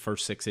store of the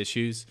first 6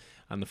 issues,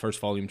 and the first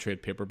volume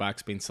trade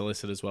paperback's been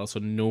solicited as well, so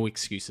no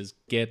excuses.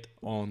 Get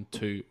on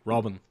to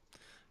Robin.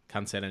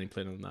 Can't say it any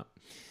plainer than that.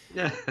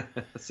 Yeah,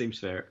 that seems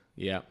fair.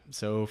 Yeah,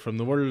 so from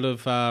the world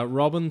of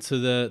Robin to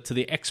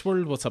the X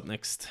world, what's up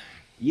next?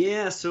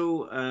 Yeah,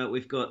 so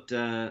we've got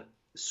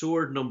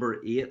Sword number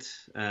 8.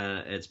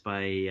 It's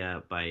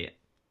by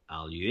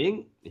Al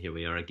Ewing. Here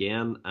we are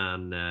again,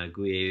 and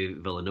Guy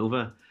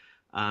Villanova,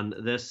 and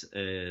this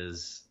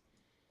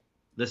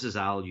is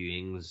Al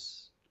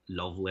Ewing's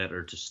love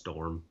letter to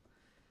Storm.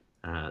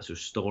 So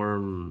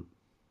Storm,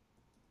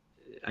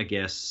 I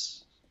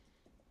guess,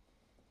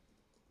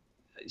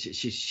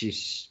 she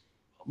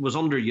was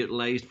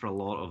underutilized for a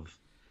lot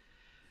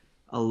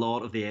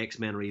of the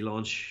X-Men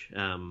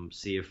relaunch,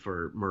 save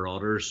for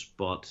Marauders.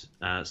 But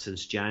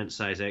since Giant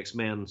Size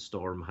X-Men,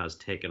 Storm has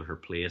taken her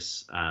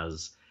place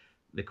as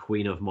the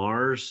Queen of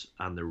Mars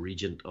and the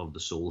Regent of the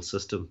Soul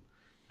System.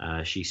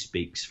 She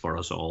speaks for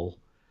us all.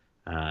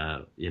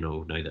 Now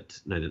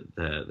that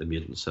the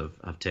mutants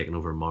have taken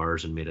over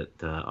Mars and made it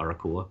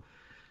Arakoa.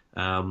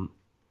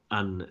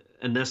 And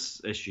in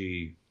this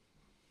issue,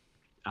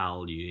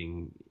 Al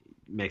Ewing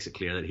makes it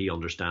clear that he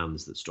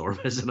understands that Storm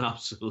is an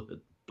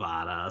absolute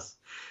badass.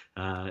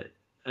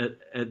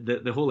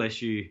 The whole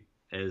issue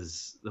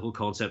is, the whole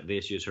concept of the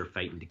issue is her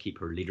fighting to keep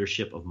her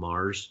leadership of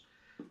Mars,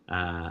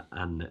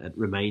 and it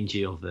reminds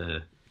you of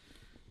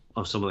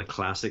some of the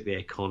classic,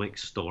 the iconic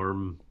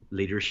Storm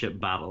leadership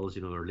battles.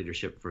 You know, her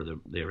leadership for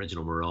the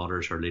original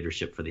Marauders, her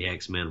leadership for the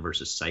X-Men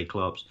versus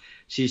Cyclops.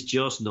 She's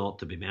just not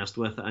to be messed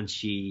with, and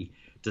she,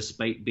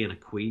 despite being a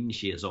queen,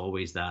 she is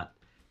always that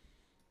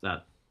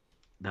that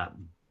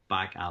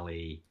back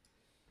alley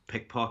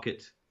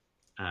pickpocket,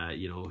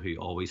 who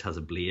always has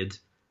a blade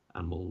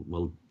and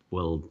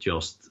will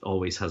just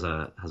always has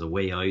a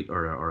way out,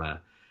 or a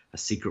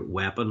secret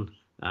weapon.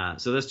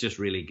 So this just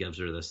really gives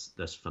her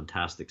this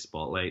fantastic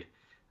spotlight.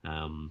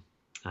 And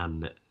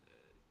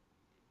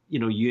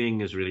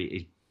Ewing is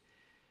really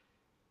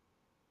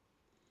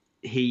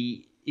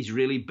he's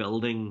really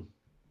building,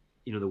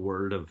 the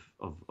world of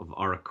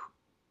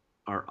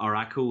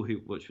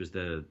Arakko, which was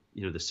the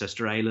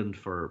sister island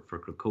for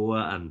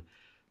Krakoa, and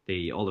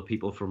all the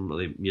people from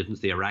the mutants,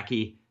 the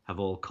Iraqi, have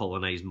all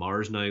colonized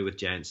Mars now with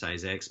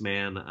giant-sized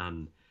X-Men,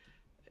 and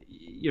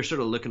you're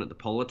sort of looking at the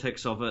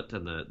politics of it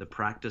and the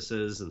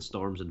practices and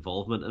Storm's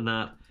involvement in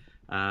that.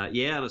 And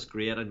it's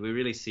great, and we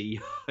really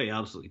see how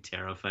absolutely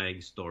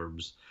terrifying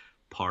Storm's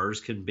powers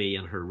can be,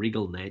 and her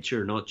regal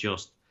nature. Not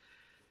just,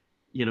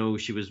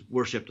 she was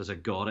worshipped as a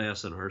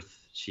goddess on Earth.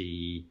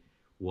 She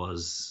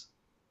was,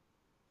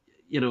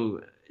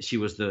 she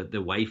was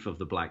the wife of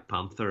the Black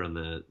Panther and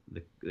the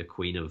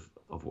queen of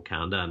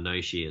Wakanda, and now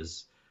she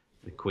is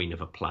the queen of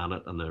a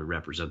planet and the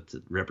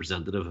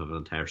representative of an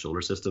entire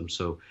solar system.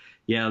 So,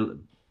 yeah,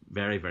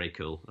 very, very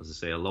cool. As I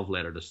say, a love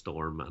letter to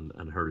Storm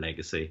and her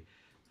legacy,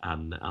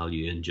 and Al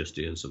Ewing just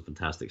doing some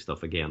fantastic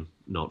stuff again,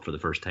 not for the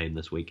first time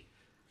this week.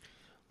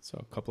 So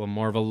a couple of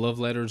Marvel love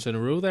letters in a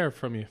row there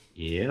from you.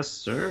 Yes,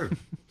 sir.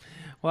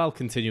 Well, I'll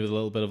continue with a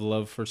little bit of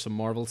love for some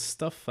Marvel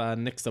stuff.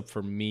 Next up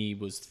for me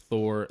was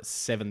Thor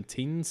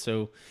 17.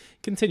 So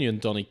continuing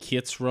Donny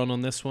Cates' run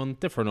on this one.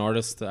 Different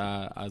artist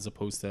as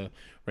opposed to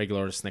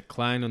regular artist Nick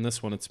Klein. On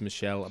this one, it's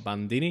Michelle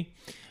Bandini.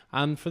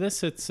 And for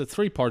this, it's a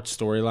 3-part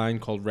storyline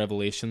called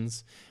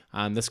Revelations.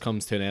 And this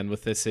comes to an end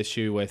with this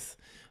issue with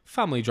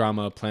family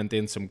drama aplenty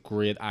and some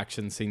great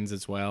action scenes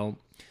as well.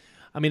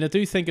 I mean, I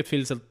do think it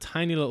feels a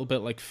tiny little bit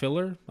like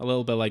filler, a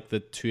little bit like the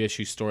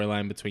 2-issue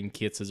storyline between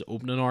Cates'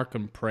 opening arc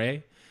and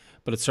Prey,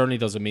 but it certainly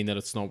doesn't mean that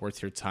it's not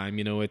worth your time.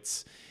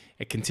 It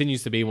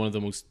continues to be one of the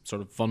most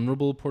sort of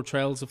vulnerable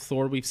portrayals of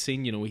Thor we've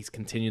seen. He's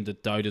continuing to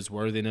doubt his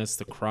worthiness,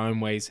 the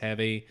crown weighs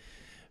heavy,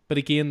 but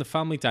again, the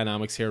family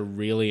dynamics here are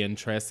really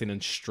interesting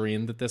and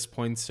strained at this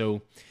point,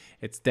 so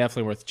it's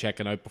definitely worth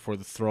checking out before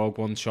the Throg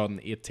one shot in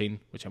 18,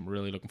 which I'm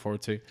really looking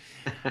forward to.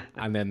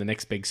 And then the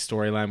next big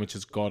storyline, which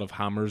is God of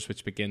Hammers,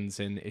 which begins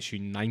in issue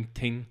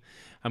 19.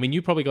 I mean,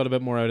 you probably got a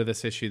bit more out of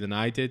this issue than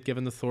I did,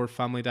 given the Thor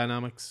family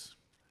dynamics.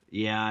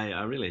 Yeah,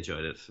 I really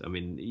enjoyed it. I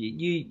mean,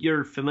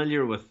 you're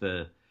familiar with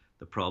the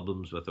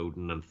problems with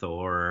Odin and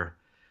Thor,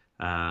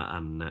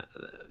 and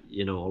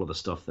all of the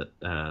stuff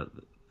that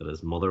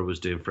his mother was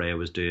doing, Freya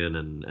was doing,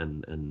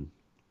 and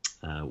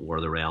War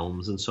of the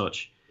Realms and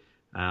such.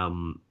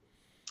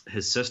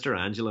 His sister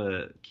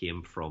Angela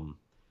came from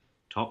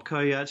Top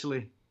Cow,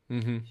 actually.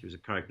 Mm-hmm. She was a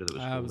character that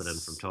was folded in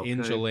from Top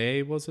Angel Cow.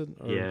 A, was it?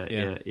 Or,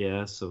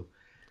 yeah. So,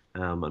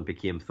 and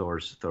became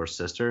Thor's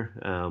sister.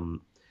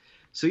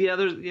 It's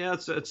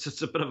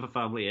a bit of a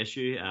family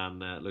issue,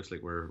 and it looks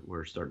like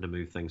we're starting to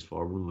move things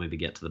forward and maybe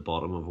get to the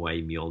bottom of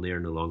why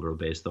Mjolnir no longer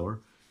obeys Thor.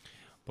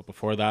 But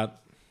before that,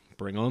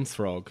 bring on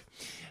Throg.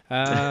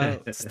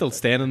 Still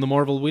staying in the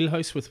Marvel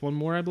wheelhouse with one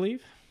more, I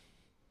believe.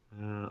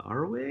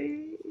 Are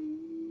we?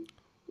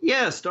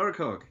 Yes,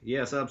 Darkhawk.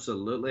 Yes,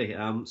 absolutely.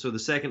 So the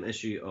second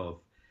issue of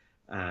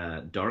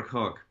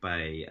Darkhawk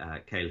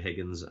by Kyle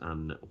Higgins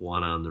and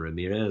Juana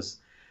Ramirez.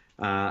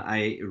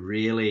 I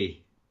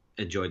really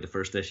enjoyed the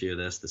first issue of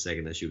this. The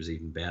second issue was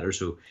even better.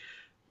 So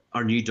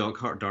our new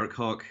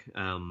Darkhawk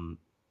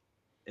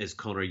is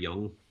Connor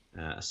Young,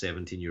 a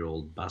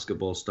 17-year-old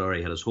basketball star.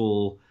 He had his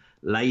whole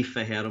life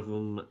ahead of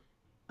him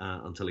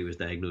until he was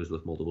diagnosed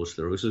with multiple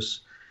sclerosis.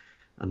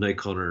 And now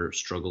Connor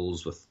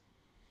struggles with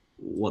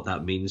what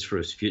that means for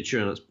his future,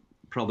 and it's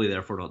probably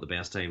therefore not the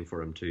best time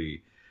for him to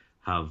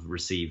have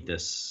received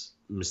this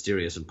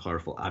mysterious and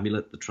powerful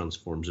amulet that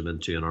transforms him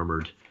into an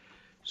armored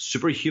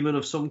superhuman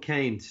of some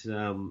kind.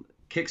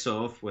 Kicks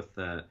off with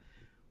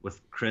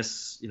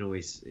Chris.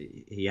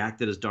 He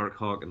acted as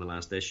Darkhawk in the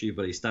last issue,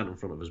 but he's standing in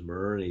front of his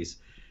mirror and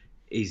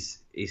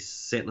he's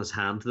setting his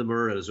hand to the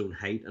mirror at his own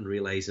height and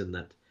realizing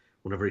that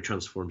whenever he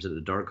transforms into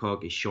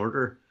Darkhawk, he's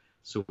shorter.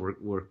 So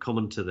we're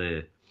coming to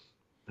the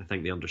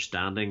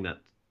understanding that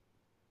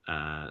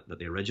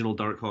the original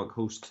Darkhawk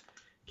host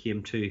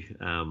came to.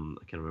 I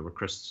can't remember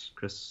Chris.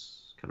 Can't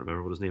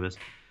remember what his name is.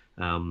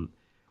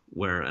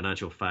 Where in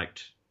actual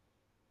fact,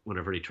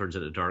 whenever he turns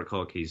into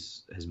Darkhawk,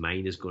 his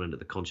mind is going into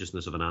the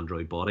consciousness of an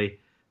android body,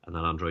 and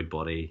that android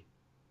body,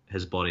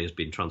 his body has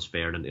been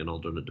transferred into an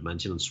alternate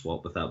dimension and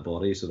swapped with that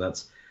body. So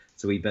it's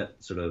a wee bit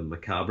sort of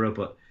macabre,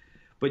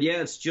 but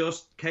yeah, it's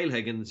just Kyle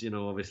Higgins,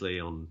 obviously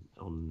on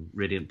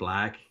Radiant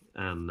Black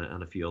and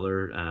a few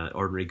other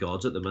Ordinary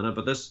Gods at the minute,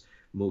 but this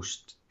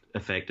most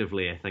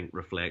effectively, I think,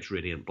 reflects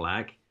Radiant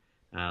Black.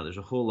 There's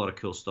a whole lot of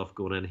cool stuff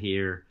going in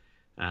here,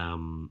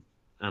 and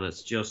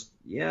it's just,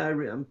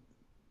 I'm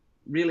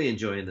really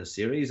enjoying this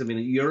series. I mean,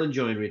 you're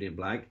enjoying Radiant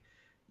Black.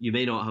 You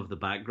may not have the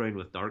background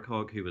with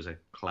Darkhawk, who was a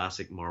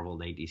classic Marvel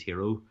 '90s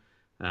hero,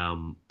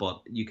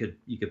 but you could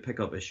pick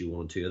up issue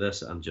 1 and 2 of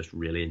this and just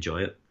really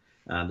enjoy it.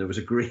 And there was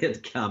a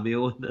great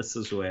cameo in this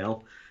as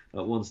well.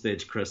 At one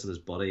stage, Chris and his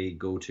buddy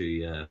go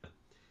to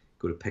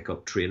pick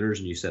up trainers,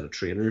 a new set of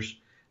trainers,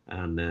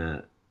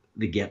 and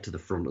they get to the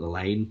front of the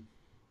line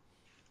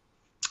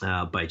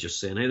by just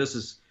saying, "Hey, this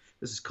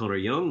is Connor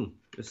Young.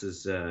 This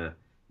is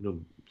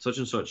such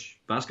and such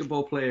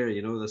basketball player.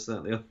 This, that,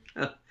 and the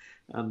other."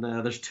 And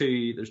there's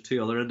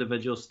two other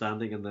individuals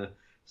standing in the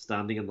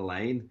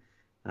line,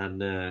 and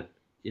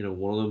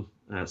one of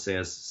them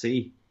says,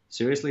 "See,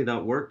 seriously,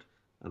 that worked,"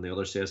 and the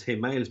other says, "Hey,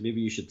 Miles,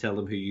 maybe you should tell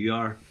them who you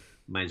are."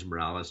 Miles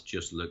Morales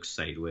just looks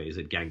sideways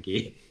at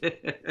Genki.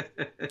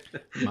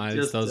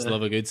 Miles does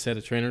love a good set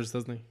of trainers,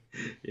 doesn't he?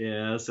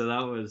 Yeah, so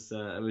that was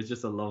it was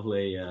just a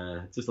lovely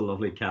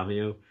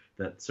cameo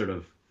that sort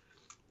of,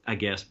 I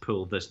guess,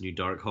 pulled this new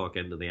Darkhawk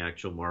into the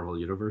actual Marvel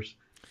universe.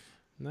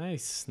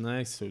 Nice.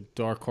 So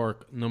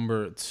Darkhawk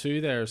number 2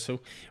 there. So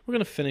we're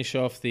going to finish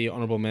off the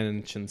honorable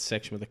mention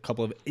section with a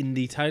couple of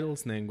indie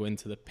titles and then go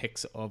into the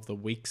picks of the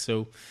week.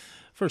 So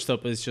first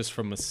up is just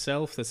from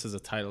myself. This is a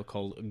title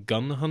called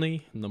Gun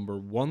Honey, number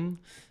 1.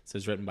 This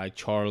is written by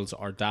Charles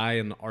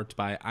Ardai and art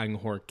by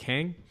Anghor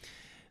Kang.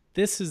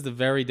 This is the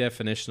very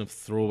definition of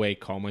throwaway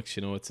comics.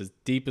 It's as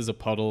deep as a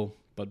puddle,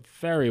 but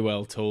very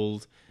well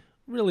told.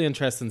 Really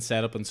interesting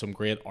setup and some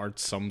great art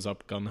sums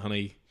up Gun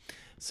Honey.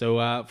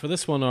 So for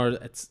this one,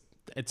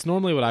 it's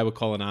normally what I would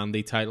call an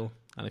Andy title.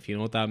 And if you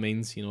know what that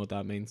means, you know what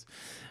that means.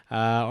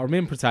 Our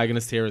main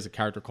protagonist here is a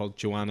character called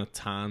Joanna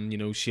Tan.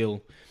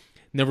 She'll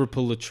never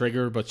pull the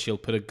trigger, but she'll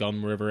put a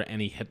gun wherever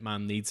any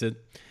hitman needs it.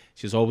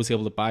 She's always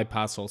able to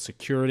bypass all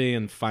security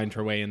and find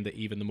her way into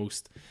even the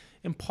most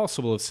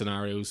impossible of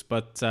scenarios.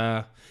 But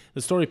the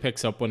story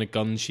picks up when a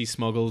gun she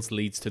smuggles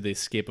leads to the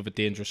escape of a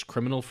dangerous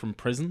criminal from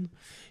prison.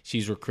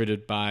 She's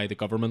recruited by the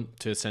government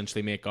to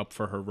essentially make up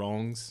for her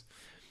wrongs.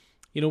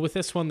 With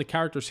this one, the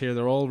characters here,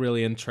 they're all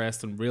really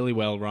interesting, really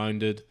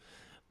well-rounded.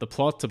 The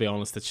plot, to be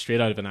honest, it's straight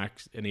out of an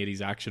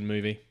 80s action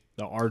movie.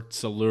 The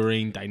art's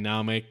alluring,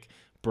 dynamic,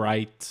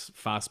 bright,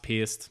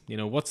 fast-paced.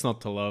 What's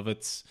not to love?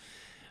 It's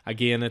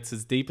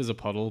as deep as a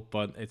puddle,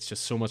 but it's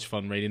just so much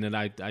fun reading it.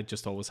 I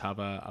just always have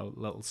a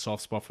little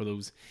soft spot for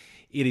those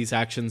 80s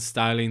action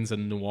stylings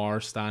and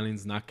noir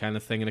stylings and that kind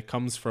of thing. And it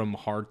comes from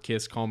Hard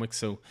Case Comics,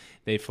 so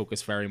they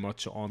focus very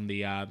much on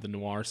the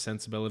noir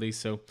sensibility.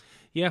 So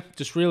yeah,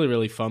 just really,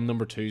 really fun.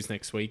 Number 2's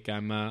next week.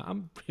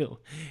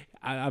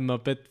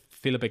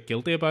 feel a bit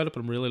guilty about it, but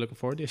I'm really looking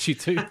forward to issue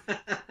 2.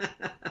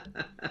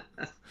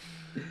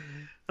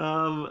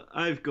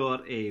 I've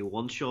got a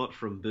one shot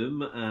from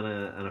Boom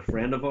and a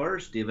friend of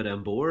ours, David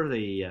Embore,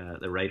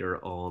 the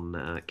writer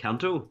on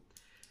Kanto,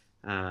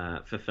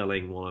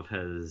 fulfilling one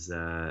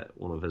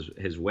of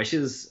his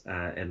wishes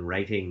in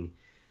writing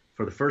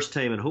for the first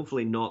time and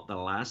hopefully not the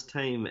last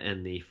time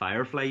in the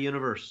Firefly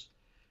universe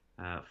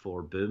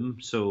for Boom.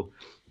 So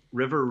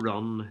River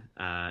Run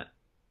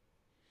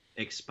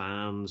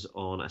expands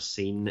on a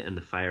scene in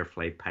the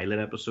Firefly pilot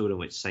episode in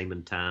which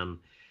Simon Tan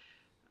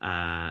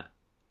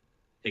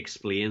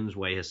explains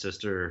why his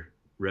sister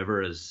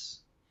River is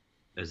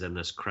in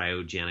this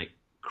cryogenic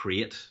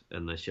crate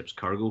in the ship's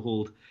cargo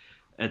hold.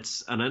 In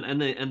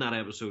that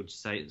episode,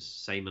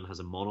 Simon has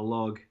a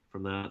monologue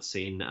from that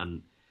scene,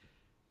 and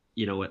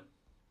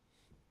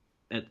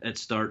it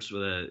starts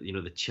with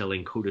the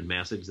chilling coded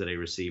message that I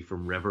received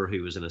from River,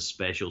 who was in a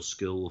special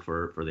school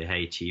for the high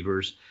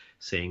achievers,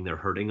 saying, "They're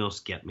hurting us,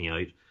 get me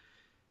out."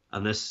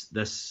 And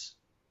this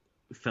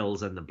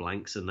fills in the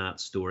blanks in that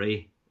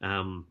story.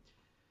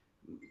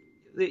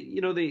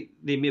 They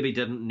maybe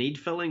didn't need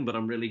filling, but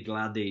I'm really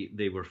glad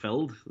they were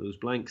filled, those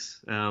blanks,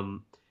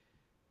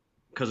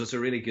 because it's a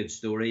really good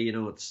story.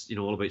 It's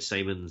all about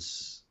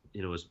Simon's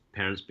his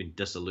parents being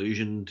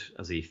disillusioned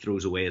as he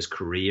throws away his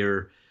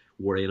career,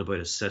 worrying about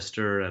his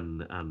sister,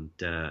 and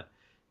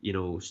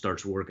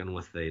starts working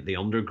with the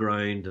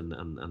underground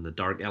and the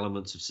dark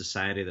elements of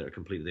society that are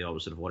completely the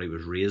opposite of what he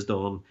was raised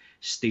on,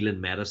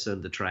 stealing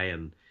medicine to try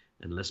and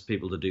enlist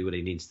people to do what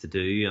he needs to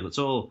do. And it's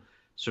all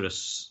sort of,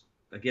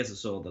 I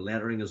guess the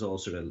lettering is all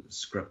sort of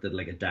scripted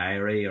like a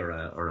diary or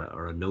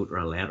a note or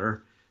a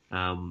letter.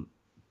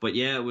 But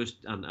yeah, it was,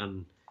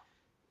 and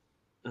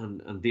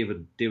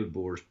David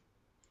Bore's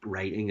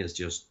writing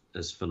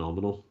is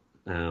phenomenal.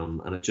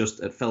 And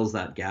it fills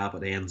that gap.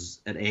 It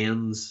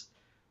ends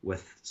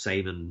with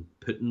Simon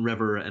putting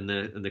River in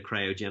the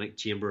cryogenic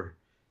chamber,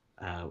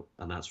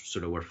 and that's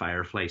sort of where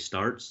Firefly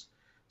starts.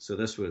 So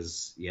this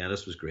was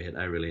great.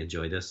 I really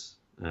enjoyed this,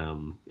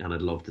 and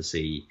I'd love to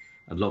see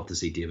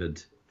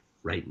David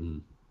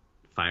writing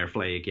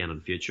Firefly again in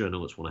the future. I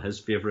know it's one of his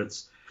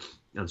favorites,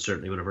 and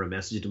certainly whenever I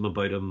messaged him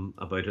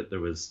about it, there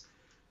was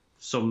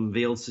some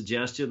veiled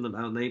suggestion that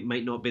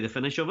might not be the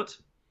finish of it.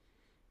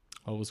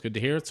 Always good to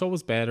hear. It's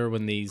always better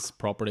when these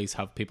properties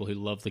have people who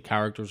love the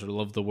characters or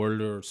love the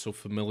world or are so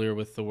familiar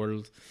with the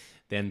world,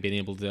 then being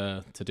able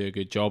to do a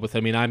good job with it.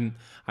 I mean, I'm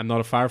not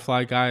a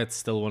Firefly guy. It's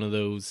still one of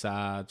those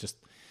just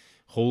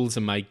holes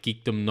in my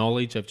geekdom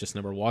knowledge. I've just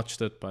never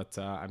watched it, but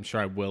I'm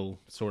sure I will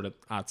sort it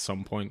at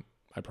some point.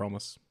 I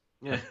promise.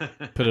 Yeah.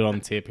 Put it on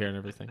tape here and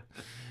everything.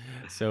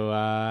 So,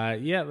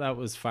 yeah, that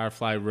was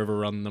Firefly River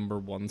Run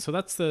 #1. So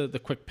that's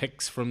the quick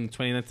picks from the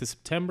 29th of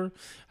September.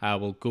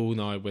 We'll go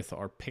now with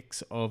our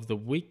picks of the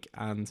week.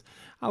 And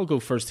I'll go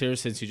first here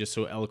since you just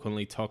so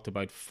eloquently talked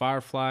about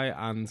Firefly.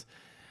 And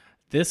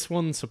this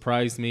one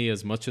surprised me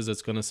as much as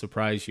it's going to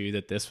surprise you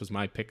that this was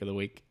my pick of the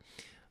week.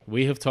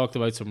 We have talked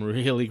about some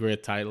really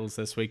great titles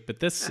this week, but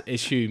this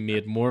issue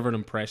made more of an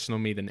impression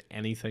on me than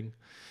anything.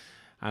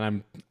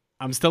 And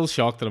I'm still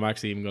shocked that I'm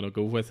actually even going to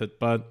go with it.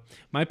 But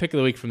my pick of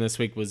the week from this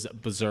week was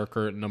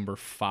Berserker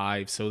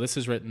 #5. So this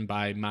is written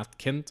by Matt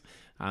Kindt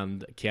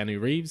and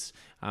Keanu Reeves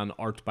and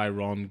art by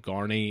Ron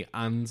Garney.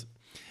 And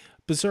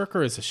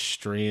Berserker is a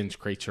strange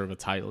creature of a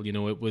title. You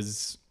know, it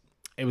was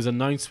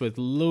announced with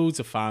loads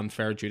of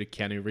fanfare due to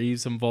Keanu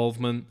Reeves'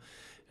 involvement.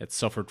 It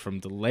suffered from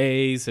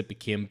delays. It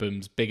became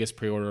Boom's biggest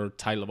pre-order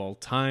title of all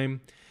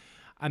time.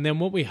 And then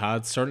what we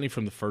had, certainly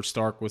from the first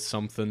arc, was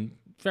something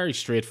very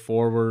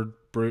straightforward,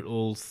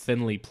 brutal,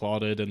 thinly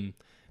plotted, and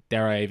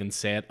dare I even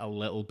say it, a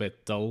little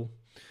bit dull.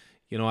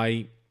 You know,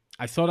 I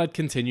thought I'd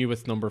continue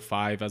with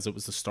 #5 as it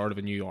was the start of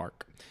a new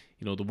arc.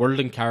 You know, the world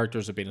and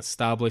characters have been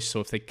established,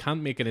 so if they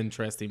can't make it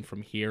interesting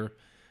from here,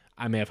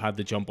 I may have had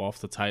to jump off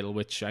the title,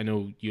 which I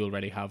know you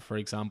already have, for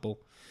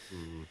example.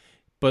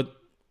 But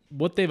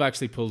what they've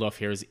actually pulled off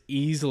here is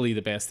easily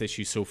the best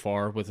issue so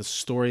far, with a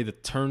story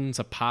that turns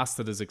a past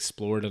that is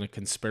explored and a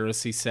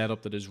conspiracy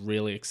setup that is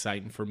really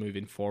exciting for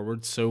moving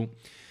forward. So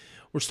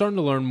we're starting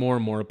to learn more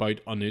and more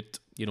about Anut,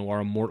 you know,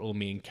 our immortal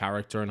main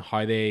character, and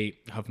how they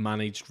have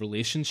managed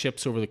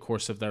relationships over the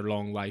course of their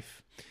long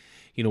life.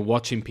 You know,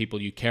 watching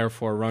people you care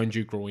for around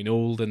you growing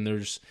old, and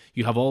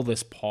you have all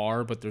this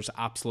power, but there's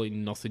absolutely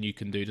nothing you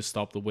can do to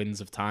stop the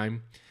winds of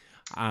time.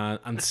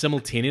 And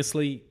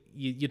simultaneously,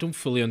 you don't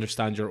fully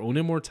understand your own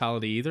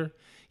immortality either.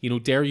 You know,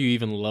 dare you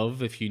even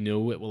love if you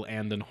know it will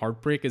end in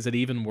heartbreak? Is it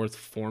even worth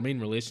forming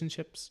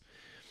relationships?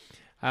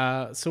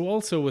 So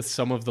also with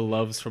some of the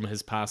loves from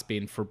his past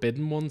being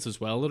forbidden ones as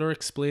well that are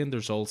explained,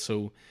 there's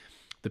also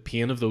the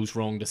pain of those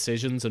wrong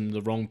decisions and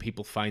the wrong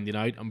people finding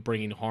out and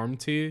bringing harm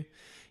to you.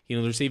 You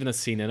know, there's even a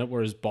scene in it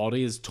where his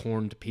body is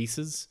torn to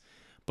pieces,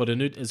 but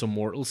Anut is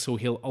immortal, so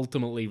he'll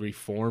ultimately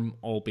reform,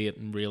 albeit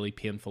in really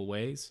painful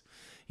ways.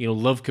 You know,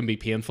 love can be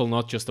painful,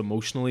 not just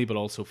emotionally, but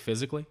also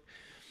physically.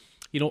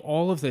 You know,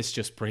 all of this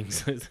just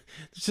brings, there's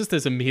just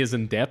this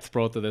amazing depth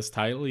brought to this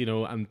title, you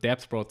know, and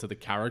depth brought to the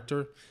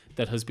character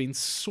that has been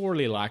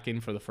sorely lacking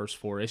for the first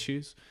 4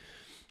 issues.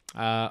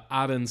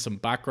 Add in some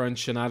background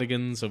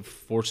shenanigans of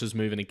forces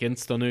moving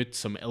against Anut,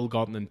 some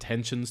ill-gotten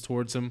intentions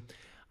towards him,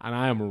 and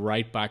I am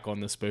right back on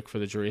this book for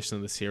the duration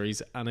of the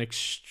series. An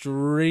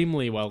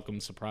extremely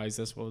welcome surprise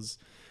this was.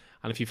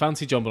 And if you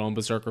fancy jumping on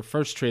Berserker,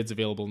 first trade's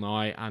available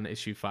now, and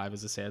issue 5,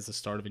 as I say, is the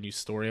start of a new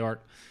story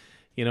arc.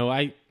 You know,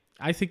 I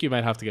think you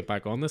might have to get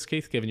back on this,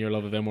 Keith, given your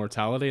love of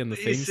immortality and the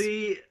themes.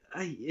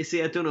 You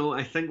see, I don't know.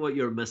 I think what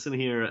you're missing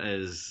here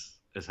is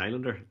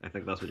Highlander. I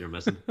think that's what you're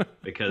missing,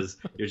 because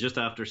you're just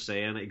after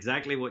saying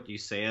exactly what you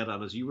said,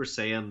 and as you were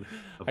saying,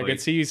 I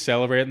could see you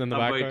celebrating in the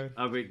background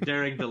about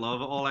daring to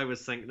love. All I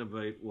was thinking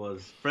about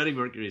was Freddie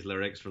Mercury's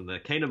lyrics from the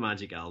Kind of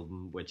Magic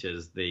album, which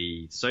is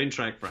the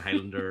soundtrack for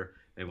Highlander.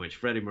 In which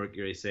Freddie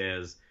Mercury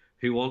says,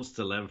 "Who wants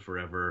to live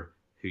forever?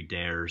 Who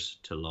dares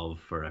to love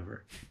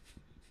forever?"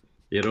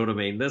 You know what I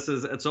mean?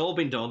 It's all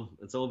been done.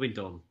 It's all been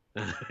done.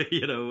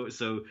 You know,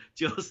 so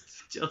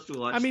just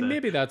watch. I mean,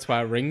 maybe that's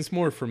why it rings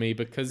more for me,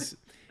 because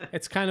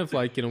it's kind of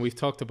like, you know, we've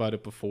talked about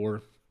it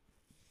before.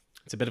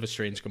 It's a bit of a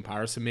strange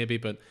comparison, maybe,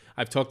 but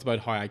I've talked about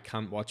how I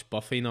can't watch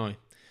Buffy now,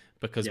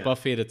 because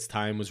Buffy at its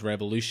time was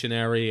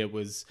revolutionary. It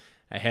was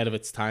ahead of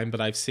its time,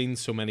 but I've seen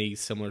so many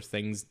similar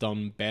things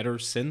done better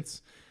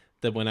since,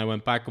 that when I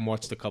went back and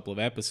watched a couple of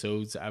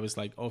episodes, I was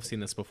like, oh, I've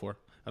seen this before.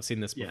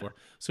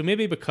 So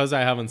maybe because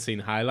I haven't seen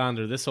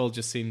Highlander, this all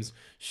just seems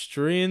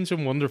strange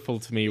and wonderful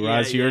to me,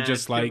 whereas you're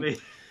just like,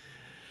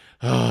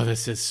 oh,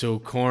 this is so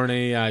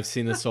corny. I've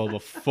seen this all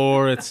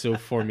before. It's so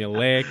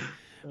formulaic.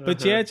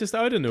 But yeah, just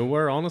out of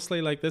nowhere,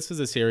 honestly, like, this is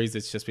a series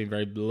that's just been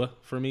very blah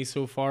for me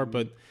so far,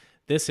 but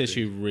this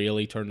issue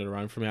really turned it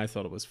around for me. I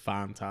thought it was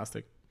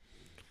fantastic.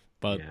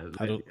 But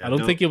I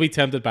don't think you'll be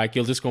tempted back.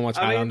 You'll just go and watch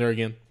Highlander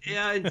again.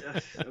 Yeah,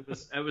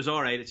 it was all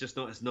right. It's just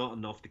it's not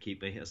enough to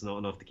keep me. It's not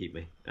enough to keep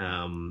me.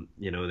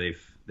 You know,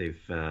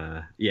 they've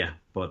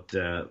But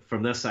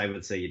from this, I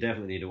would say you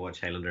definitely need to watch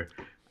Highlander,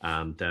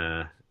 and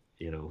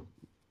you know,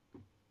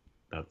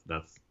 that's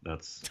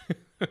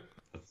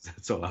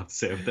all I have to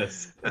say about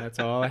this. That's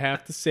all I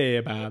have to say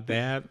about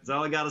that. That's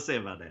all I got to say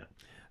about that.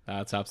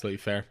 That's absolutely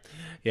fair.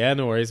 Yeah,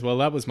 no worries. Well,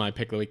 that was my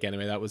pick of the week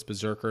anyway. That was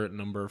Berserker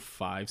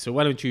 #5. So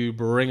why don't you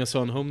bring us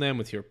on home then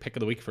with your pick of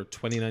the week for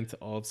 29th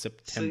of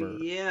September?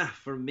 So yeah,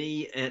 for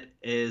me it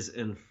is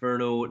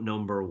Inferno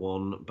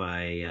 #1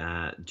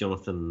 by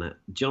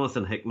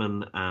Jonathan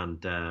Hickman and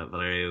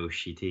Valerio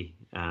Schiti.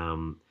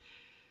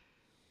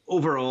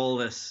 Overall,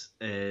 this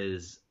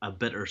is a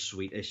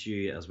bittersweet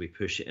issue as we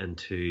push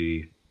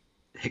into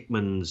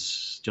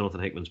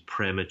Jonathan Hickman's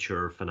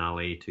premature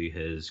finale to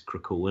his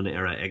Krakoan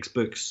era X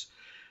books.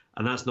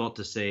 And that's not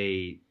to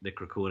say the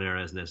Krakoan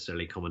era is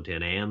necessarily coming to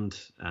an end.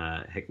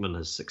 Hickman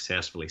has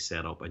successfully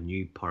set up a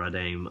new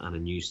paradigm and a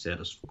new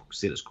status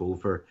quo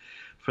for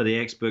the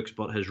X books,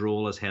 but his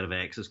role as head of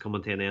X is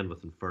coming to an end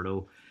with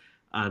Inferno.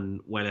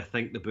 And while I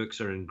think the books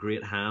are in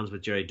great hands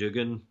with Gerry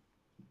Duggan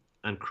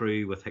and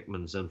crew, with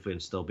Hickman's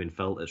influence still being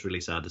felt, it's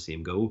really sad to see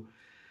him go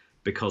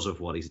because of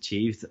what he's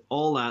achieved.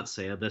 All that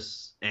said,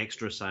 this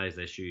extra-sized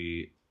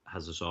issue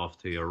has us off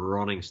to a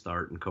running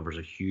start and covers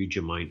a huge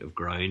amount of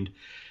ground.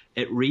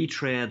 It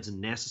retreads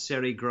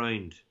necessary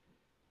ground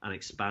and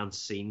expands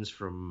scenes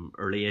from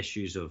early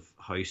issues of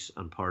House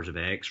and Powers of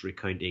X,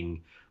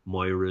 recounting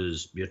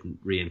Moira's mutant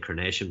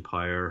reincarnation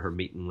power, her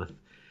meeting with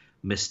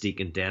Mystique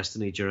and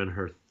Destiny during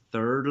her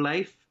third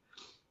life,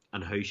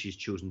 and how she's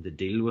chosen to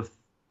deal with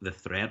the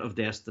threat of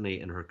Destiny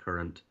in her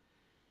current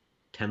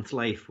 10th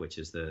life, which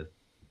is the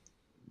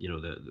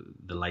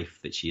life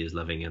that she is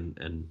living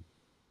in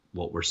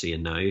what we're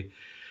seeing now.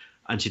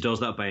 And she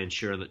does that by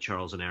ensuring that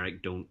Charles and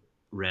Eric don't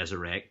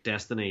resurrect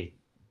Destiny,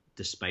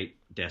 despite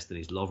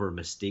Destiny's lover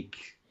Mystique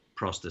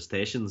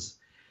protestations.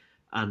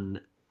 And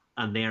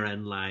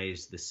therein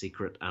lies the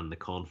secret and the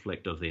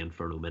conflict of the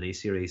Inferno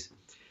miniseries.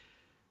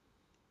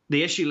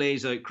 The issue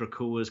lays out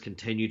Krakoa's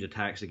continued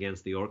attacks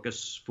against the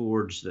Orcus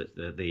Forge,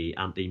 the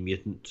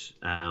anti-mutant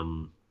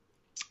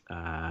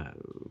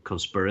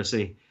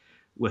conspiracy,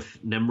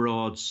 with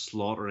Nimrod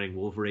slaughtering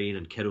Wolverine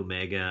and Kid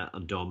Omega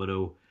and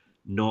Domino,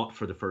 not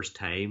for the first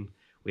time.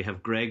 We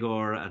have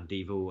Gregor and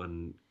Devo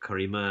and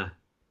Karima,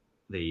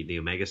 the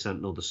Omega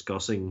Sentinel,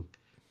 discussing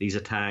these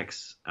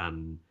attacks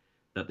and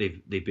that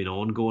they've been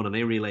ongoing, and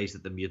they realise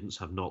that the mutants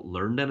have not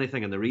learned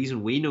anything. And the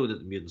reason we know that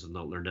the mutants have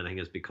not learned anything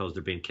is because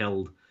they're being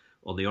killed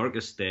on the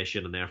Argus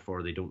station, and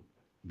therefore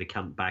they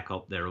can't back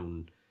up their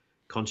own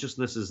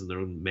consciousnesses and their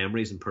own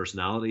memories and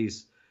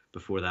personalities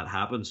before that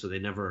happens. So they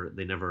never,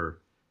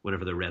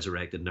 whenever they're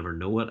resurrected, never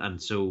know it. And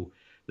so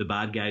the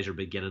bad guys are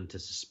beginning to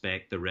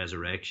suspect the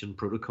resurrection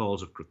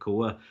protocols of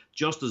Krakoa,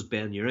 just as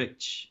Ben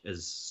Urich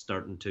is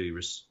starting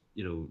to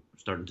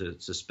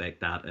suspect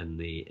that in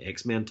the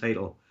X-Men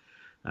title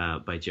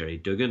by Gerry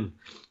Duggan.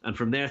 And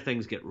from there,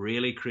 things get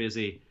really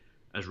crazy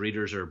as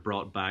readers are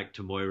brought back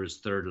to Moira's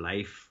third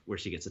life, where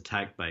she gets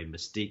attacked by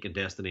Mystique and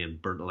Destiny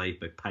and burnt alive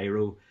by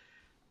Pyro.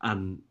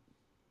 And,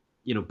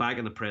 back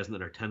in the present,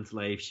 in her 10th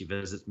life, she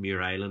visits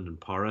Muir Island in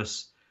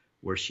Paris,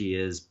 where she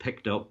is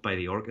picked up by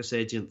the Orcus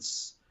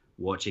agents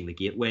watching the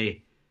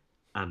Gateway.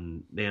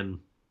 And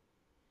then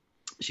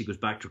she goes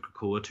back to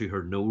Krakoa, to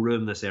her no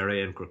room, this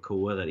area in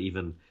Krakoa that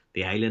even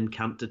the island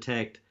can't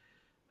detect.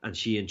 And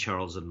she and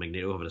Charles and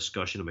Magneto have a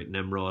discussion about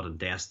Nimrod and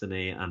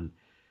Destiny. And,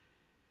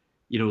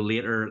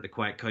 later the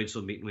Quiet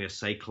Council meeting with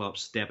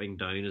Cyclops stepping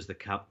down as the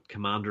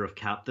commander of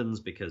captains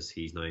because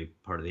he's now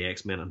part of the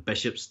X-Men, and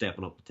Bishop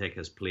stepping up to take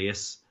his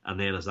place. And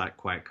then as that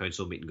Quiet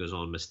Council meeting goes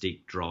on,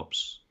 Mystique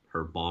drops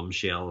her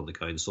bombshell on the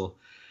council.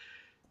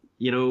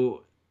 While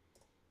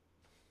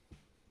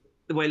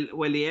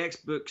the X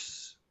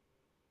books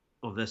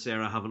of this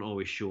era haven't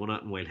always shown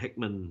it, and while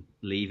Hickman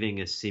leaving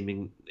he's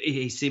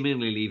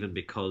seemingly leaving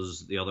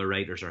because the other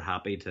writers are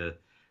happy to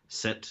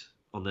sit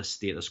on this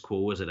status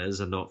quo as it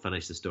is and not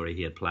finish the story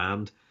he had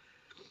planned.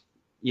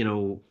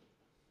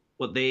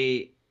 What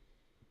they've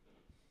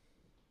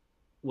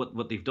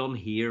done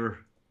here,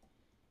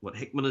 what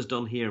Hickman has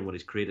done here and what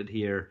he's created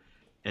here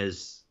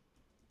is,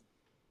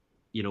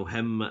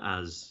 him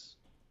as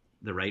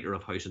the writer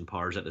of House and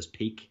Powers at his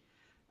peak,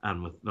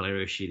 and with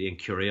Valerio Schiti and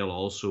Curiel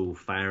also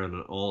firing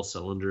on all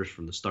cylinders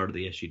from the start of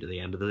the issue to the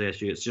end of the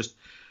issue. It's just,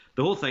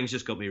 the whole thing's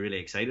just got me really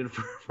excited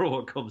for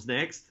what comes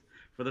next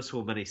for this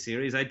whole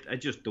mini-series. I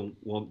just don't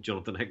want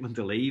Jonathan Hickman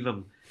to leave.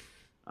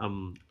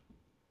 I'm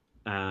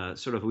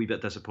sort of a wee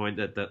bit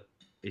disappointed that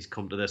he's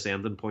come to this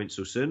ending point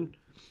so soon,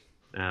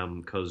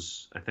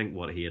 because I think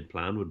what he had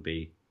planned would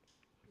be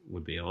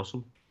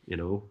awesome,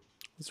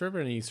 Is there ever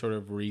any sort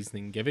of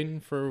reasoning given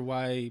for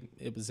why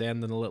it was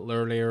ending a little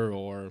earlier,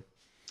 or?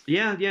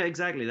 Yeah,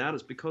 exactly that.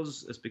 It's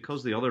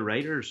because the other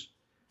writers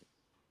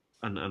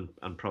and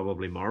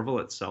probably Marvel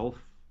itself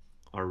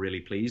are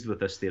really pleased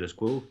with this status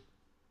quo.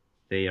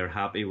 They are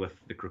happy with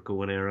the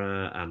Krakoan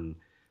era and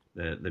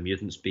the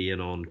mutants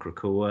being on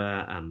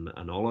Krakoa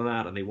and all of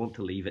that, and they want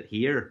to leave it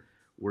here.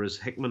 Whereas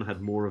Hickman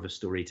had more of a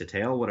story to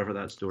tell, whatever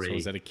that story. So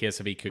is it a case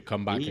of he could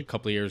come back a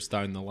couple of years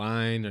down the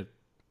line? Or?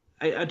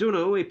 I don't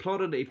know. He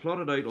plotted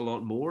out a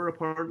lot more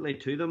apparently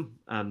to them,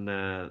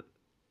 and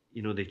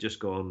they've just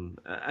gone.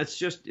 I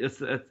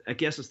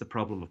guess it's the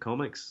problem of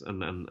comics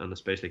and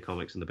especially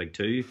comics in the big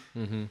two.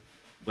 Mm-hmm.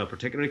 Well,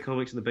 particularly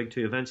comics in the big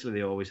two. Eventually,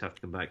 they always have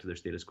to come back to their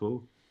status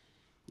quo.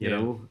 You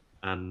know,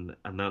 and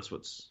that's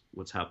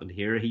what's happened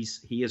here.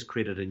 He has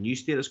created a new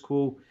status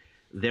quo.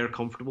 They're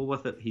comfortable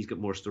with it. He's got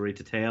more story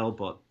to tell,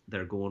 but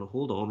they're going,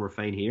 hold on, we're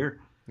fine here.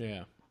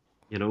 Yeah.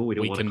 We don't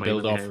want to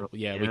build off.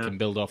 We can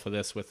build off of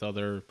this with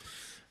other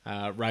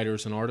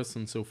writers and artists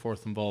and so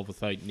forth involved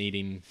without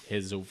needing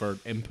his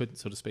overt input,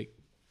 so to speak.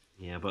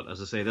 Yeah, but as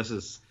I say, this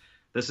is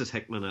This is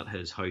Hickman at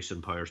his house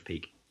in Powers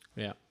Peak.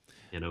 Yeah.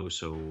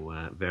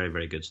 So very,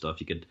 very good stuff.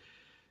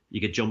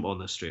 You could jump on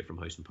this straight from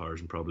House and Powers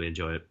and probably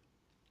enjoy it.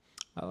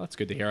 Well, that's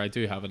good to hear. I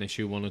do have an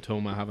issue one at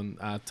home I haven't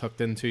tucked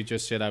into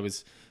just yet. I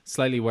was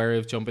slightly wary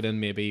of jumping in,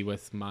 maybe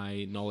with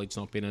my knowledge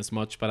not being as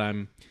much, but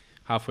I'm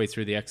halfway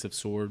through the X of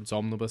Swords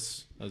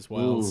omnibus as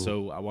well. Ooh,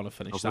 so I want to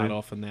finish that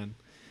off, and then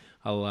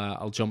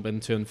I'll jump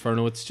into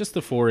Inferno. It's just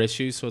the 4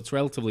 issues, so it's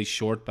relatively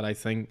short, but I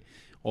think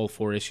all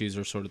 4 issues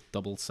are sort of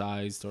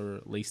double-sized, or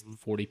at least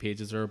 40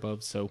 pages or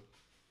above. So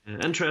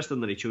interesting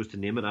that he chose to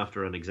name it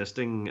after an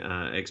existing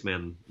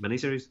X-Men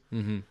miniseries,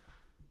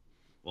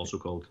 also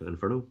called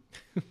Inferno.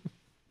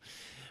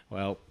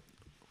 Well,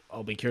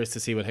 I'll be curious to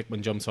see what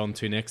Hickman jumps on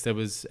to next. It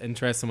was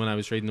interesting when I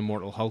was reading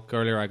Immortal Hulk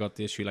earlier. I got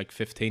the issue like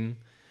 15,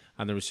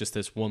 and there was just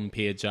this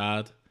 1-page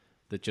ad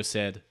that just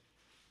said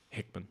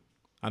Hickman,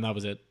 and that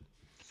was it.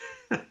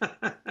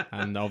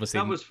 And obviously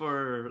that was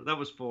for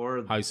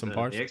House and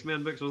Powers, the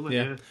X-Men books, wasn't it?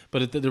 Yeah.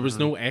 But there was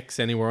no X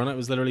anywhere on it. It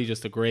was literally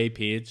just a grey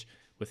page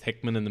with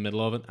Hickman in the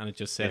middle of it, and it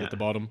just said at the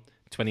bottom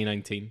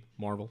 2019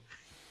 Marvel.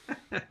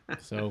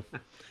 So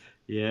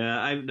yeah,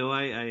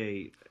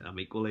 I'm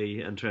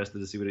equally interested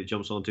to see what it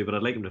jumps onto, but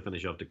I'd like him to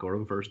finish off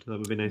Decorum first. That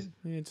would be nice.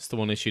 Yeah, just the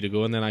 1 issue to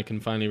go, and then I can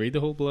finally read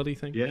the whole bloody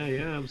thing.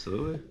 Yeah,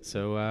 absolutely.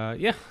 So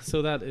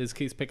so that is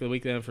Keith's pick of the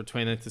week then for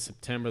 29th of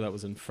September. That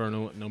was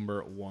Inferno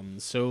number 1.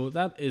 So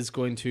that is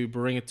going to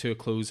bring it to a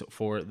close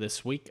for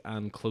this week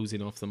and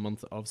closing off the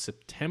month of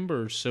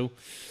September. So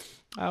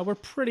we're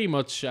pretty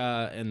much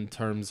in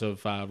terms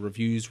of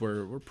reviews,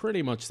 we're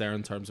pretty much there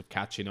in terms of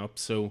catching up.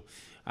 So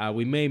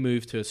we may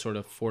move to a sort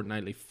of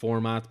fortnightly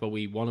format, but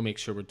we want to make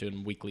sure we're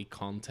doing weekly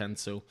content.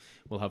 So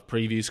we'll have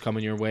previews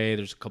coming your way.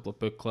 There's a couple of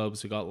book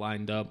clubs we got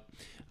lined up,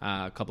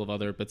 a couple of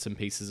other bits and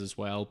pieces as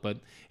well. But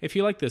if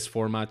you like this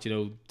format,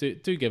 do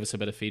give us a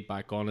bit of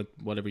feedback on it,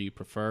 whatever you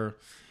prefer.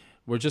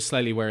 We're just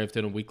slightly wary of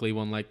doing a weekly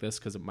one like this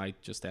because it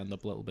might just end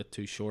up a little bit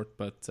too short.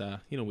 But,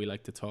 we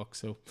like to talk,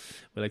 so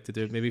we like to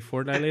do it maybe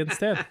fortnightly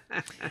instead.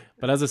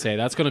 But as I say,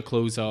 that's going to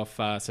close off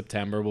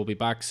September. We'll be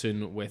back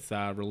soon with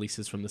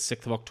releases from the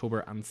 6th of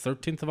October and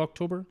 13th of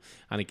October.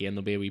 And again,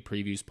 there'll be a wee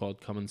previews pod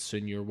coming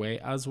soon your way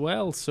as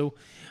well. So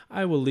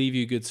I will leave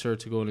you, good sir,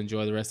 to go and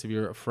enjoy the rest of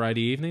your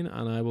Friday evening.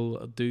 And I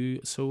will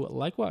do so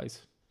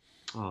likewise.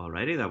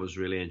 Alrighty, that was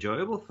really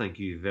enjoyable. Thank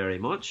you very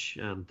much.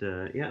 And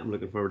I'm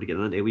looking forward to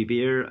getting into a wee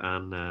beer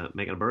and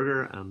making a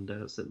burger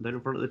and sitting down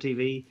in front of the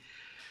TV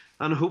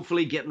and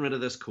hopefully getting rid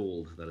of this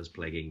cold that is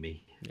plaguing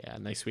me. Yeah,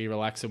 nice wee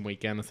relaxing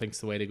weekend. I think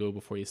it's the way to go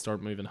before you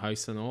start moving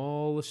house and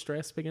all the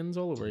stress begins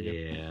all over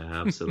again. Yeah,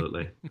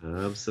 absolutely.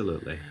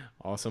 Absolutely.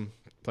 Awesome.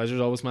 Pleasure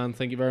as always, man.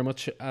 Thank you very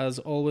much as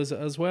always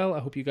as well. I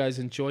hope you guys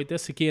enjoyed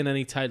this. Again,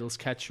 any titles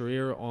catch your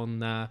ear on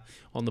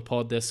the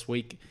pod this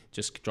week,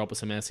 just drop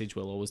us a message.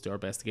 We'll always do our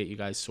best to get you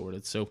guys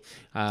sorted. So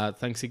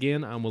thanks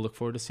again, and we'll look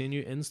forward to seeing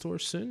you in store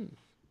soon.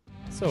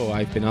 So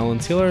I've been Alan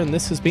Taylor, and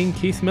this has been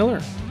Keith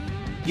Miller.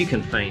 You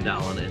can find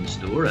Alan in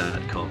store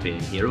at Coffee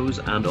and Heroes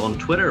and on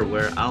Twitter,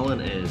 where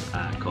Alan is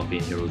at Coffee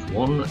and Heroes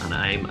 1 and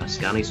I'm a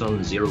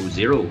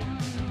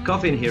Scannyson00.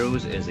 Coffee and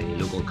Heroes is a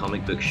local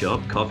comic book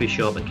shop, coffee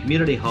shop and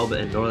community hub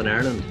in Northern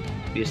Ireland,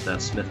 based at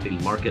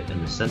Smithfield Market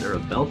in the centre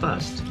of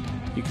Belfast.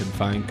 You can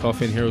find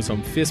Coffee and Heroes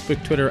on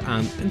Facebook, Twitter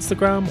and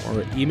Instagram,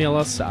 or email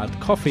us at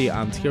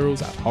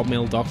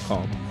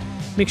coffeeandheroes@hotmail.com.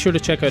 Make sure to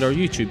check out our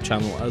YouTube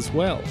channel as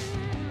well.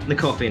 The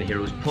Coffee and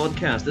Heroes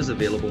podcast is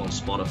available on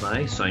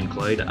Spotify,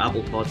 SoundCloud,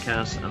 Apple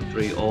Podcasts and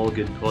through all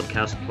good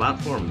podcast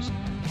platforms.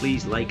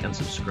 Please like and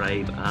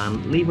subscribe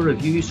and leave a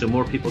review so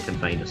more people can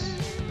find us.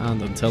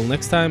 And until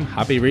next time,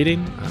 happy reading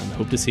and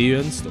hope to see you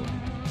in store.